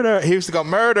 Murder. He used to go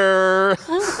murder.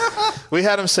 We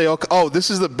had him say, "Oh, this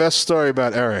is the best story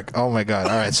about Eric." Oh my God!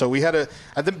 All right, so we had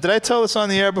did I tell this on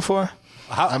the air before?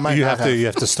 I might You not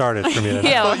have to start it from you. I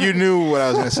thought you knew what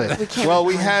I was going to say. Well,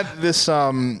 we had this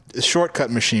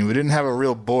shortcut machine. We didn't have a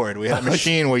real board. We had a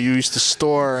machine where you used to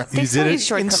store. They still use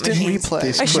shortcut Instant machines.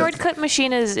 replay. A shortcut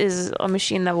machine is a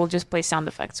machine that will just play sound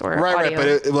effects or Right,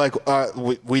 audio. but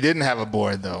we didn't have a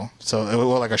board though, so it was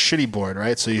like a shitty board,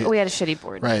 right? So we had a shitty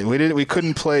board. Right, we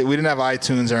couldn't play. We didn't have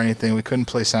iTunes or anything. We couldn't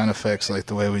play sound effects like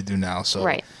the way we do now. So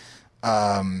Right.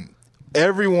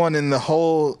 Everyone in the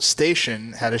whole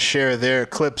station had to share their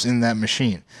clips in that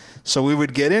machine. So we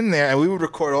would get in there and we would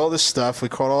record all this stuff. We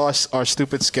record all our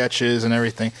stupid sketches and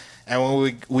everything. And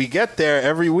when we get there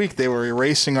every week, they were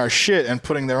erasing our shit and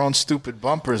putting their own stupid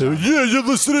bumpers on. Yeah, you're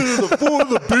listening to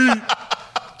the beat.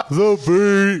 The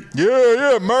beat.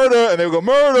 Yeah, murder. And they would go,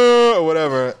 murder, or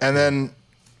whatever. And then,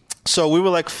 so we were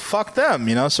like, fuck them,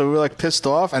 you know? So we were like pissed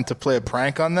off. And to play a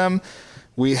prank on them,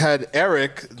 we had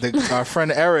Eric, our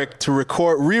friend Eric, to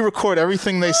re-record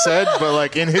everything they said, but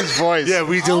like in his voice. Yeah,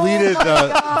 we deleted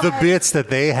the bits that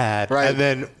they had, and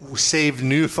then saved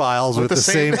new files with the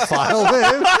same file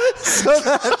name. So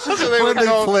that when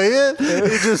they play it,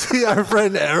 you just see our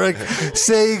friend Eric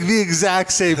saying the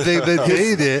exact same thing that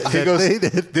they did. He goes,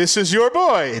 "This is your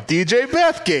boy, DJ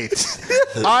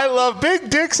Bathgate. I love big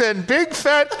dicks and big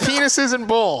fat penises and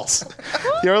balls.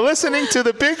 You're listening to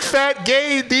the big fat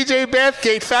gay DJ Bathgate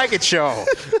faggot show.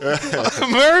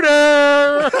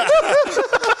 Murder!"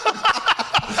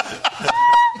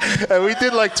 And we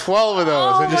did like 12 of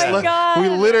those. Oh and just my God. we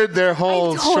littered their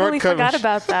whole I totally shortcut. forgot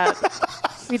about that.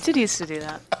 We did used to do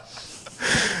that.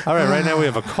 All right now we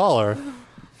have a caller.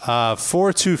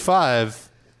 425.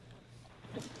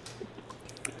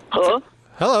 Hello?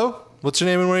 Hello. What's your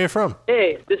name and where you're from?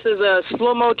 Hey, this is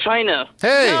Slow Mo China.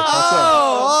 Hey!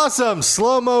 Oh, awesome.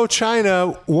 Slow Mo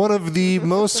China, one of the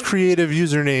most creative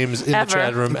usernames in Ever. the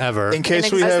chat room ever. In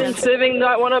case I've been saving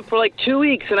that one up for like 2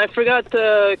 weeks, and I forgot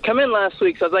to come in last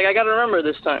week, so I was like, I got to remember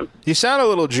this time. You sound a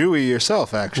little Jewy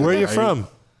yourself, actually. Where are you from?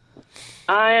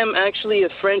 I am actually a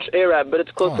French Arab, but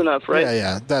it's close enough, right?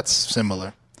 Yeah, that's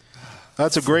similar.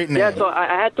 That's a great name. Yeah, so I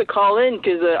had to call in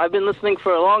because I've been listening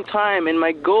for a long time, and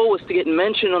my goal was to get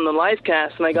mentioned on the live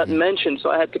cast, and I got mentioned,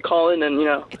 so I had to call in and,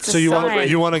 So you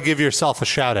want to give yourself a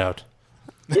shout out?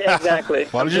 Yeah, exactly.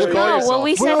 Why don't you just call yourself? Well,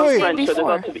 we said French, it so there's before.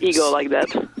 lots of ego like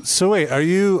that. So wait, are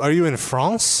you in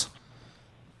France?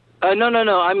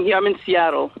 No. I'm in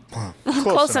Seattle.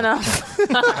 Close enough.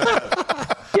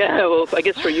 Yeah, well, I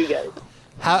guess for you guys.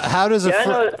 How does Yeah,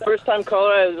 no, first time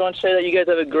caller. I want to say that you guys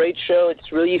have a great show.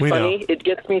 It's really We funny. know. It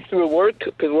gets me through work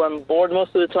because I'm bored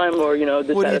most of the time, or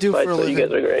dissatisfied. What do you do for a so you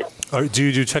guys are great. Do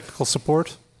you do technical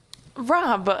support?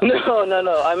 Rob.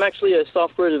 No. I'm actually a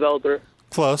software developer.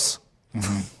 Close.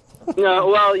 No,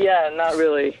 well, yeah, not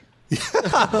really.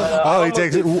 Oh, he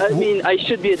takes it. I mean, I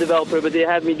should be a developer, but they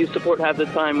have me do support half the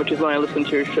time, which is when I listen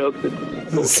to your show. 'Cause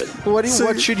it's bullshit.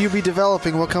 What should you be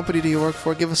developing? What company do you work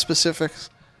for? Give us specifics.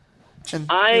 And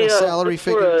I salary work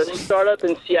for figures. a startup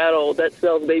in Seattle that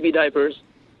sells baby diapers.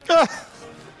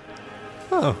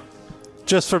 Oh,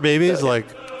 just for babies? Like,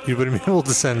 you wouldn't be able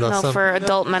to send us No, some? for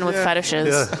adult men with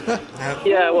fetishes.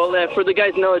 Yeah, well, for the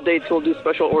guys Noah dates, we'll do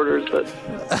special orders, but.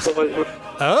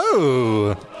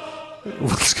 Oh,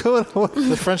 what's going on?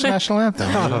 The French national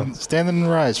anthem. Stand and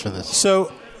rise for this.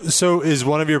 So is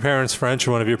one of your parents French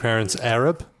or one of your parents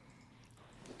Arab?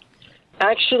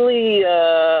 Actually,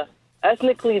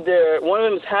 ethnically, one of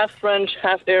them is half French,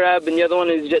 half Arab, and the other one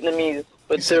is Vietnamese.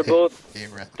 But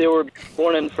they were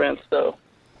born in France, so.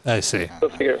 I see. Go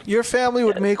figure. Your family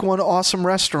would make one awesome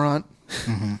restaurant.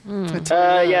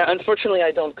 Yeah, unfortunately,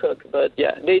 I don't cook, but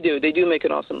yeah, they do. They do make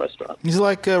an awesome restaurant. He's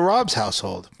like Rob's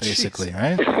household, basically,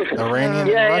 right? Iranian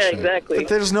Yeah, and Russian. exactly. But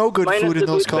there's no good Minus food in the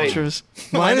those boot face. cultures.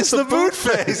 Minus the boot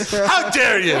face. How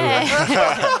dare you?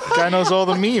 Guy knows all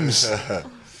the memes.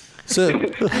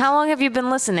 How long have you been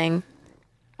listening?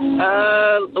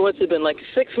 What's it been, like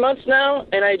 6 months now?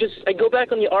 And I go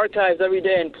back on the archives every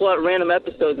day and pull out random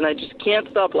episodes, and I just can't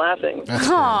stop laughing.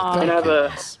 Aw. And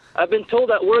I've been told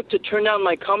at work to turn down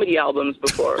my comedy albums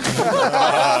before.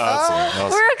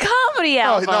 We're a comedy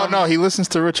album. No, he listens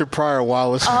to Richard Pryor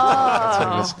while listening.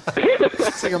 Oh.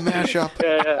 It's like a mashup.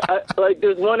 Yeah. Like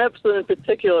there's one episode in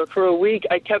particular. For a week,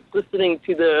 I kept listening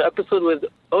to the episode with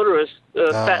Odorous,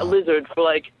 Fat Lizard, for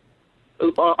like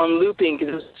on looping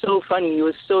because it was so funny. He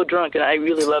was so drunk, and I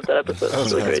really loved that episode. It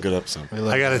was really That's a great. good episode.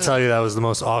 I got to tell you, that was the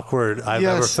most awkward I've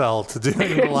Yes. ever felt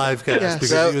doing a live cast Yes.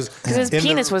 because he was Because his in the-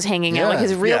 penis was hanging out, like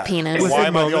his real Yeah. penis. Why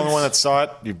am I the moments. only one that saw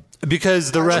it?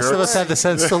 because the rest of us had the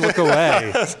sense to look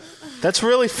away. That's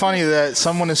really funny that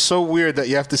someone is so weird that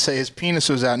you have to say his penis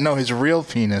was out. No, his real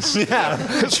penis. Yeah.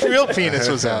 His real penis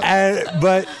was out.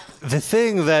 But the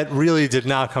thing that really did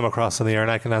not come across on the air,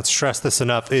 and I cannot stress this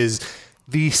enough, is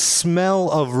the smell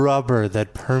of rubber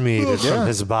that permeated from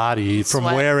his body from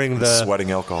Sweat. wearing the Sweating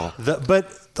alcohol.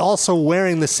 but also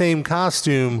wearing the same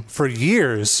costume for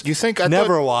years. You think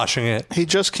never washing it? He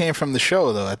just came from the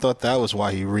show, though. I thought that was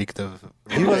why he reeked of.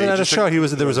 He wasn't at a show.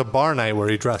 There was a bar night where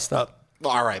he dressed up.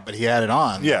 Well, all right, but he had it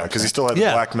on. Yeah, because he still had the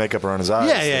Yeah. black makeup around his eyes.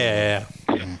 Yeah.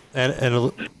 And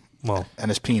and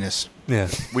his penis. Yeah,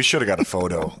 we should have got a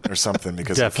photo or something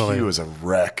because Definitely. he was a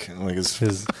wreck. Like his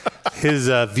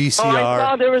VCR. Oh, I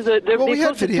saw there was they we had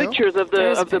posted video. pictures of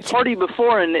the party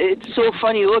before, and it's so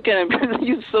funny looking at him because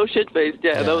he was so shit faced.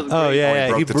 Yeah, that was great. Oh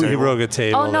yeah, he broke a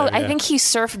table. Oh no, there, I yeah. think he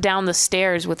surfed down the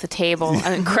stairs with the table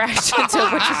and crashed into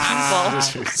a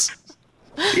bunch of people.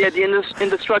 Yeah, the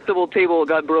indestructible table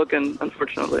got broken,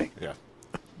 unfortunately. Yeah.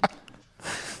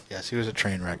 Yes, he was a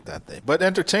train wreck that day, but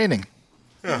entertaining.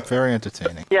 Yeah. Very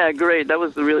entertaining. Yeah, great. That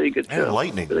was a really good show.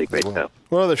 Lightning. Really great show.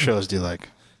 What other shows do you like?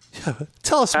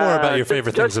 Tell us more about your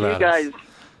favorite things just about you us. guys.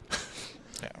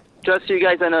 Just you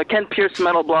guys, and Ken Pierce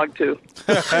metal blog too.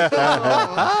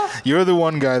 You're the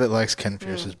one guy that likes Ken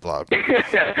Pierce's blog.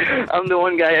 I'm the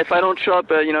one guy. If I don't show up,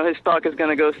 his stock is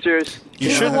gonna go serious.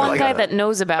 He's the one guy that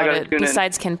knows I about gotta it, tune in.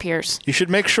 besides Ken Pierce. You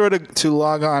should make sure to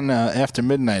log on after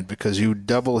midnight because you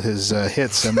double his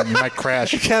hits and then you might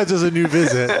crash. It counts as a new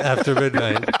visit after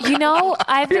midnight. You know,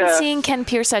 I've been Yeah. seeing Ken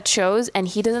Pierce at shows, and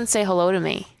he doesn't say hello to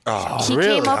me. Oh, He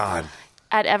really? came up God.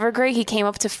 at Evergrey. He came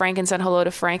up to Frank and said hello to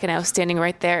Frank, and I was standing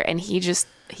right there, and he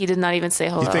did not even say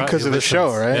hello. You think because of the show,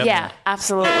 right? Yeah,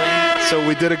 absolutely. So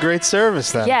we did a great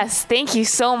service then. Yes, thank you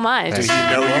so much. Did he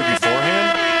know you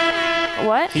beforehand?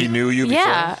 What? He knew you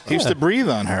Yeah. He used to breathe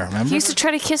on her, remember? He used to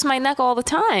try to kiss my neck all the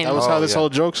time. That was how this whole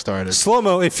joke started.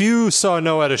 Slow-mo, if you saw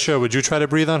Noah at a show, would you try to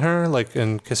breathe on her,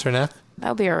 and kiss her neck?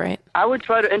 That'll be all right. I would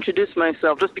try to introduce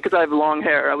myself just because I have long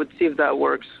hair. I would see if that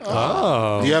works.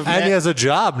 Oh. Do you have and he has a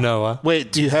job, Noah.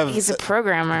 Wait, do you have? He's a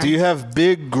programmer. Do you have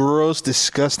big, gross,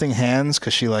 disgusting hands?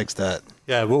 Because she likes that.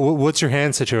 Yeah, what's your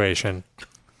hand situation?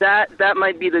 That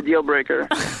might be the deal breaker.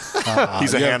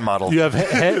 He's a hand model. You have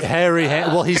hairy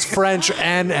hand. Well, he's French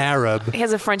and Arab. He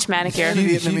has a French manicure.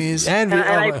 Vietnamese. And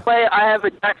I have a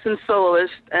Jackson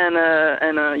soloist, and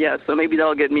yeah, so maybe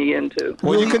that'll get me in too.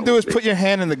 What you can do is put your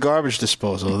hand in the garbage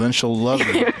disposal. Then she'll love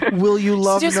you. Will you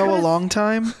love Just Noah gonna- long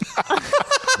time?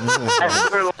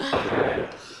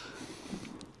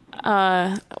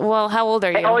 Well, how old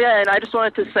are you? Oh yeah, and I just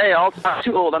wanted to say, I'm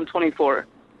too old. I'm 24.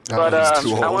 But he's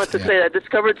too I old, wanted to say I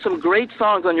discovered some great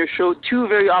songs on your show, two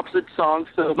very opposite songs.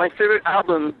 So my favorite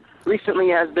album recently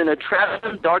has been a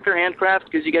Trap Darker Handcraft,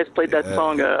 because you guys played that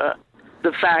song,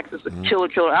 The Facts. It's a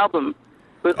killer album.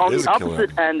 But on the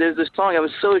opposite end, there's this song I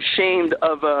was so ashamed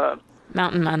of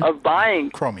Mountain Man. Of buying.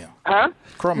 Chromeo. Huh?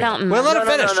 Chromeo. Mountain Well, Man. let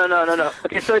her finish. No.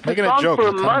 Okay, so it's Making a a song joke, for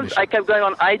a it's a comedy month. I kept going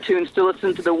on iTunes to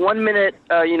listen to the 1 minute,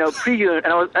 preview,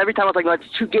 and every time I was like, no, it's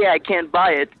too gay, I can't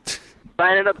buy it. But I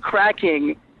ended up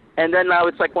cracking, and then now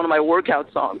it's like one of my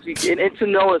workout songs. It's a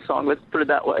Noah song, let's put it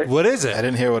that way. What is it? I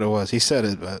didn't hear what it was. He said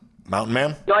it, but Mountain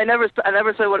Man. No, I never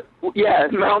said what. Yeah,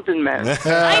 Mountain Man. I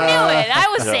knew it. I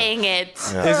was saying it.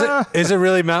 Is it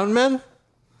really Mountain Man?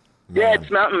 Yeah, it's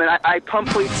Mountain Man. I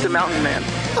pump weights to Mountain Man.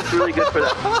 It's really good for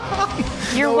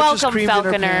that. You're welcome,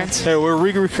 Falconer. Hey, we're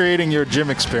recreating your gym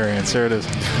experience. Here it is.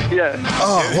 Yeah.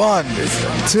 Oh, 1,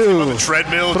 2,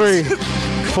 treadmill. 3,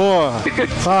 4,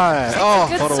 5. Oh,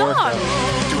 Good what a song. workout.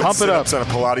 Doing Pump it up. sit-ups on a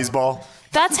Pilates ball.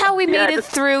 That's how we made it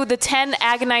through the 10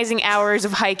 agonizing hours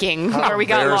of hiking where we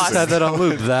got lost. Had that on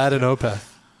loop. That and Opeth.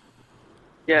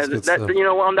 Yeah,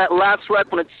 on that last rep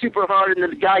when it's super hard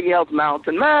and the guy yells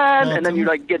Mountain Man, and then you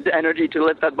get the energy to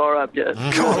lift that bar up. Yeah.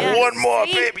 Come on, one more,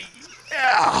 baby.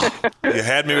 Yeah. You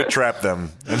had me with Trap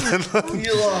Them.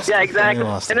 You lost. Yeah, exactly.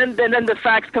 And then the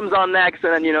Facts comes on next,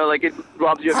 and then it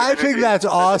robs you of I energy. think that's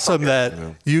awesome that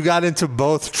you got into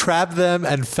both Trap Them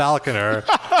and Falconer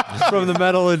from the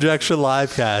Metal Injection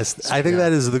livecast. I think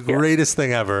that is the greatest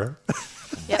thing ever.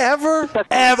 Ever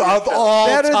of all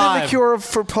better than time. the cure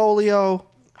for polio.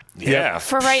 Yeah.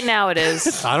 For right now, it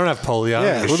is. I don't have polio. I don't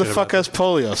Yeah, give a who the shit fuck has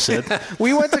polio, Sid?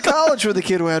 We went to college with a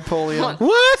kid who had polio.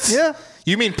 What? Yeah.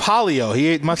 You mean polio? He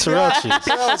ate mozzarella cheese.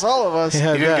 Yeah, it's all of us. He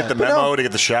had You didn't that. get the But memo no. to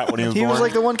get the shot when he was He born? was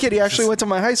like the one kid. He actually went to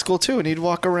my high school too, and he'd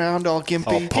walk around all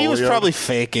gimpy. He was probably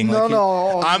faking.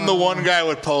 No. I'm the one guy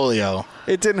with polio.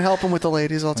 It didn't help him with the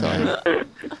ladies, I'll tell you.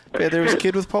 Yeah, there was a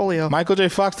kid with polio. Michael J.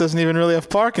 Fox doesn't even really have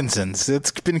Parkinson's. It's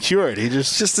been cured. He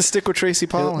just to stick with Tracy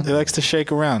Pollan. He likes to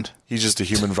shake around. He's just a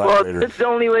human Well, vibrator. it's the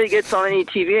only way he gets on any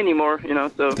TV anymore,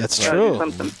 so. That's gotta do true.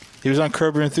 something. He was on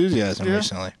Curb Your Enthusiasm Yeah.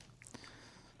 recently.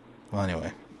 Well,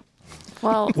 anyway.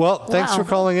 Well, thanks for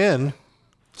calling in,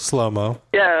 Slow-Mo.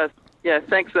 Yeah,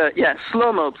 thanks.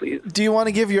 Slow-mo, please. Do you want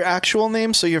to give your actual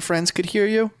name so your friends could hear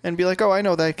you and be like, oh, I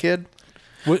know that kid?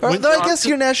 Or, when- though I guess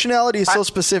your nationality is so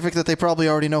specific that they probably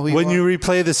already know who you When are. you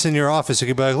replay this in your office, you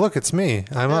could be like, look, it's me.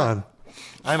 I'm on.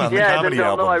 I'm on Yeah,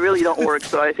 no, I really don't work,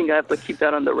 so I think I have to keep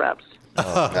that under wraps.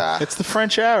 It's the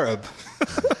French Arab.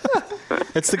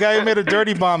 It's the guy who made a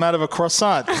dirty bomb out of a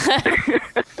croissant.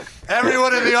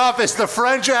 Everyone in the office, the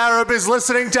French Arab is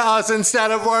listening to us instead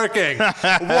of working.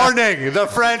 Warning, the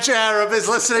French Arab is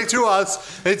listening to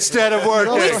us instead of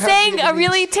working. We sang a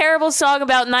really terrible song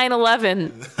about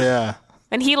 9/11, Yeah.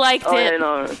 and he liked Oh, it. yeah,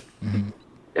 no.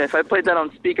 Yeah, if I played that on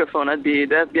speakerphone, the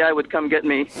FBI would come get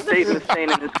me. Dave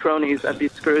Mustaine and his cronies, I'd be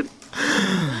screwed.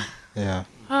 Yeah.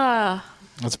 Ah.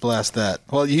 Let's blast that.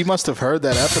 Well, you must have heard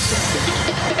that episode.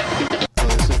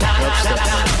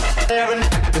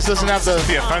 This doesn't have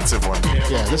the offensive one.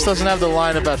 Yeah, this doesn't have the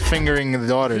line about fingering the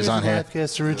daughters on here.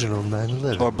 Podcast original,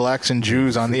 9/11. Or blacks and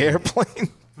Jews on the airplane.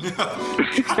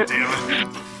 God damn it.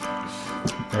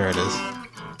 There it is.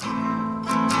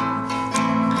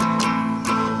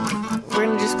 We're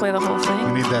gonna just play the whole thing.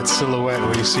 We need that silhouette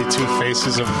where you see two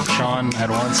faces of Sean at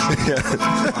once. I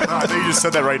think you just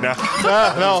said that right now.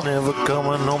 No. Never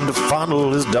coming home to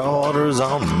fondle his daughters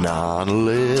on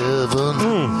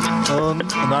 9/11. On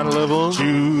 9/11,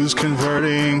 Jews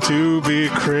converting to be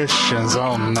Christians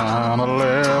on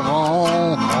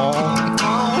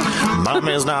 9/11.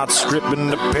 Mommy's not stripping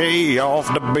to pay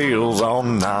off the bills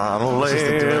on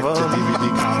 9/11. DVD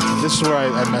content. This is where I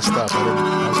messed up.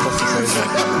 I was supposed to say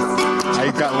that. I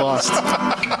got lost.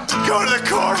 Go to the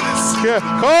chorus. Yeah,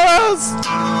 chorus.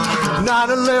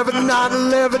 9/11,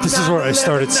 9/11. This is where I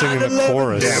started singing the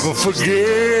chorus. Never forget.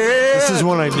 This is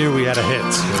when I knew we had a hit.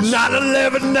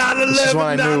 9/11, 9/11. This is when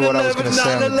I knew what I was going to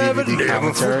say on the DVD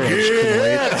commentary. I just couldn't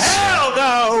wait. Hell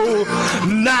no.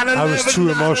 9/11. I was too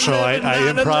emotional. I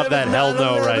improv that hell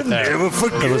no right there. It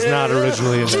was not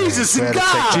originally in there. Jesus and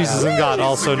God. Jesus and God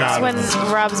also not. That's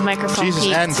when Rob's microphone Jesus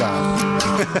peaked. and God.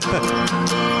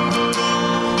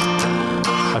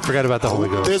 I forgot about the Holy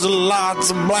Ghost. There's lots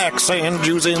of black sand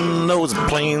Jews in those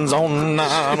plains on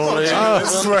 9/11. I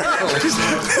swear. This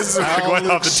is going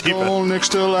off the deep end. Nick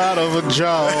still out of a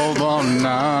job on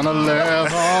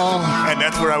 9/11. And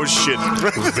that's where I was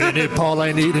shitting. Vinnie Paul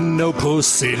ain't eating no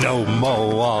pussy no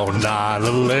more on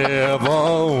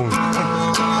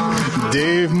 9/11.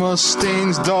 Dave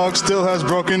Mustaine's dog still has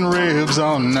broken ribs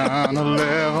on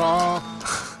 9/11.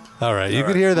 All right, you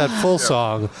can hear that full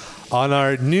song on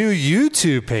our new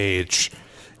YouTube page,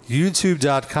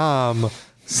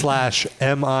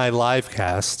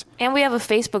 youtube.com/MILivecast. And we have a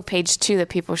Facebook page too that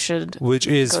people should Which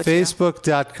is go to.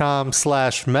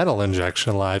 facebook.com/Metal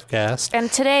Injection Livecast.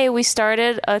 And today we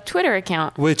started a Twitter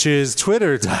account. Which is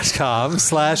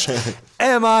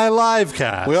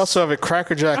twitter.com/MILivecast. We also have a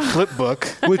Crackerjack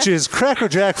flipbook. Which is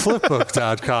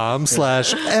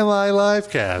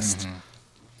crackerjackflipbook.com/MILivecast.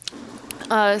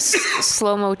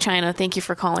 Slow-mo China, thank you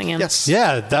for calling in. Yes.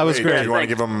 Yeah, that was great. You want to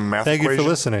give him a math Thank you equation? for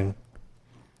listening.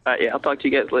 Yeah, I'll talk to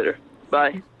you guys later.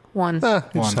 Bye. One. You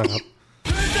just hung up.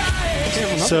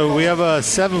 So we have a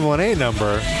 718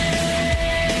 number.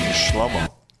 Shlomo.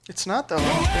 It's not though.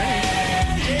 Okay.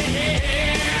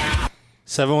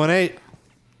 718.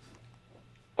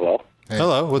 Hello.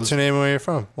 Hello. What's your name and where you're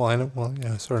from? Well,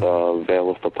 yeah, sort of. Vale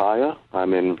of Papaya.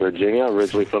 I'm in Virginia,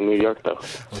 originally from New York, though.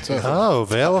 Oh,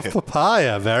 Vale of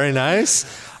Papaya. Very nice.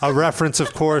 A reference,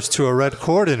 of course, to a Red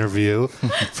Chord interview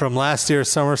from last year's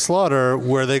Summer Slaughter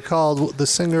where they called the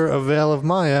singer of Vale of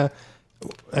Maya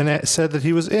and it said that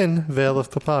he was in Vale of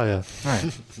Papaya.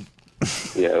 Right.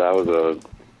 Yeah, that was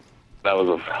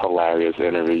a hilarious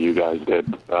interview you guys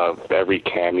did. Every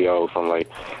cameo from like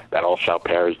that All Shout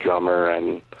Paris drummer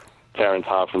and Terrence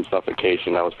Hobb from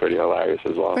Suffocation, that was pretty hilarious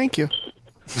as well. Thank you.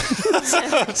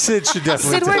 Sid should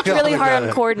definitely Sid worked take really a look hard at on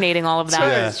it. coordinating all of that. Yeah.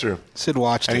 That's true. Sid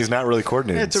watched and it. he's not really I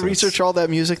coordinated. had to so research all that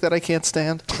music that I can't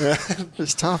stand.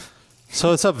 It's tough.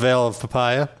 So what's up, Vale of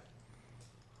Papaya?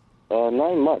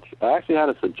 Not much. I actually had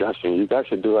a suggestion. You guys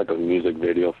should do like a music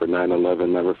video for 9/11.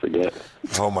 Never forget.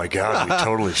 Oh my God, we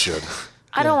totally should.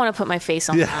 I don't want to put my face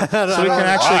on that. So we can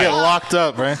actually get locked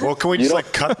up, right? Well, can we just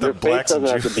like cut the Your face blacks and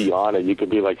doesn't have to be on it. You could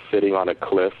be like sitting on a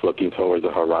cliff looking towards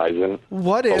the horizon.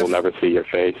 What but if- we'll never see your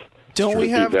face? Don't we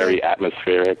It'd have be very the-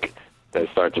 atmospheric? Then it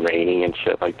starts raining and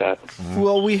shit like that.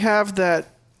 Well, we have that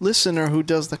listener who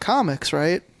does the comics,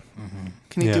 right?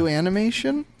 Can he Yeah. do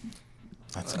animation?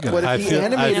 That's What if I he feel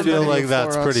animated like video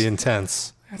that's for us? pretty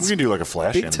intense. We can do like a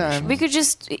flash Big animation. time. We could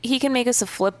he can make us a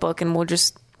flip book and we'll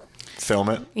just, Film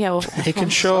it. yeah. He can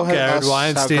show Garrett us how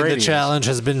Weinstein, great the he is. challenge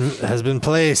has been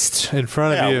placed in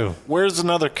front of you. Where's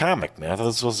another comic, man? I thought it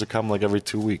was supposed to come like every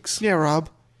 2 weeks. Yeah, Rob.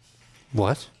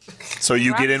 What? So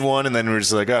you get in one, and then we're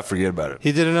just like, forget about it.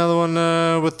 He did another one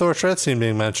with Thor Shredstein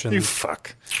being mentioned. You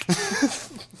fuck.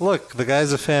 Look, the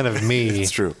guy's a fan of me.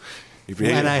 It's true.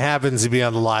 And I happen to be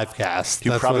on the live cast.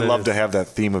 You That's probably what it love is. to have that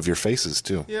theme of your faces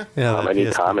too. Yeah. Yeah, How that many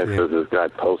PSP comics theme. does this guy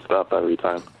post up every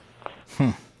time?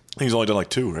 He's only done like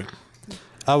 2, right?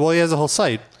 Well, he has a whole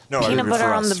site. No, I Peanut mean, butter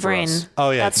for on us, the for brain. us. Oh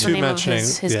yeah, That's the two name of mentioning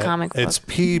his yeah, comic book. It's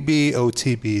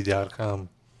pbotb.com.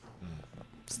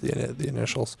 It's the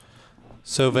initials.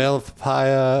 So Vale of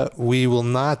Papaya, we will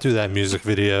not do that music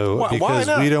video Why because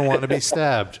not? we don't want to be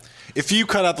stabbed. If you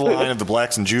cut out the line of the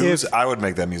blacks and Jews, I would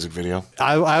make that music video.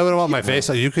 I would want my face.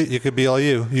 You could be all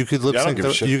you. You could lip Yeah, I don't sync. give a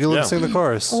The, shit. you could lip Yeah. sync the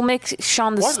chorus. We'll make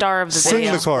Sean the star of the Sing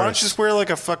video. the chorus. Why don't you just wear like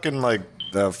a fucking like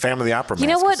Phantom of the Opera You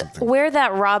know mask or what? something? Wear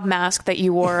that Rob mask that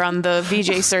you wore on the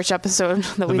VJ search episode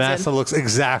that The we mask that did. looks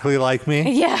exactly like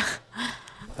me. Yeah.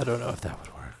 I don't know if that would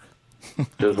work.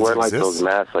 Just wear like exist? those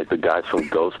masks like the guys from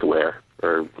Ghost wear.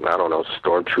 Or, I don't know,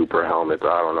 stormtrooper helmets. I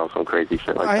don't know, some crazy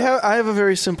shit like that. I have a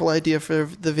very simple idea for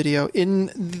the video. In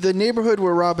the neighborhood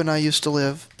where Rob and I used to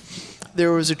live,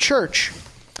 there was a church,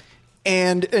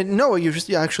 and Noah, you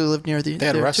actually lived near the. They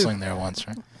had there wrestling too. there once,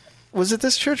 right? Was it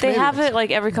this church? They Maybe. have it like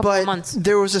every couple But of months.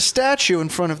 there was a statue in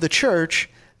front of the church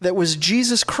that was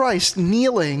Jesus Christ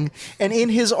kneeling, and in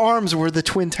his arms were the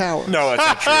Twin Towers. No,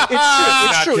 that's not true.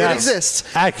 It's true. It Yes. exists.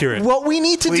 Accurate. What we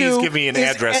need to Please do give me an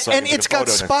is- address so I and can get it's a got photo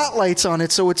next time. spotlights on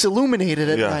it, so it's illuminated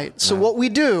at Yeah. night. So what we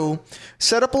do,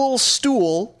 set up a little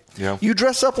stool. Yeah. You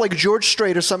dress up like George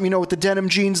Strait or something, with the denim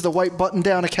jeans, the white button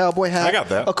down, a cowboy hat, I got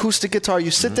that. acoustic guitar.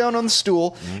 You sit down on the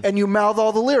stool and you mouth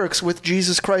all the lyrics with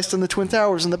Jesus Christ and the Twin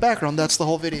Towers in the background. That's the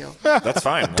whole video. That's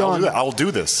fine. I'll Done. do that. I'll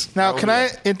do this. Now, can I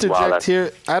interject that's-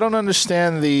 here? I don't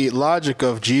understand the logic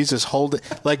of Jesus holding.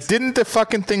 Like, didn't the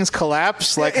fucking things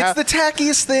collapse? Like, it's how, the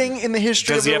tackiest thing in the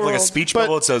history Does of he the have like a world. speech But-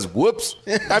 bubble that says "Whoops"?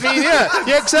 I mean,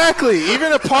 yeah, exactly.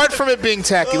 Even apart from it being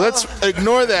tacky, let's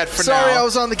ignore that for now. Sorry, I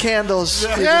was on the candles.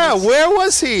 Yeah, where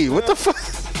was he? What the fuck?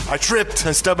 I tripped.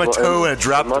 I stubbed my toe and I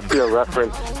dropped. It must be a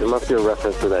reference. It must be a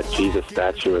reference to that Jesus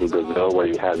statue in Brazil where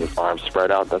he has his arms spread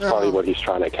out. That's probably what he's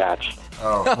trying to catch.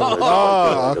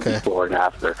 Oh, okay. Before and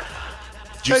after.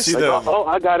 Did you see the? Oh,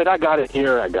 I got it.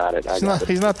 Here, I got it.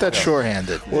 He's not that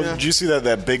sure-handed. Well, did you see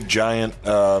that big giant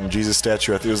Jesus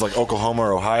statue? I think it was like Oklahoma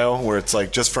or Ohio, where it's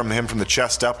like just from the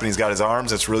chest up, and he's got his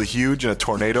arms. It's really huge, and a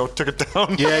tornado took it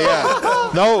down.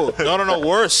 Yeah. No.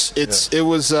 Worse. It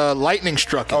was lightning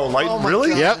struck it. Oh, lightning!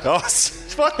 Really? Yep. Oh,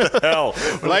 what the hell?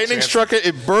 Lightning struck it.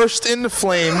 It burst into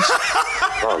flames.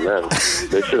 Oh man,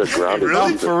 they should have grounded.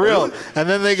 Really? For real. And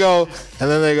then they go.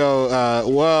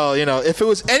 Well, if it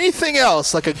was anything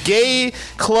else, like a gay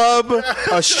club,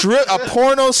 a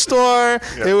porno store,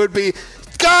 it would be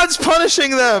God's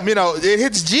punishing them. It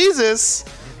hits Jesus.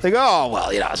 They go, oh well,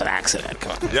 it's an accident.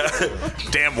 Come on. Yeah.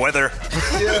 Damn weather.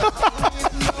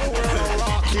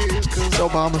 It's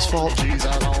Obama's fault.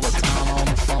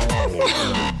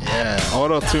 Yeah,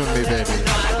 auto-tune me, baby.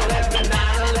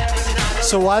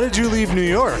 So why did you leave New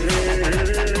York?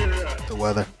 The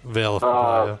weather. Veil of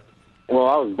Papaya. Well,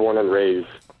 I was born and raised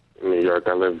in New York.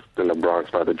 I lived in the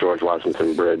Bronx by the George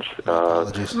Washington Bridge.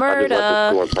 I just went to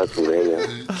school in Pennsylvania.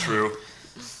 True.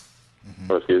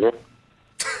 Oh, excuse me?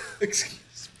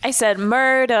 I said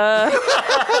murder.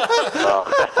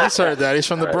 He's heard that. He's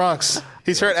from the Bronx.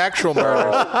 He's heard actual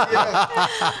murder.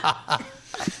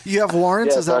 You have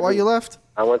warrants? Yeah, Is that why you left?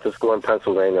 I went to school in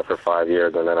Pennsylvania for 5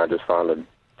 years, and then I just found a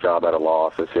job at a law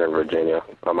office here in Virginia.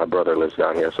 My brother lives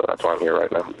down here, so that's why I'm here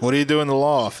right now. What do you do in the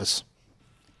law office?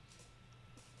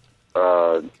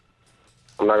 I'm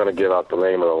not going to give out the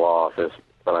name of the law office,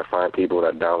 but I find people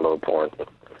that download porn.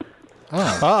 Oh.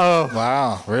 Uh-oh.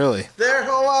 Wow, really? There,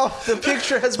 wow, the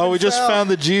picture has been we just found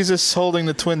the Jesus holding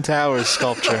the Twin Towers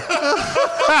sculpture.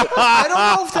 I don't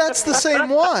know if that's the same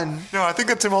one. No, I think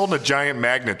that's him holding a giant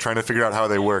magnet trying to figure out how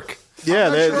they work. Yeah,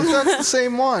 I'm not sure if that's the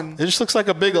same one. It just looks like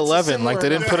a big 11. Like they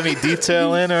didn't put any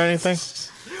detail in or anything.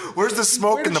 Where's the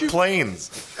smoke in the planes?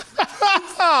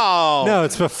 Oh. No,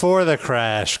 it's before the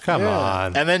crash. Come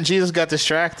on. And then Jesus got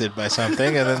distracted by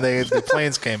something, and then the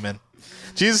planes came in.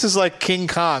 Jesus is like King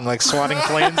Kong, like swatting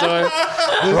planes away.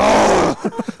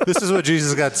 This is what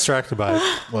Jesus got distracted by.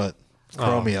 What?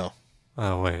 Romeo.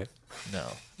 Oh, wait. No.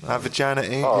 My vagina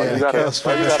ain't. Oh, you gotta do is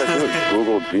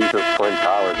Google Jesus Twin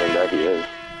Towers, and there he is.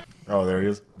 Oh, there he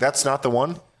is. That's not the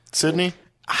one, Sydney?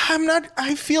 I'm not.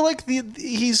 I feel like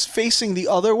he's facing the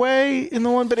other way in the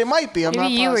one, but it might be. I'm not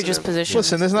Maybe you were positive. just positioned.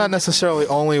 Listen, there's not necessarily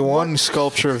only one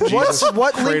sculpture of Jesus.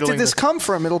 What link cradling did this come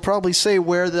from? It'll probably say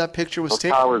where that picture was Those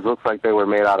taken. towers look like they were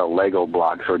made out of Lego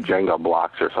blocks or Jenga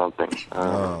blocks or something.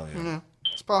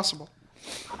 It's possible.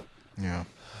 Yeah.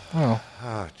 Oh.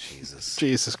 Oh, Jesus.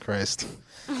 Jesus Christ.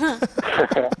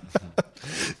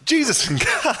 Jesus and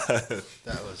God.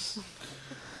 That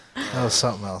was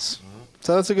something else.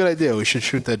 So that's a good idea. We should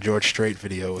shoot that George Strait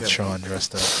video with Sean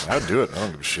dressed up. I'd do it. I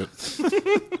don't give a shit.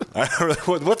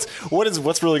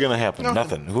 What's really going to happen?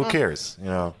 Nothing. Who cares?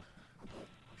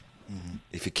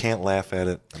 If you can't laugh at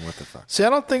it, then what the fuck? See, I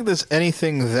don't think there's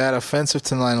anything that offensive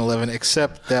to 9/11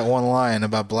 except that one line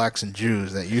about blacks and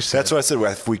Jews that you said. That's what I said.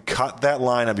 If we cut that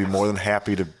line, I'd be more than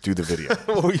happy to do the video.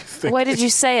 What were you thinking? Why did you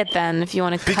say it then? If you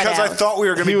want to cut Because out? I thought we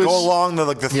were going to go along the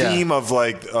Yeah. theme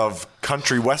of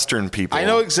country western people. I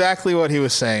know exactly what he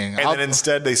was saying. And then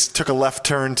instead they took a left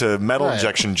turn to metal Right.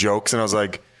 injection jokes, and I was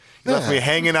like, you left me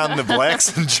hanging on the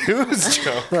blacks and Jews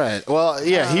joke. Right. Well,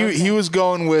 yeah, he was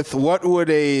going with what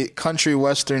would a country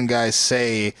western guy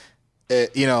say,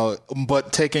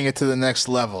 but taking it to the next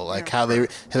level, like how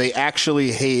they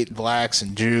actually hate blacks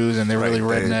and Jews, and they're really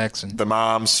rednecks. And the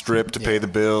moms strip to pay the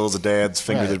bills, the dads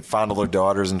finger to fondle their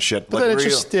daughters and shit. but then it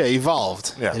just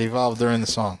evolved. Yeah. It evolved during the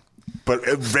song.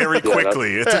 But very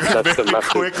quickly. It's a that's the very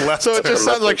message. quick left So it just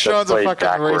turn. sounds like Sean's a played fucking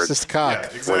backwards. racist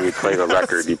cock. When you play the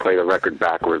record, you play the record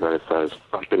backwards, and it says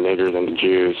 "fuck the niggers and the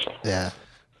Jews." Yeah.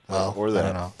 Well, or I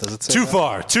don't know. Does it say Too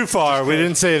that? far. We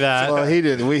didn't say that. Well, he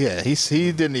did.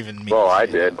 He didn't even mean. Well, I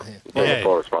did. I Yeah. have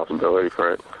full responsibility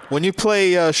for it. When you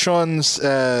play Sean's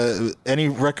any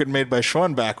record made by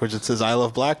Sean backwards, it says "I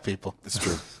love black people." It's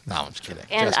true. No, I'm just kidding.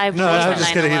 And Just- I've No, worked I'm on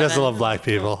just kidding. He 9/11. doesn't love black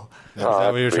people. Is that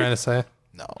what you were trying to say?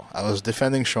 No, I was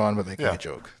defending Sean, but making a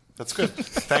joke. That's good.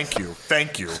 Thank you.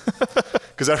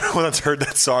 Because everyone that's heard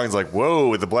that song is like, whoa,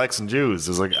 with the blacks and Jews.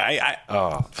 It's like,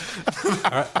 All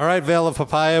right, Veil of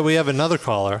Papaya, we have another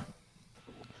caller.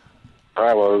 All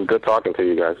right. Well, it was good talking to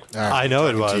you guys. I know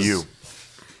it was. to you.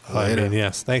 I mean,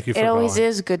 yes. Thank you for It always calling.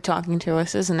 is good talking to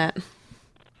us, isn't it?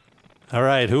 All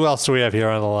right, who else do we have here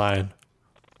on the line?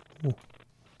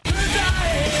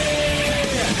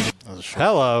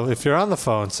 Hello. If you're on the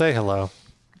phone, say hello.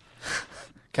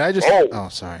 Can I just? Oh,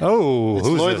 sorry. Oh, it's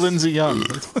who's Lloyd this? Lindsay Young.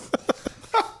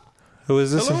 Who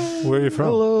is this? Hello? Where are you from?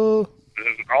 Hello.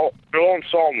 Phil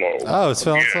Anselmo. Oh, it's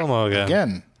Phil Anselmo again.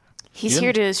 Again. He's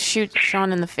here to shoot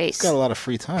Sean in the face. Got a lot of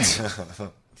free time.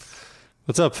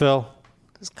 What's up, Phil?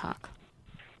 His cock.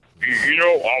 You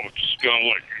know, I was just gonna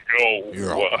let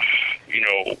you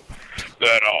know,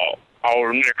 that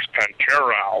our next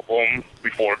Pantera album,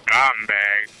 before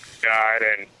Dimebag died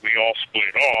and we all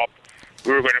split up,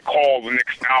 we were gonna call the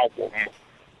next album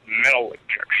Metal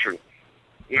Injection.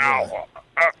 Now,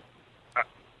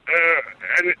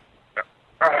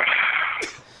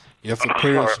 You have to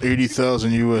pay us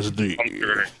 80,000 USD.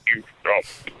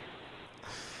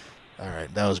 All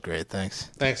right, that was great. Thanks.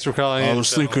 Thanks for calling I in,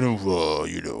 was Phil. thinking of,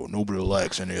 nobody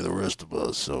likes any of the rest of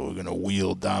us, so we're gonna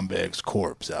wheel Dimebag's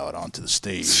corpse out onto the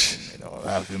stage, and,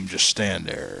 have him just stand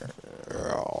there.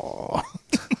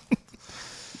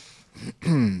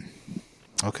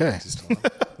 Okay.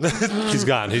 He's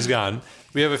gone. He's gone.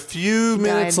 We have a few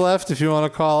minutes left. If you want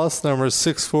to call us, number is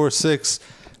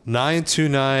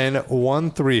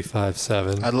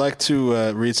 646-929-1357. I'd like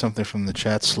to read something from the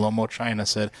chat. Slow-mo China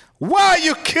said, "Why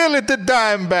you kill it the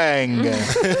dime bang?"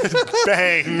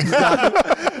 Bang.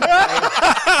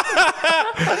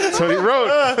 That's what he wrote.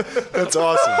 That's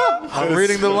awesome. I'm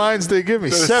reading the lines they give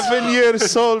me. 7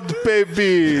 years old,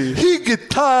 baby. He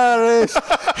guitarist.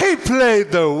 He played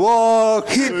the walk.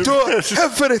 He do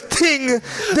everything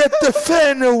that the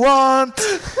fan want.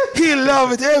 He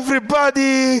loved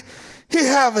everybody. He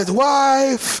have a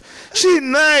wife. She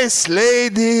nice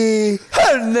lady.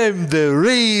 Her name the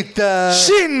Rita.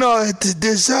 She not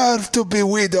deserve to be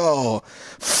widow.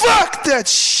 Fuck that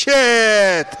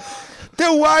shit.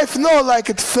 The wife no like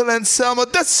it, Phil Anselmo.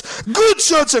 That's good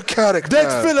choice of character.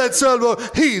 That's Phil Anselmo.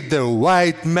 He the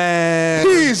white man.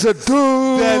 He's a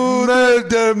dude. That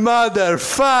murder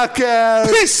motherfucker.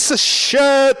 Piece of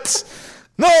shit.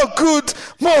 No good,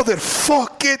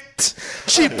 motherfuck it.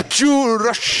 Cheap Jew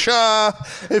Russia.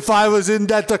 If I was in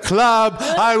that club,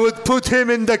 I would put him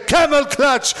in the camel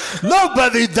clutch.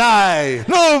 Nobody die.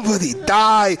 Nobody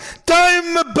die.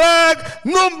 Dimebag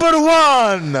number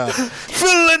 1.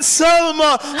 Phil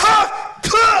Anselmo. Ha!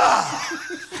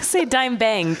 Say dime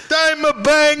bang.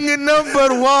 Dimebag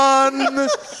number 1.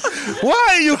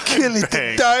 Why you kill it,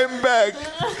 Dimebag?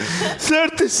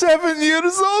 37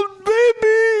 years old,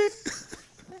 baby.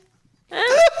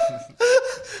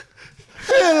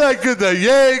 He like the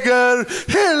Jaeger.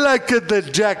 He like the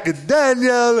Jack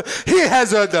Daniel. He has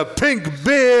the pink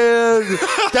beard.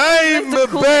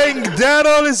 Dimebag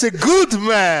Daryl is a good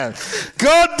man.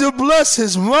 God bless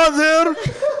his mother.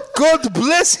 God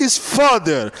bless his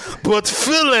father. But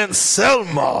Phil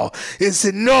Anselmo is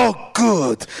a no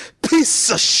good piece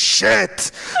of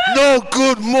shit. No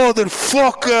good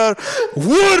motherfucker.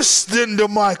 Worse than the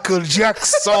Michael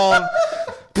Jackson.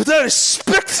 But I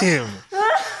respect him.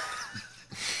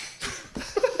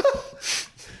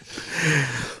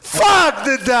 Fuck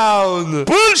the down.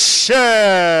 Bullshit.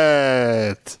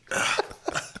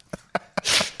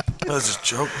 That's a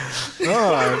joke.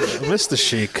 Oh, I missed the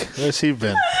Sheik. Where's he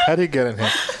been? How'd he get in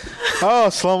here? Oh,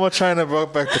 Slow-mo China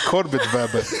brought back the Corbett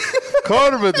Baba.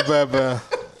 Corbett Baba.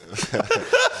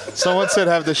 Someone said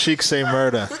have the Sheik say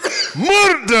murder.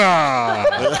 Murder!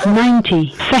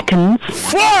 90 seconds.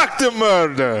 Fuck the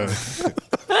murder!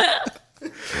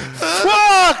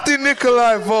 Fuck the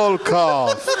Nikolai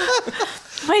Volkov!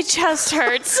 My chest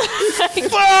hurts.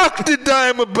 Fuck the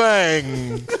Diamond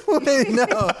Bang! Wait,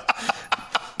 no.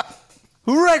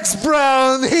 Rex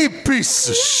Brown, he piece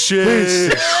of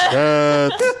shit. Piece of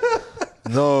shit.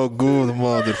 No good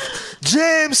mother.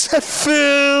 James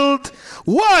Hetfield,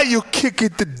 why you kick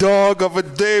it the dog of a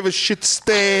David shit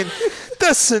stain?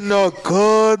 That's no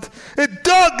good. A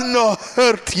dog no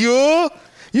hurt you.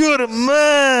 You're a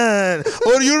man,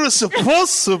 or you're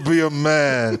supposed to be a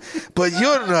man, but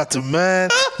you're not a man.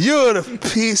 You're a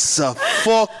piece of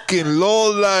fucking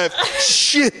low-life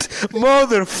shit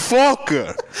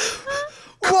motherfucker.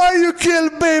 Why you kill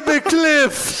Baby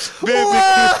Cliff? Baby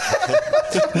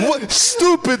Cliff. What?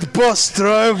 Stupid bus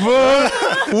driver.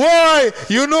 Why?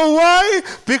 You know why?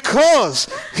 Because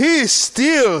he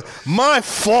steal my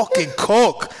fucking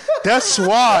coke. That's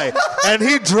why. And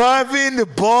he driving the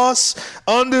bus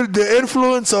under the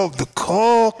influence of the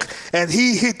coke, and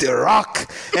he hit a rock,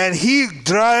 and he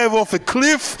drive off a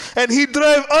cliff, and he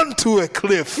drive onto a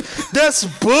cliff. That's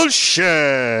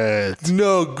bullshit.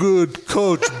 No good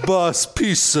coach boss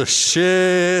piece of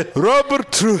shit.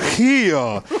 Robert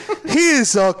Trujillo. He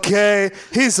is okay.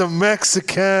 He's a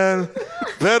Mexican.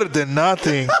 Better than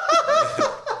nothing.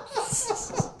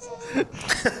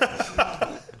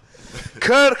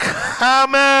 Kirk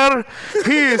Hammer,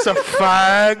 he is a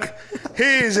fag. He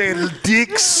is a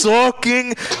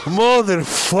dick-sucking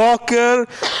motherfucker,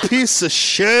 piece of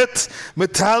shit.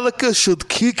 Metallica should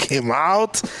kick him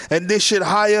out, and they should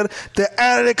hire the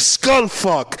Eric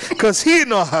Skullfuck, because he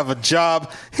don't have a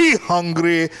job. He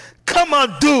hungry. Come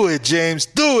on, do it, James.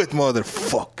 Do it,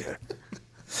 motherfucker.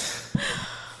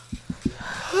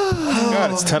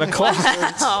 God, it's 10 o'clock.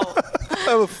 Wow.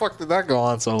 How the fuck did that go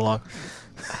on so long?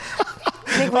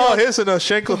 Oh, here's another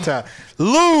Shankletown.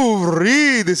 Lou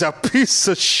Reed is a piece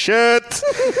of shit.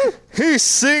 He's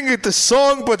singing the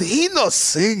song, but he not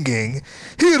singing.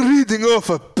 He reading off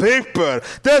a paper.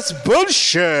 That's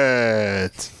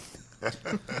bullshit.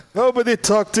 Nobody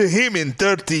talked to him in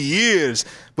 30 years,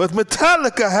 but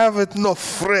Metallica haven't no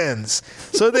friends,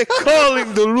 so they're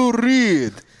calling the Lou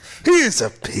Reed. He's a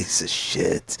piece of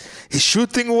shit. He's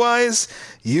shooting wise.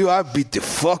 I beat the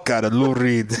fuck out of Lou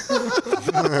Reed.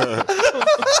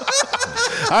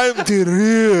 I'm the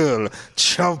real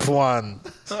champ one.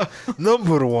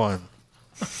 Number one.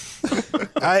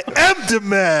 I am the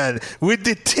man with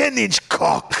the 10-inch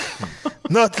cock.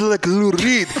 Not like Lou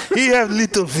Reed. He have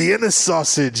little Vienna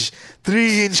sausage.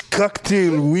 3-inch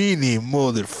cocktail weenie,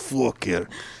 motherfucker.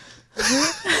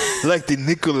 Like the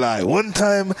Nikolai. One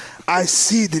time, I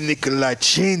see the Nikolai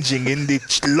changing in the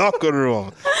locker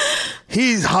room.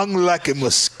 He's hung like a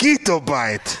mosquito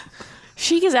bite.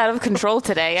 Sheik is out of control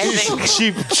today, I think.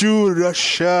 Cheap Jew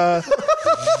Russia.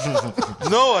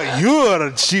 Noah, you are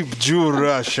a cheap Jew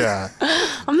Russia.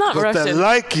 I'm not but Russian. I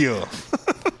like you.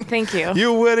 Thank you.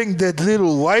 You're wearing that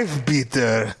little wife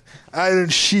beater. Iron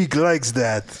Sheik likes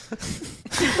that.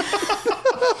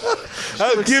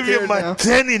 I'll give you my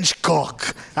 10-inch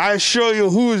cock. I'll show you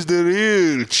who's the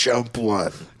real champ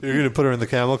one. You're going to put her in the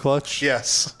camel clutch?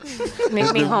 Yes.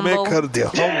 Make me humble. Make her the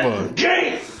humble.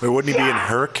 Wait, wouldn't he be in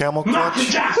her camel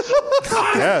clutch?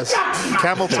 Yes.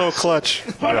 Camel toe clutch.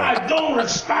 But I don't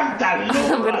respect that.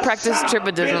 I'm going to practice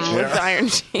tribadism with Iron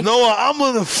Sheik. Noah, I'm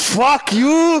going to fuck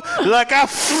you like I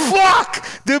fuck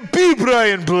the B.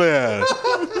 Brian Blair.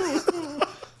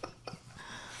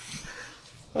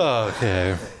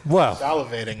 Okay. Well.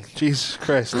 Salivating. Jesus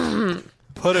Christ.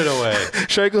 Put it away.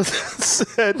 Shackleton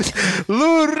said,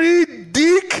 Lou Reed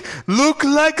dick look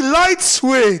like light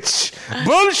switch.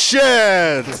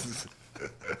 Bullshit.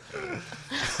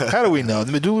 How do we know?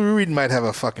 Lou Reed might have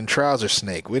a fucking trouser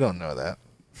snake. We don't know that.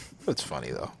 It's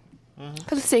funny, though.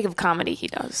 For the sake of comedy, he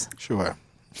does. Sure.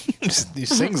 He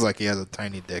sings like he has a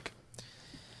tiny dick.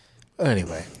 But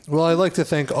anyway. Well, I'd like to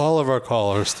thank all of our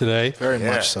callers today. Very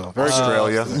much so. Very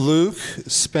Australia. Luke,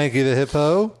 Spanky the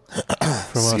Hippo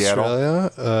from Seattle.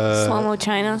 Australia. Slow-mo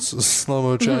China.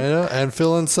 Slow-mo China. And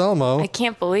Phil Anselmo. I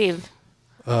can't believe.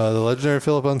 The legendary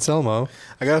Philip Anselmo.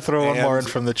 I got to throw one more in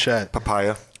from the chat.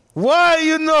 Papaya. Why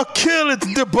you not kill it,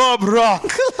 the Bob Rock?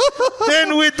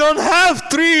 Then we don't have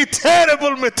 3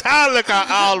 terrible Metallica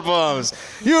albums.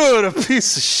 You're a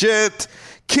piece of shit.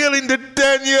 Killing the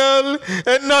Daniel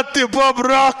and not the Bob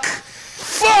Rock.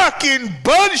 Fucking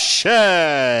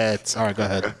bullshit. All right, go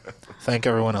ahead. Thank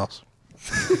everyone else.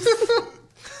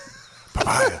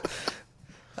 Papaya.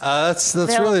 That's Veil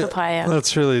of really Papaya.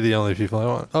 That's really the only people I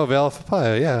want. Oh, Veil of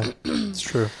Papaya. Yeah, it's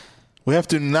true. We have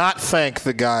to not thank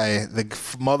the guy, the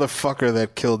motherfucker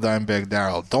that killed Dimebag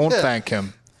Darrell. Don't thank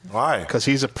him. Why? Because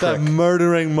he's a prick. That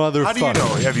murdering motherfucker. How do you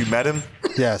know? Have you met him?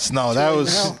 Yes. No,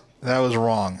 that was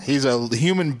wrong. He's a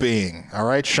human being. All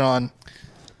right, Sean?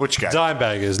 Which guy?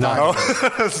 Dimebag is not.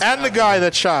 And the guy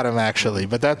that shot him, actually.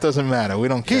 But that doesn't matter. We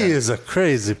don't care. He is a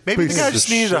crazy Maybe piece the guy of just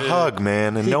needed shit. a hug,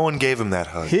 man, and no one gave him that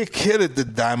hug. He killed the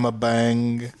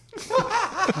Dimebag.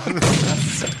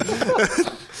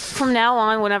 From now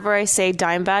on, whenever I say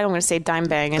dime bag, I'm going to say dime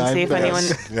bang and see if anyone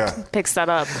picks that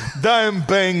up. Dime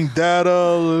bang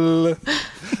daddle.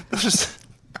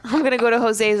 I'm going to go to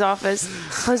Jose's office.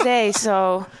 Jose,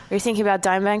 so you're thinking about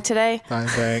dime bang today? Dime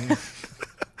bang.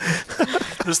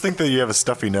 Just think that you have a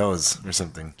stuffy nose or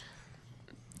something.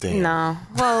 Damn. No.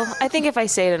 Well, I think if I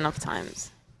say it enough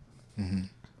times,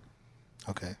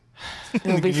 Okay.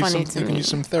 it'll be funny to You can me. use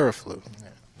some Theraflu.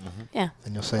 Yeah.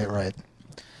 Then you'll say it right.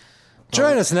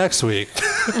 Join us next week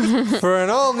for an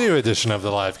all-new edition of the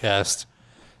Livecast.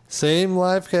 Same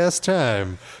Livecast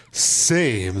time,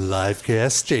 same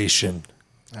Livecast station.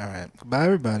 All right. Goodbye,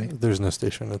 everybody. There's no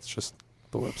station. It's just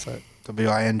the website.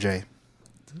 WINJ.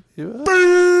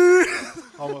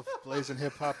 Home of blazing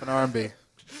hip hop and R&B.